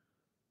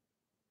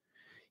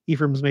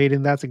 Ephraim's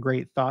Maiden, that's a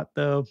great thought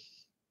though.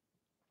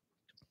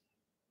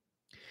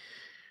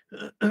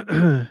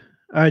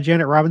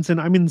 Janet Robinson,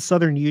 I'm in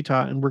southern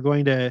Utah and we're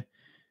going to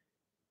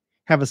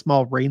have a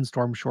small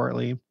rainstorm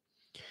shortly.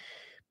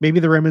 Maybe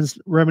the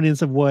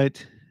remnants of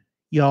what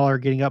y'all are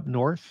getting up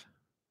north.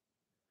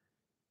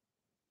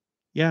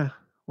 Yeah.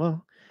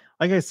 Well,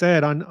 like I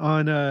said,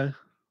 on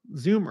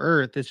Zoom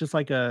Earth, it's just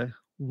like a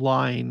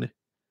line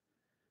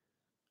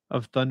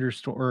of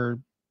thunderstorm, or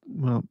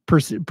well,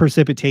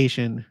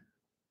 precipitation.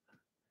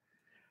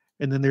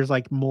 And then there's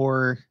like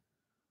more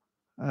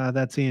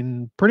that's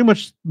in pretty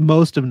much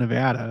most of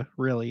Nevada,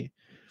 really.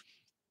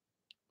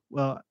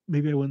 Well,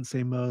 maybe I wouldn't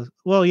say most.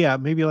 Well, yeah,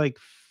 maybe like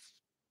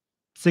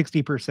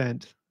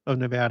 60% of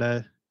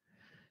Nevada.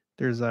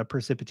 There's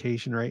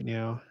precipitation right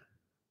now.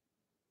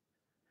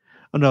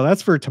 Oh no,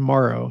 that's for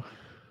tomorrow.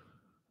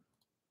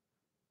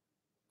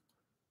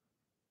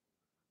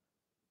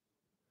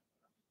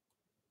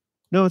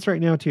 No, it's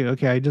right now too.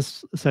 Okay, I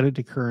just set it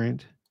to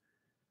current.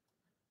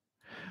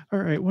 All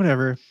right,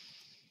 whatever.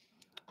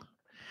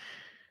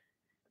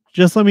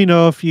 Just let me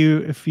know if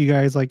you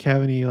guys like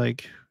have any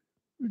like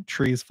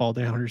trees fall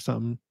down or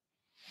something.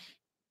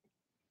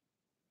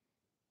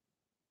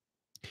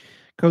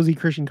 Cozy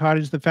Christian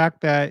Cottage, the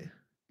fact that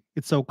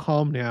it's so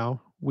calm now,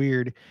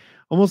 weird.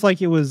 Almost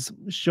like it was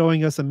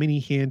showing us a mini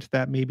hint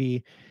that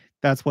maybe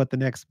that's what the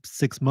next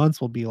 6 months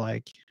will be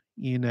like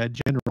in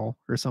general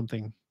or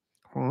something.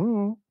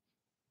 Oh.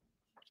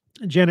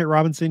 Janet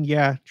Robinson,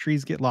 yeah,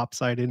 trees get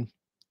lopsided.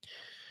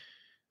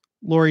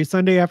 Lori,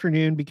 Sunday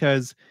afternoon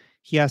because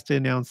he has to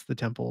announce the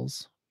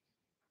temples.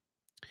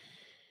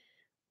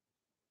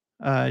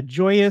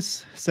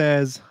 Joyous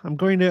says, I'm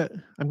going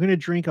to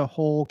drink a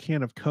whole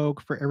can of Coke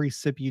for every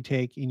sip you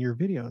take in your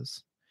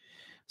videos.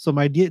 So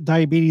my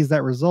diabetes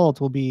that result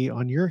will be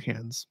on your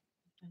hands.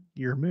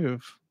 Your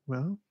move.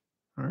 Well,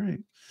 all right.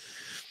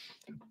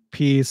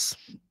 Peace.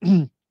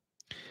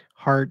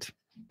 Heart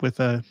with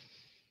a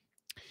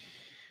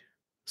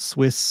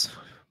Swiss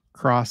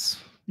cross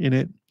in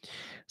it.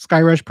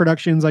 Skyrush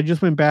Productions. I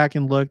just went back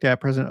and looked at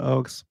President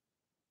Oaks,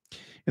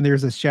 and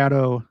there's a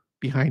shadow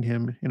behind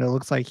him, and it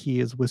looks like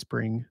he is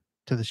whispering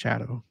to the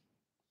shadow.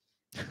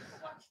 Watch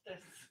this.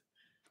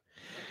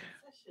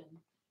 Session.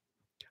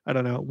 I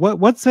don't know.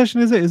 What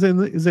session is it? Is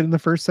it in the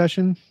first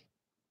session?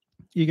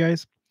 You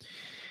guys?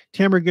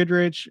 Tamara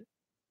Goodrich,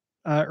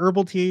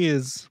 herbal tea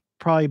is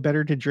probably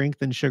better to drink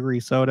than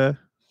sugary soda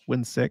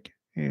when sick.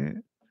 Yeah.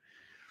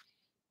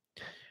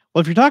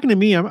 Well, if you're talking to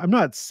me, I'm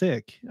not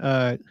sick.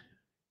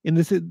 And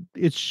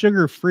it's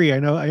sugar free. I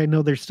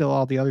know there's still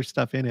all the other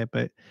stuff in it,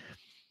 but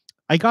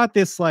I got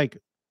this like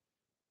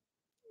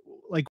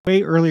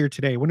way earlier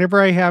today.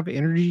 Whenever I have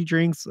energy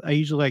drinks, I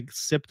usually like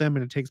sip them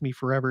and it takes me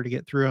forever to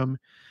get through them.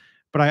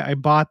 But I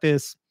bought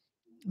this.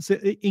 So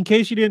in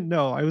case you didn't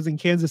know, I was in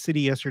Kansas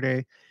City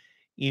yesterday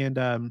and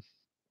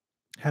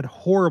had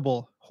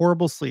horrible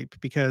sleep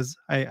because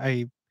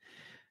I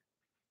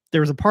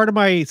there was a part of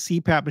my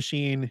CPAP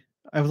machine.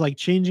 I was like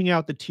changing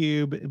out the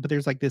tube, but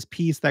there's like this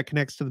piece that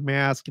connects to the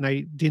mask, and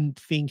I didn't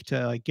think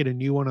to like get a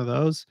new one of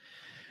those.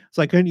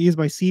 So I couldn't use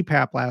my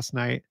CPAP last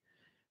night.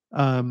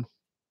 So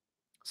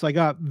I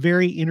got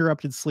very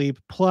interrupted sleep.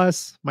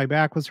 Plus my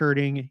back was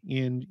hurting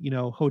in,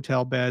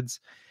 hotel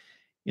beds.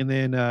 And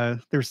then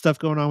there's stuff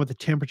going on with the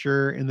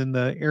temperature, and then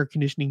the air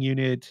conditioning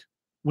unit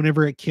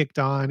whenever it kicked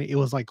on, it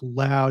was like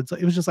loud. So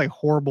it was just like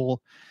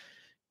horrible,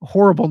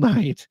 horrible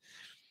night.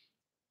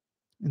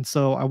 And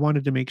so I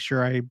wanted to make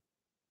sure I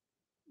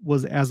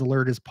was as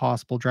alert as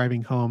possible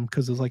driving home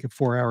because it was like a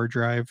 4-hour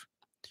drive.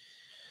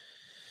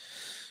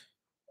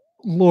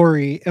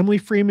 Lori, Emily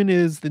Freeman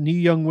is the new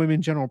Young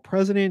Women General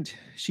President.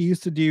 She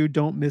used to do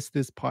Don't Miss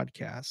This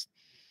podcast.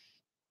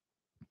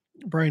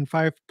 Brian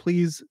Fife,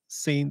 please,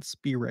 Saints,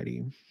 be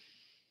ready.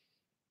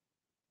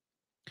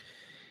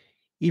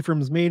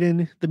 Ephraim's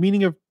Maiden, the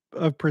meaning of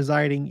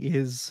presiding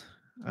is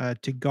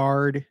to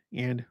guard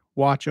and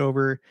watch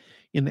over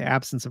in the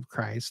absence of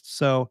Christ.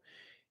 So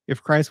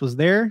if Christ was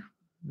there,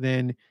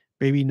 then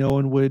maybe no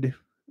one would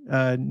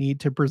need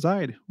to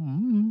preside.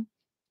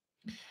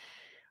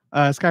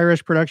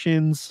 Skyrush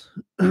Productions,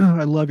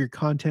 I love your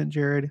content,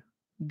 Jared.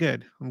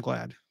 Good. I'm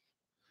glad.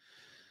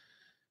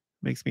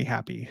 Makes me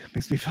happy.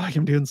 Makes me feel like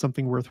I'm doing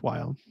something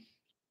worthwhile.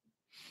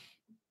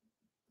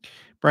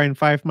 Brian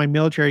Fife, my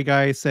military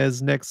guy,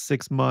 says next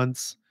 6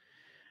 months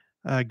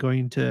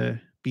going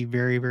to be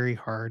very, very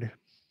hard.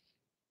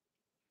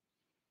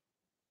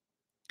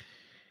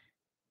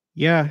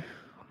 Yeah.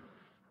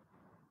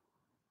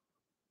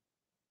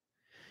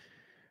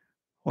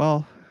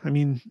 Well, I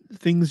mean,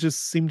 things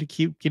just seem to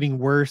keep getting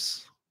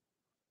worse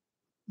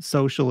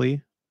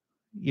socially.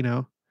 You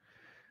know,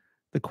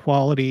 the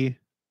quality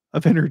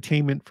of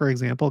entertainment, for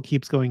example,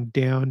 keeps going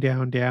down,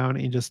 down, down,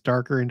 and just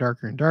darker and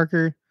darker and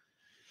darker.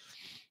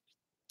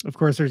 Of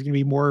course, there's going to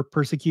be more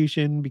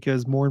persecution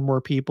because more and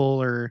more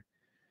people are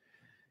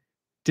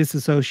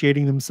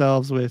disassociating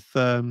themselves with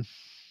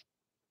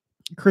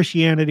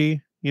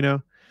Christianity, you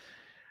know.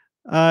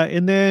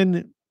 And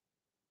then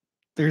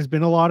there's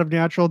been a lot of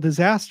natural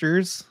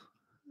disasters.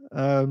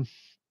 There's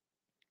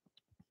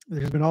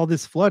been all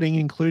this flooding,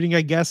 including,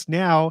 I guess,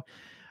 now,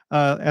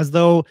 as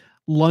though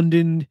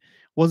London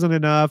wasn't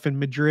enough, and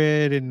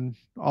Madrid and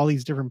all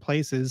these different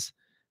places,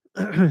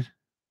 you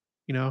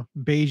know,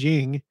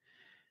 Beijing.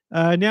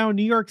 Now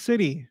New York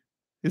City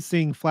is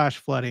seeing flash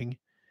flooding.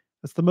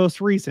 That's the most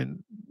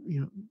recent,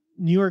 you know,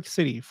 New York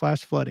City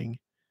flash flooding.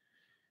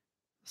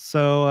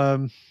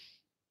 So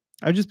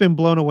I've just been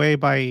blown away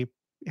by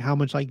how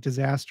much like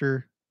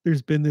disaster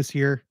there's been this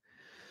year.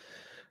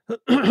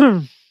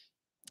 And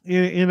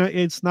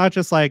it's not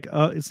just like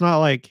it's not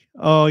like,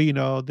 oh, you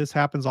know, this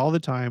happens all the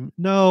time.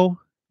 No,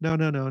 no,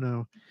 no, no,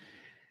 no.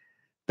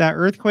 That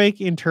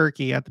earthquake in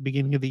Turkey at the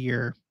beginning of the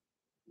year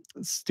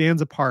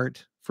stands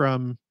apart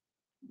from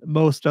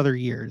most other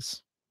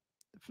years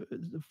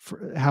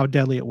for how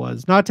deadly it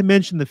was. Not to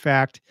mention the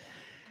fact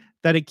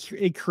that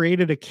it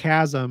created a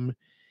chasm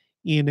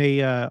in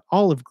a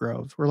olive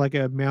grove, or like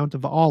a mount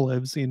of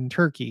olives in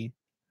Turkey,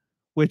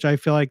 which I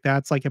feel like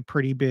that's like a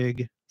pretty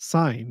big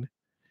sign.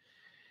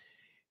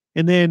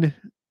 And then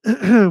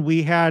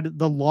we had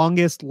the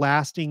longest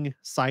lasting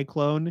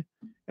cyclone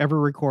ever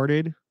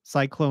recorded,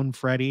 Cyclone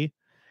Freddy,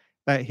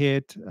 that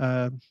hit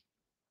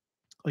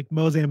like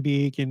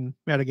Mozambique and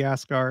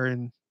Madagascar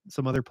and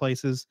some other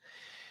places.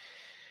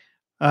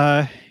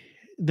 Uh,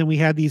 then we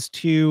had these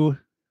two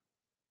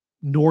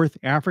North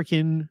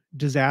African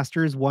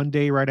disasters one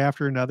day right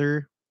after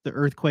another. The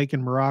earthquake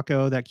in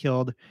Morocco that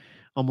killed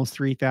almost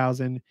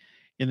 3,000,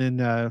 and then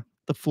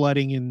the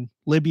flooding in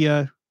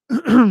Libya,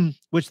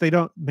 which they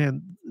don't,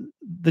 man,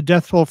 the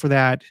death toll for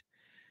that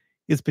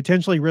is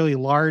potentially really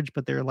large,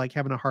 but they're like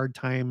having a hard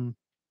time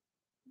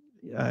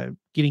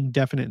getting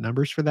definite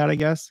numbers for that, I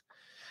guess.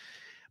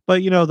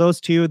 But you know,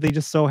 those two, they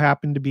just so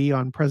happened to be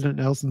on President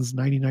Nelson's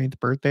 99th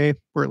birthday,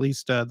 or at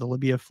least the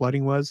Libya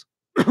flooding was.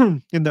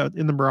 In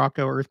the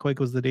Morocco earthquake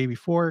was the day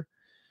before.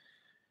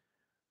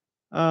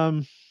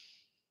 Um,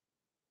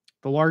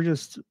 the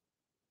largest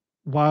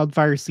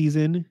wildfire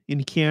season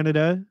in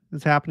Canada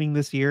is happening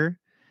this year.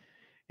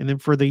 And then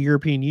for the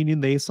European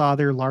Union, they saw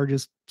their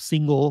largest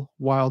single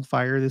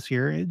wildfire this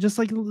year. It just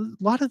like a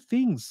lot of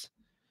things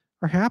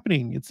are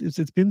happening.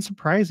 It's been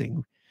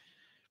surprising.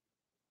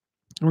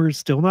 We're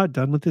still not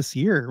done with this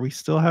year. We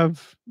still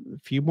have a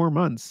few more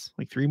months,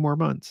 like 3 more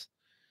months.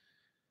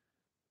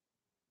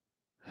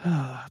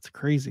 That's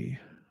crazy.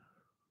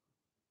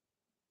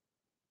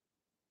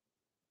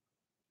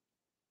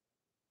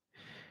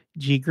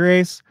 G.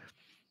 Grace,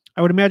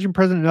 I would imagine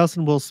President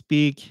Nelson will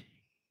speak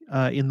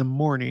in the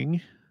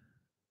morning.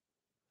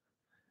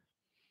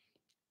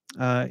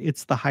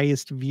 It's the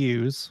highest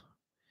views.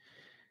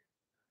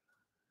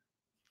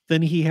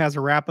 Then he has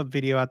a wrap up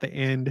video at the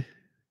end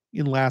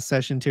in last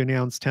session to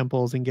announce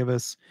temples and give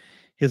us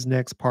his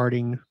next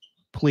parting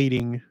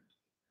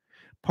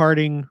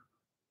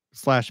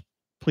slash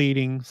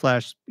pleading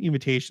slash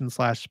invitation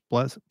slash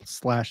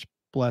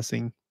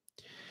blessing.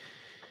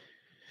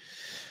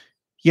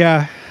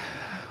 Yeah.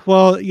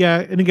 Well,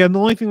 yeah. And again, the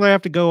only thing that I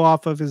have to go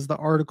off of is the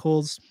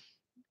articles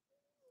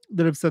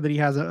that have said that he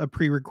has a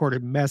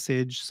pre-recorded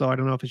message. So I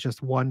don't know if it's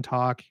just one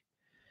talk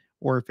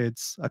or if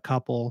it's a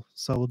couple.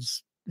 So we'll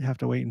just have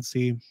to wait and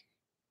see.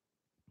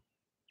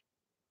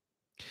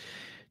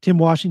 Tim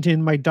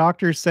Washington, my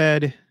doctor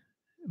said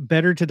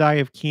better to die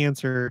of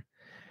cancer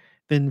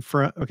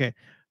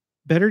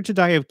better to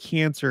die of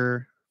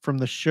cancer from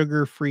the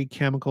sugar-free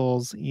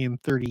chemicals in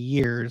 30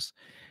 years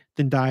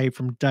than die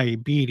from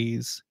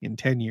diabetes in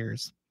 10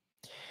 years.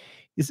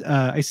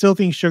 I still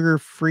think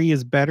sugar-free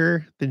is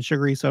better than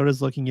sugary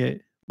sodas looking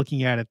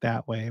at it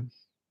that way.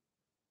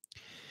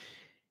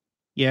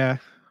 Yeah.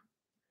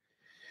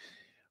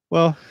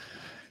 Well,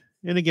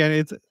 and again,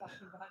 it's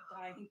Talking about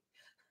dying.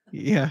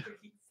 yeah.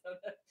 Drinking soda.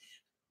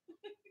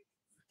 It's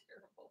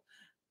terrible.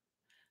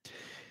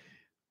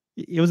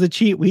 It was a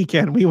cheat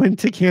weekend. We went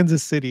to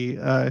Kansas City.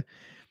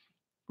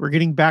 We're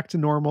getting back to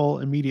normal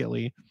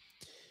immediately.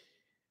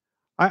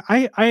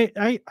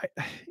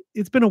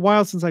 It's been a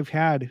while since I've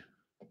had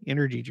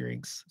energy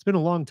drinks. It's been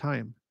a long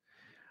time.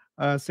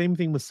 Same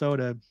thing with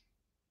soda.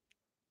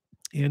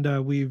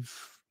 And we've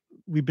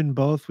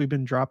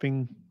been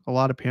dropping a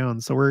lot of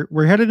pounds. So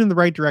we're headed in the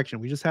right direction.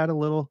 We just had a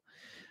little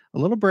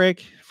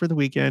break for the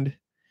weekend.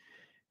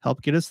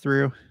 Help get us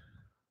through.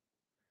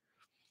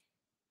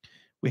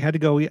 We had to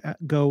go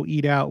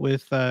eat out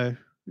with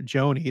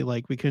Joni.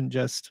 Like, we couldn't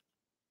just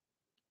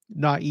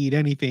not eat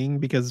anything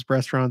because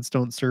restaurants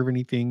don't serve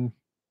anything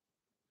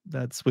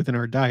that's within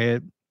our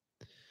diet.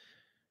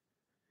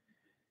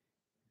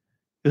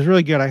 It was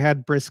really good. I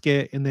had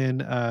brisket and then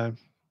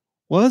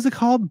what was it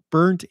called?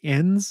 Burnt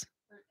ends?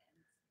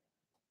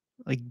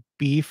 Like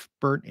beef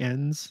burnt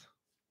ends.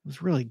 It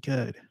was really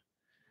good.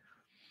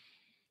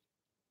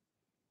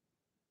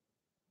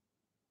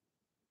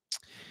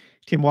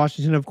 Tim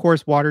Washington, of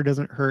course, water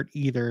doesn't hurt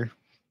either.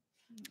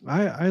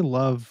 I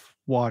love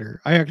water.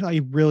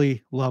 I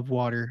really love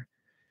water.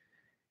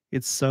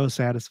 It's so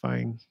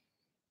satisfying.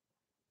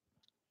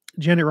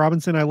 Janet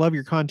Robinson, I love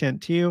your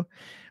content too.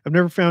 I've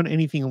never found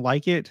anything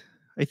like it.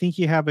 I think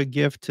you have a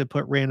gift to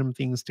put random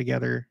things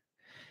together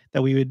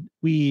that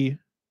we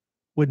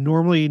would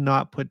normally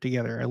not put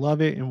together. I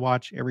love it and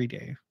watch every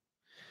day.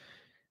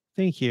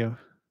 Thank you.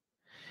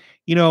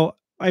 You know,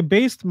 I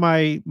based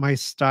my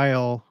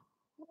style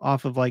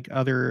off of like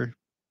other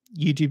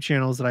YouTube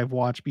channels that I've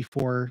watched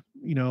before,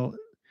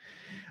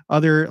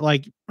 other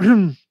like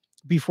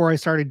before I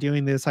started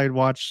doing this, I'd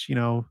watch,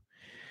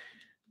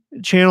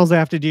 channels that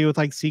have to do with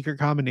like secret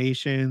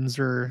combinations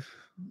or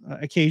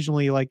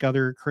occasionally like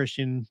other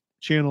Christian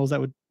channels that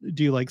would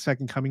do like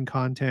second coming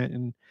content.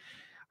 And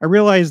I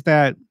realized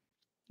that,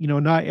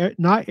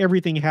 not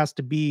everything has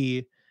to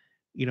be,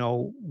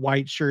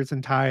 white shirts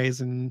and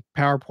ties and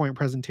PowerPoint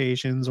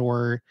presentations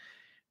or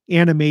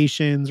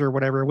animations or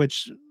whatever,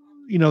 which,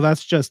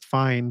 that's just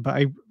fine.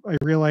 But I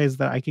realized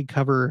that I could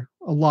cover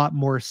a lot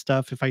more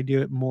stuff if I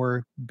do it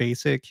more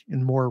basic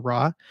and more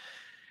raw.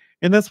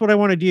 And that's what I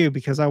want to do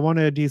because I want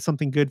to do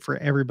something good for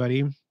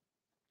everybody.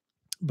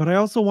 But I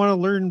also want to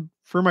learn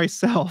for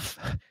myself.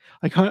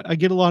 I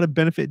get a lot of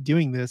benefit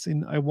doing this,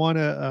 and I want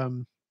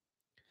to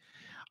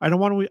I don't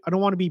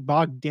want to be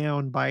bogged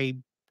down by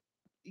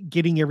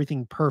getting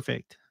everything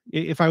perfect.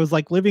 If I was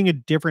like living a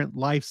different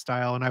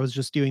lifestyle and I was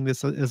just doing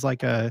this as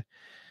like a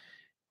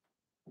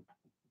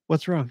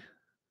what's wrong?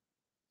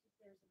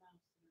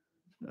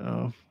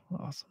 Oh,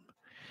 awesome.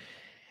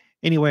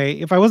 Anyway,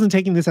 if I wasn't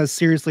taking this as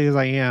seriously as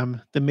I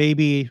am, then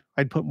maybe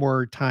I'd put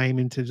more time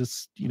into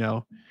just,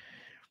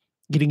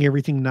 getting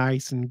everything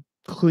nice and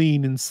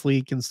clean and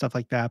sleek and stuff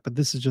like that. But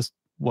this is just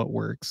what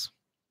works.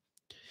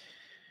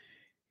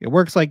 It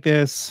works like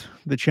this.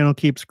 The channel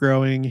keeps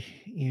growing,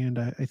 and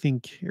I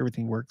think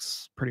everything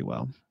works pretty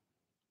well.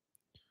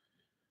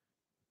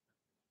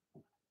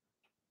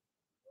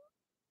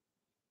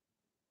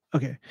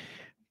 Okay.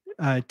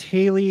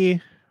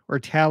 Tally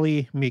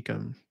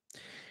Meekum.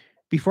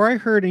 Before I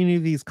heard any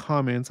of these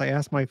comments, I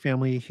asked my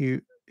family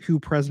who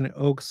President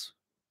Oaks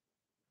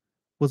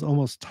was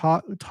almost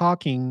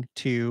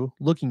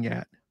looking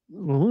at,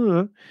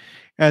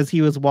 as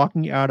he was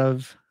walking out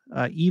of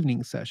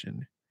evening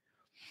session.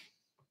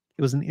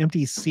 It was an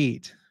empty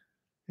seat,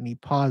 and he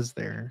paused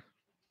there.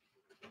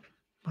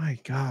 My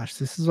gosh,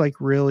 this is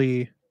like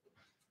really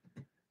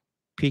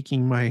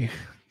piquing my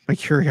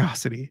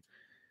curiosity.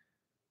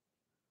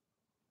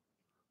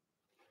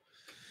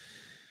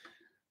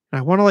 I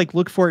want to like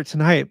look for it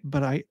tonight,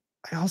 but I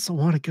also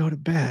want to go to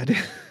bed.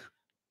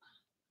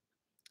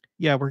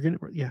 Yeah.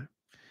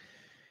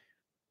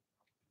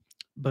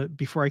 But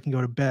before I can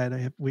go to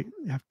bed, we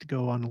have to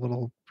go on a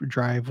little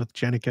drive with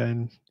Jenica,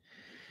 and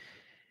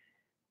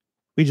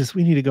we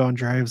need to go on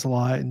drives a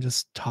lot and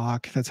just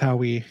talk. That's how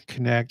we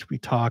connect. We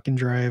talk and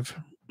drive.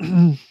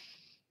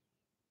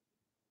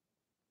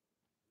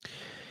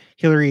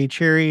 Hillary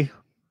Cherry,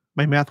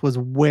 my math was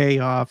way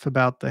off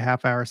about the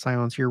half-hour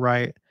silence. You're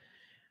right.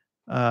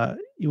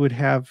 It would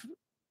have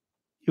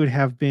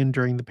been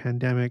during the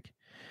pandemic.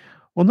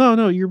 Well,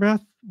 no, your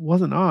math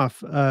wasn't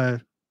off.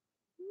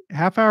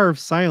 Half hour of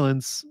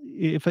silence.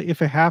 If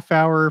a half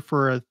hour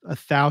for a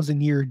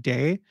 1,000-year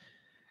day,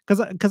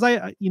 because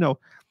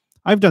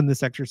I've done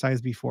this exercise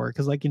before.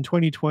 Because like in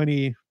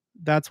 2020,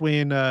 that's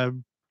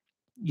when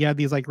you had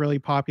these like really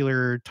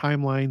popular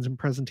timelines and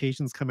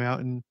presentations come out,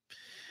 and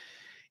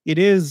it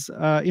is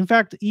in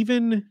fact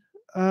even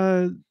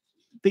the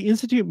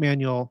Institute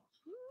manual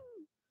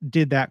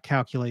did that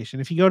calculation.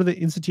 If you go to the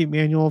Institute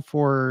manual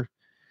for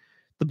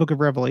the book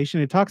of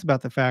Revelation, it talks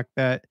about the fact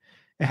that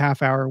a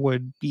half hour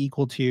would be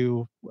equal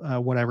to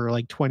whatever,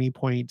 like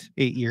 20.8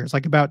 years,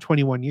 like about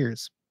 21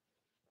 years.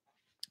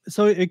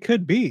 So it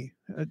could be.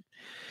 Uh,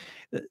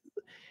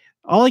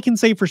 all I can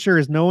say for sure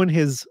is no one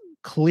has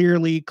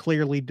clearly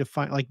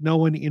defined, like no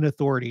one in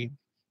authority,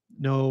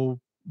 no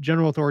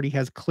general authority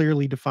has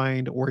clearly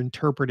defined or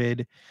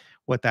interpreted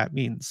what that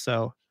means.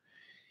 So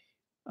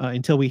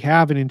until we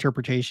have an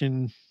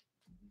interpretation,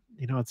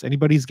 it's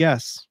anybody's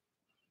guess.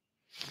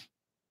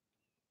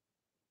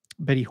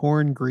 Betty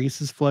Horn, Greece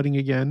is flooding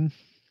again.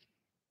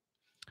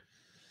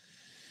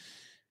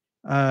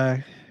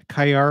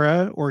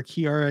 Kiara or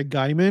Kiara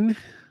Gaiman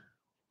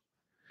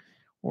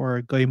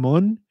or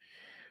Gaimon.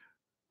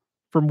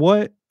 From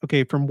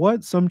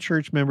what some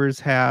church members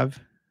have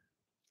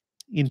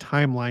in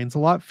timelines, a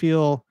lot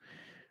feel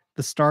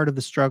the start of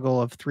the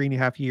struggle of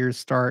 3.5 years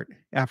start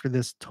after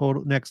this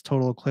next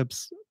total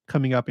eclipse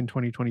coming up in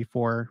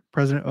 2024.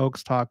 President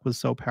Oak's talk was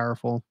so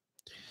powerful.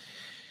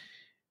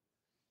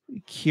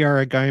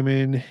 Kiara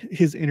Gaiman,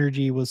 his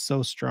energy was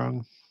so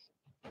strong.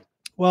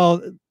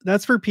 Well,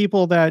 that's for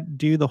people that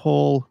do the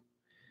whole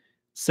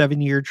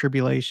 7-year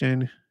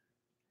tribulation,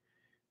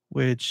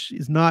 which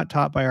is not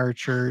taught by our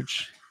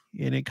church,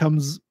 and it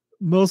comes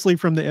mostly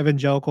from the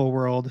evangelical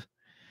world.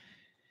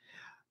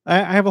 I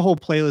have a whole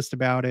playlist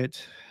about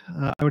it.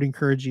 I would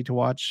encourage you to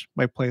watch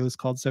my playlist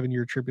called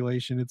 7-Year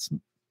Tribulation.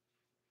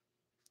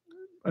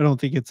 I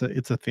don't think it's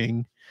a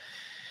thing.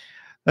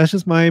 That's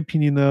just my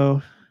opinion,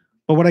 though.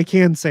 But what I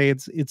can say,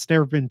 it's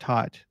never been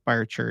taught by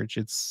our church.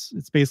 It's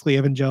basically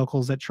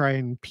evangelicals that try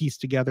and piece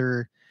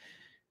together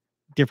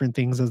different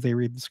things as they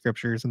read the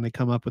scriptures, and they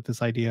come up with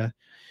this idea.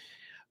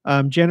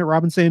 Janet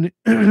Robinson,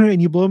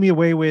 and you blow me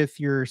away with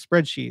your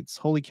spreadsheets.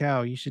 Holy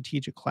cow, you should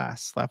teach a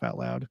class. Laugh out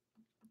loud.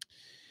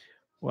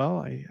 Well,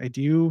 I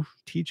do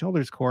teach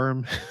elders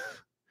quorum.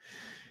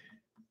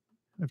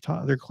 I've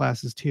taught other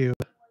classes too.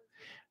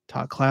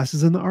 Taught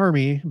classes in the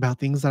Army about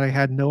things that I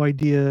had no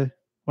idea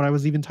what I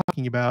was even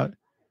talking about.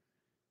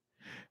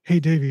 Hey,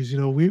 Davies,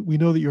 we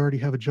know that you already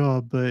have a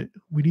job, but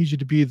we need you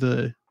to be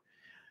the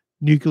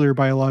nuclear,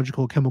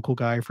 biological, chemical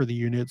guy for the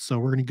unit. So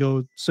we're going to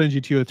go send you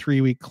to a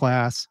 3-week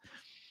class.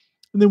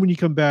 And then when you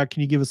come back,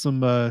 can you give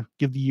the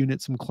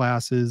unit some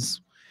classes?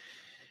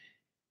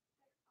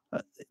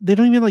 They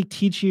don't even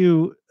teach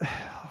you.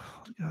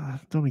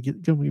 Don't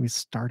get me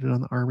started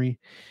on the Army.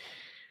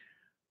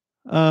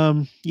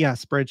 Yeah,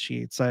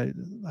 spreadsheets.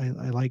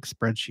 I like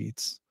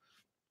spreadsheets.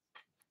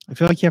 I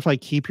feel like you have to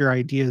keep your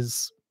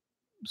ideas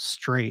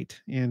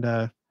straight, and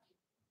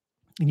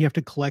you have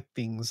to collect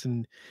things,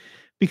 and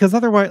because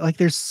otherwise,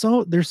 there's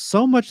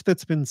so much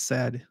that's been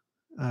said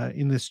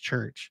in this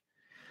church.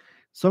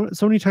 So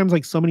many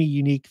times, so many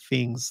unique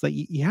things that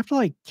you have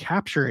to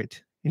capture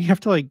it, and you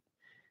have to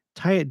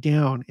tie it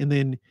down, and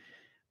then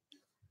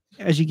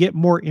as you get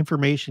more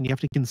information, you have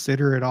to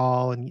consider it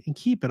all and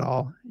keep it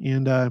all.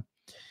 And I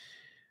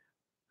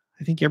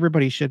think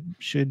everybody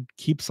should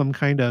keep some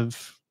kind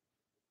of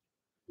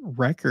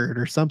record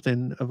or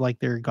something of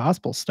their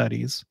gospel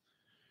studies,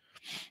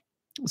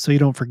 so you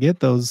don't forget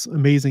those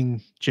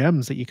amazing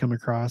gems that you come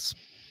across.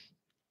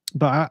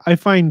 But I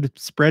find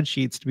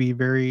spreadsheets to be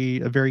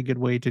a very good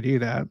way to do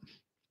that.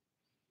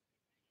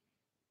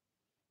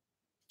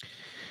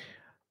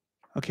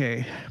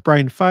 Okay,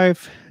 Brian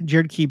Fife,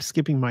 Jared keeps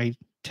skipping my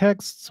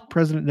texts.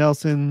 President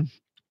Nelson,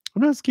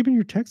 I'm not skipping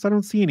your text. I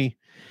don't see any.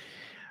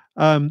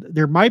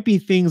 There might be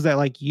things that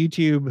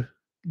YouTube,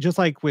 just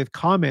like with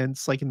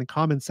comments, in the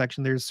comments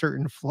section, there's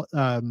certain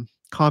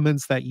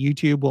comments that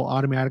YouTube will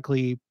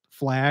automatically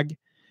flag,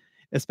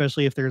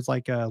 especially if there's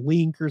a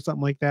link or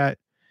something like that.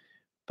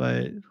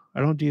 But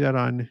I don't do that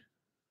on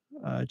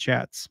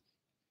chats.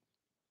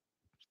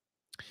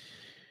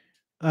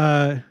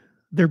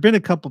 There have been a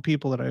couple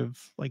people that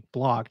I've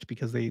blocked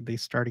because they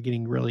started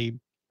getting really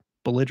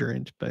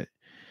belligerent. But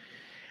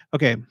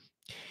okay,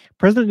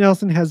 President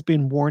Nelson has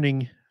been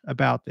warning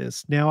about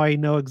this. Now I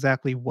know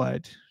exactly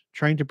what.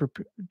 Trying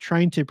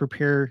to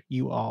prepare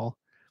you all.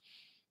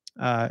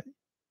 It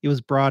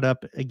was brought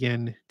up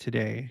again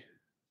today.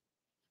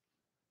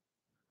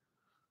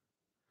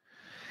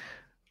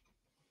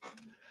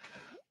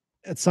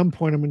 At some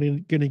point,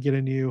 I'm gonna get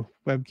a new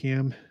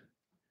webcam.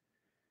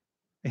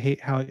 I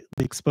hate how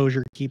the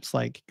exposure keeps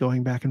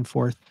going back and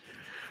forth.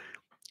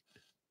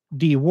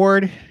 D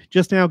Ward,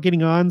 just now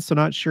getting on, so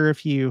not sure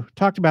if you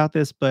talked about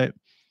this, but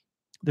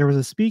there was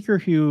a speaker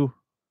who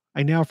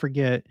I now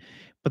forget,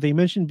 but they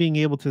mentioned being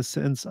able to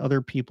sense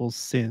other people's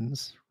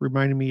sins,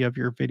 reminding me of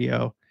your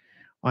video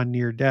on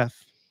near death.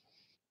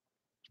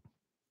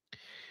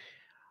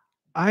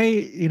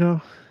 I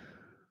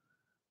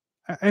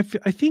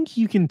think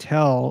you can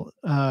tell,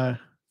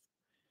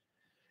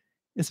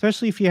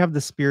 especially if you have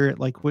the spirit,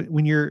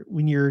 when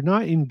you're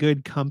not in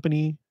good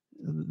company,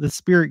 the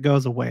spirit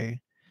goes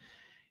away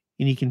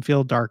and you can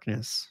feel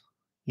darkness,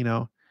 you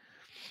know.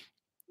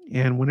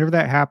 And whenever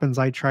that happens,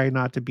 I try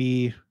not to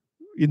be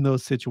in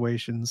those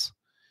situations.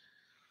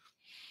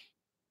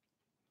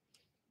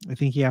 I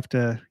think you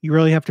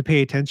really have to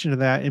pay attention to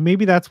that. And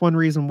maybe that's one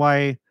reason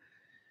why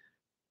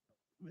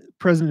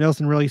President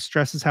Nelson really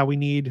stresses how we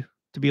need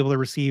to be able to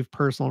receive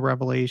personal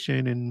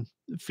revelation and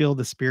feel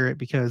the Spirit,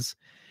 because,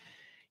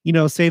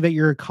 say that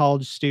you're a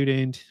college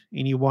student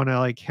and you want to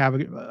like have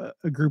a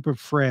group of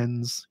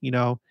friends,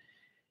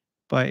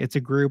 but it's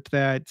a group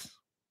that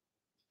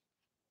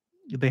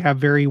they have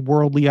very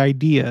worldly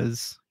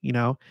ideas.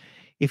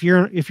 If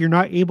you're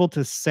not able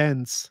to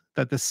sense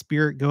that the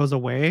Spirit goes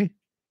away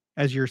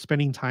as you're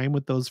spending time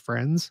with those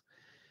friends,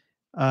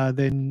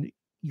 then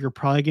you're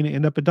probably going to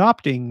end up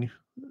adopting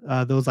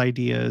those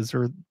ideas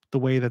or the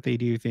way that they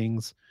do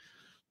things.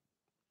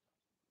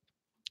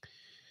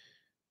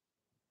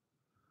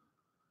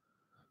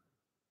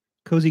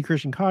 Cozy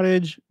Christian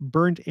Cottage,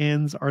 burnt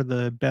ends are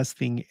the best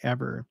thing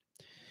ever.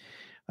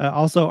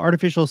 Also,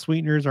 artificial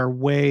sweeteners are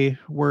way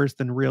worse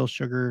than real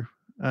sugar.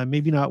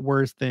 Maybe not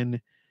worse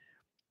than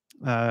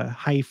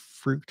high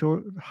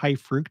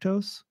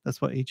fructose.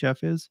 That's what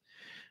HF is.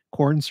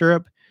 Corn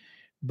syrup.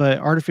 But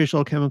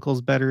artificial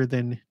chemicals better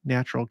than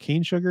natural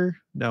cane sugar?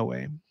 No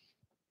way.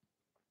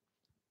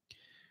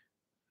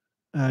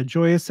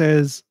 Joya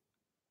says,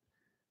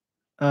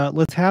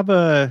 let's have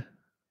a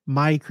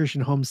My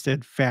Christian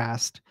Homestead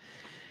fast.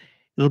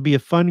 It'll be a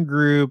fun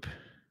group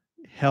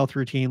health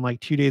routine, like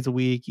 2 days a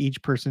week.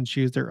 Each person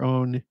choose their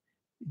own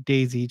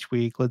days each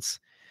week. Let's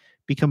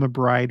become a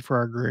bride for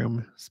our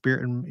groom,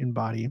 spirit and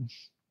body.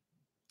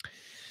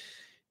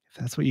 If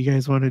that's what you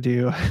guys want to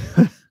do.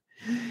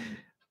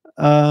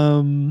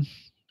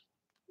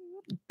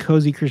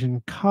 Cozy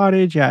Christian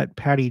Cottage at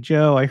Patty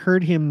Joe. I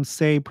heard him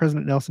say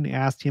President Nelson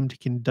asked him to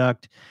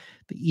conduct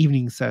the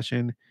evening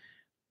session,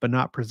 but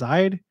not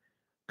preside.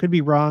 Could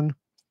be wrong,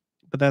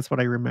 but that's what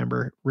I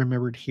remembered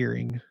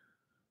hearing.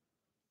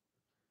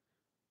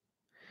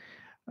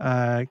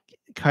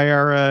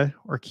 Kiara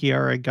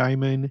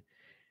Guyman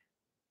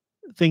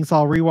thinks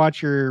I'll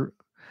rewatch your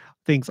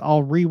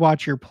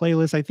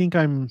playlist. I think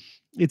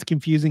it's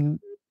confusing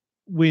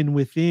when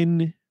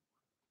within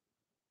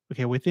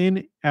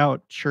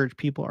out church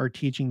people are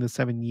teaching the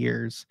 7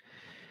 years.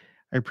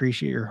 I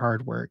appreciate your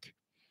hard work.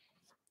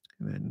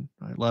 And then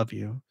I love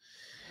you.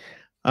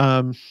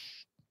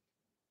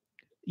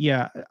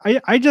 Yeah,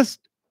 I just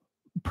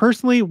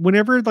personally,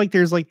 whenever like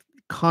there's like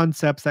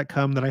concepts that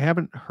come that I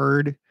haven't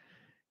heard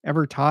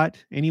ever taught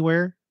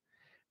anywhere,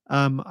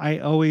 I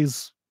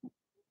always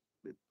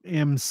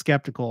am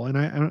skeptical, and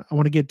I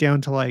want to get down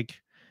to like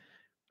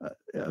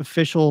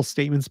official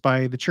statements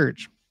by the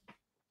church.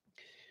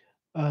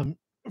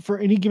 For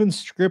any given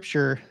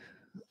scripture,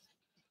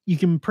 you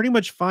can pretty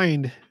much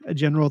find a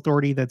general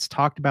authority that's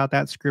talked about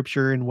that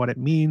scripture and what it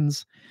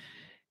means.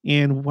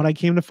 And what I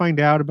came to find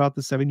out about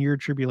the 7-year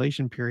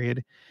tribulation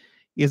period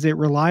is it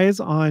relies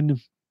on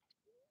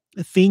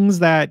things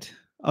that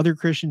other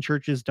Christian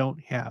churches don't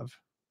have.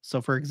 So,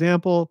 for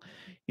example,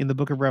 in the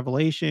book of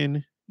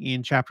Revelation,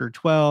 in chapter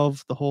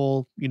 12, the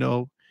whole,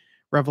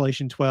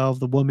 Revelation 12,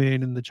 the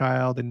woman and the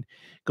child, and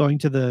going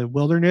to the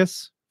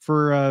wilderness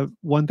for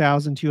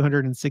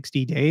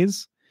 1,260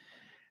 days.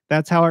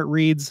 That's how it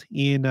reads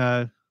in,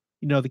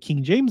 the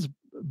King James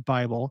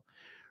Bible.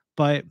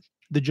 But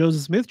the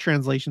Joseph Smith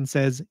translation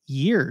says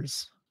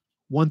years,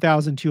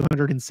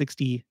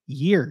 1,260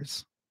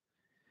 years.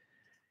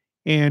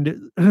 And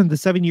the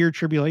 7-year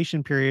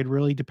tribulation period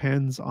really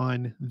depends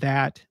on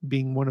that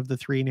being one of the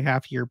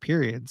 3.5-year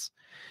periods.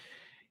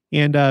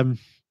 And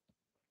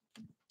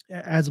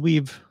as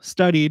we've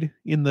studied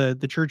in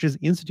the Church's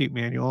Institute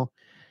manual,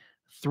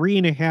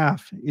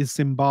 3.5 is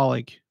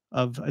symbolic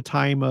of a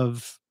time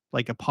of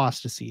like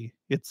apostasy.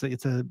 It's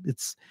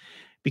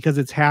because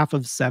it's half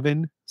of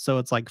 7, so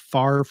it's like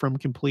far from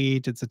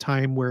complete. It's a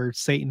time where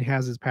Satan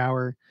has his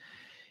power.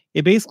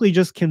 It basically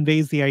just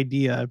conveys the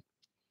idea,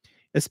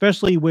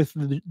 especially with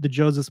the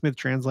Joseph Smith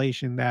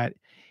translation, that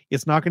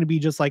it's not going to be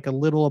just like a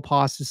little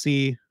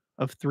apostasy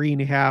of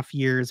 3.5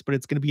 years, but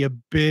it's going to be a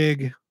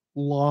big,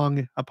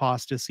 long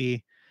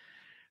apostasy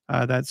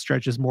that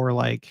stretches more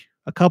like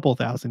a couple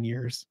thousand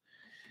years.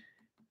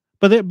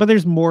 But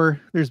there's more.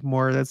 There's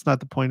more. That's not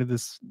the point of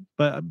this.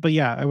 But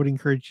yeah, I would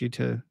encourage you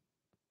to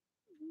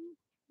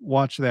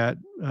watch that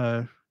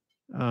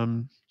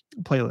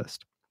playlist.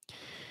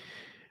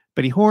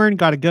 Betty Horn,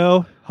 gotta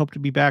go. Hope to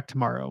be back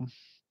tomorrow.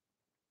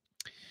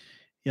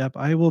 Yep,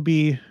 I will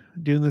be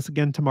doing this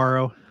again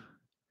tomorrow.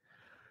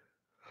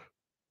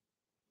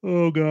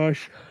 Oh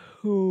gosh.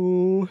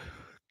 Oh,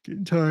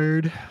 getting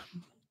tired.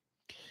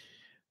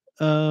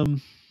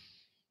 I'm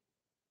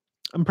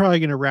probably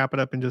gonna wrap it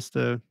up in just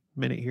a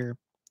minute here.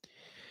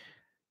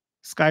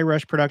 Sky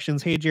Rush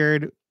Productions. Hey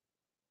Jared,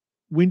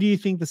 when do you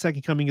think the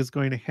second coming is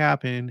going to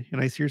happen?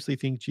 And I seriously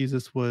think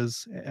Jesus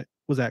was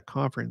at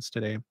conference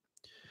today.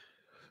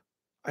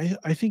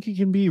 I think it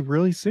can be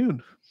really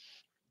soon.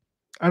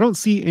 I don't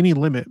see any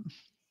limit.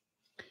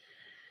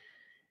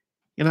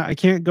 And I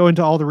can't go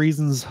into all the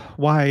reasons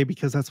why,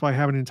 because that's why I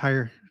have an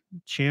entire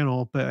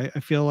channel. But I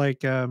feel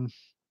like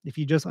if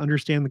you just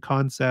understand the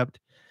concept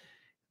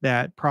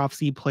that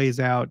prophecy plays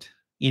out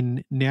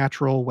in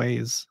natural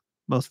ways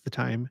most of the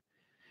time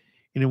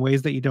and in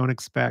ways that you don't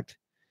expect,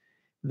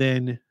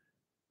 then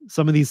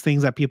some of these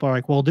things that people are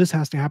like, well, this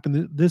has to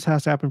happen. This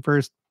has to happen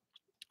first.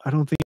 I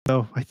don't think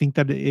so. I think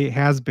that it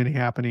has been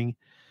happening.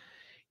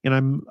 And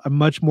I'm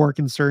much more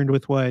concerned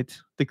with what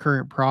the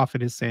current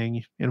prophet is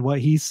saying, and what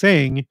he's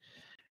saying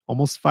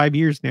almost 5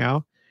 years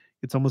now.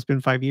 It's almost been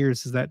 5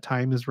 years, is that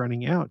time is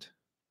running out.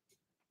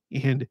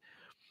 And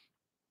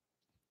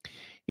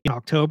in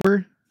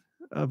October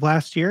of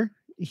last year,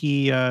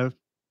 he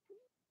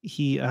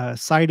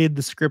cited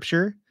the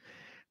scripture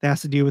that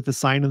has to do with the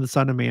sign of the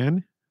Son of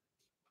Man.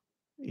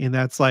 And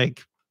that's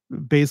like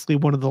basically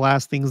one of the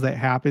last things that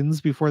happens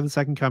before the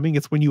second coming.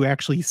 It's when you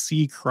actually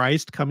see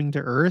Christ coming to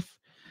earth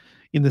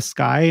in the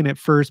sky. And at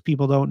first,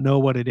 people don't know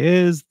what it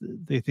is.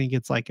 They think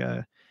it's like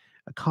a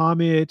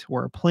comet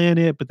or a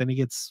planet, but then it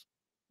gets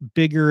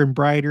bigger and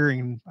brighter,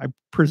 and I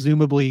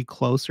presumably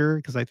closer,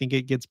 because I think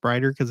it gets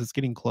brighter because it's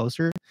getting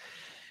closer.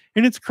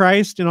 And it's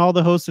Christ and all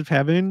the hosts of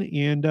heaven.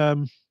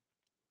 And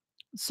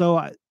so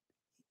I,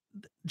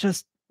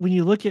 just when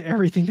you look at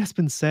everything that's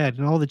been said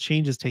and all the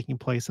changes taking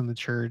place in the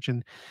church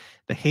and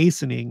the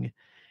hastening,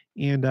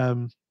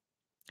 and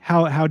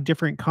how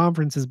different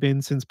conference has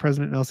been since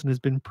President Nelson has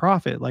been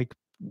prophet, like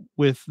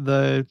with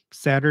the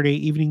Saturday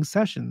evening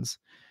sessions,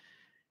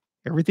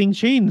 everything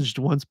changed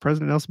once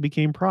President Nelson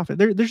became prophet.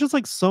 There's just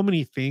like so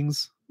many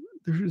things.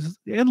 There's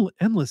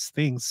endless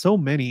things, so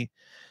many.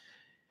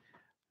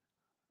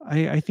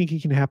 I think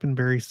it can happen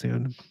very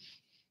soon.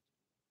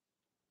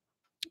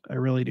 I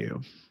really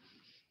do.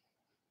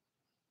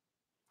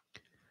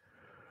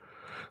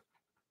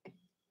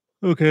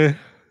 Okay,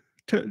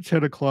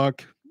 10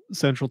 o'clock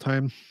Central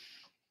Time.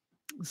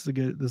 This is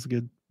a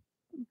good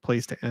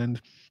place to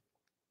end.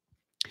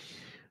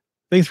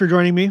 Thanks for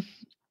joining me.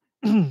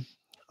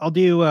 I'll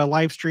do a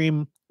live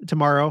stream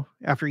tomorrow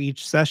after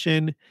each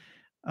session.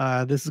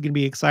 This is going to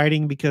be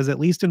exciting because at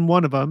least in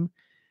one of them,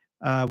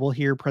 we'll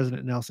hear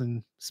President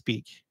Nelson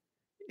speak,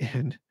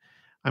 and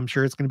I'm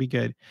sure it's going to be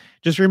good.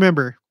 Just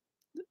remember,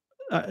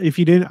 if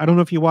you didn't, I don't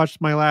know if you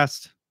watched my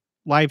last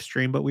live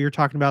stream, but we were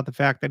talking about the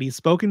fact that he's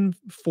spoken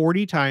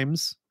 40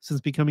 times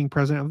since becoming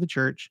president of the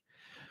church.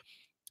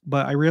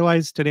 But I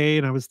realized today,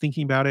 and I was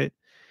thinking about it,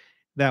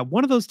 that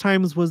one of those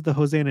times was the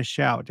Hosanna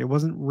shout. It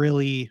wasn't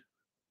really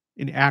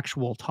an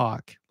actual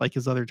talk like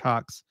his other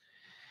talks.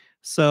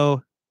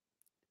 So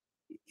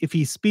if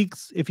he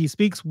speaks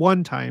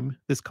one time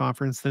this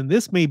conference, then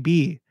this may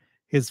be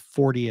his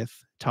 40th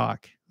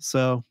talk.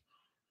 So,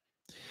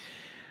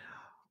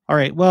 all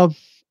right, well,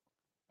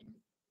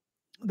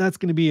 that's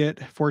going to be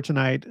it for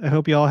tonight. I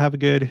hope you all have a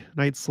good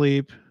night's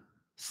sleep.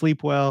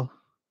 Sleep well,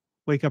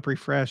 wake up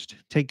refreshed,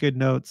 take good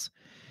notes,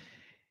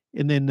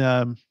 and then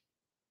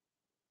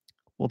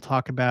we'll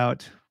talk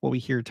about what we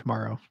hear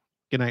tomorrow.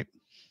 Good night.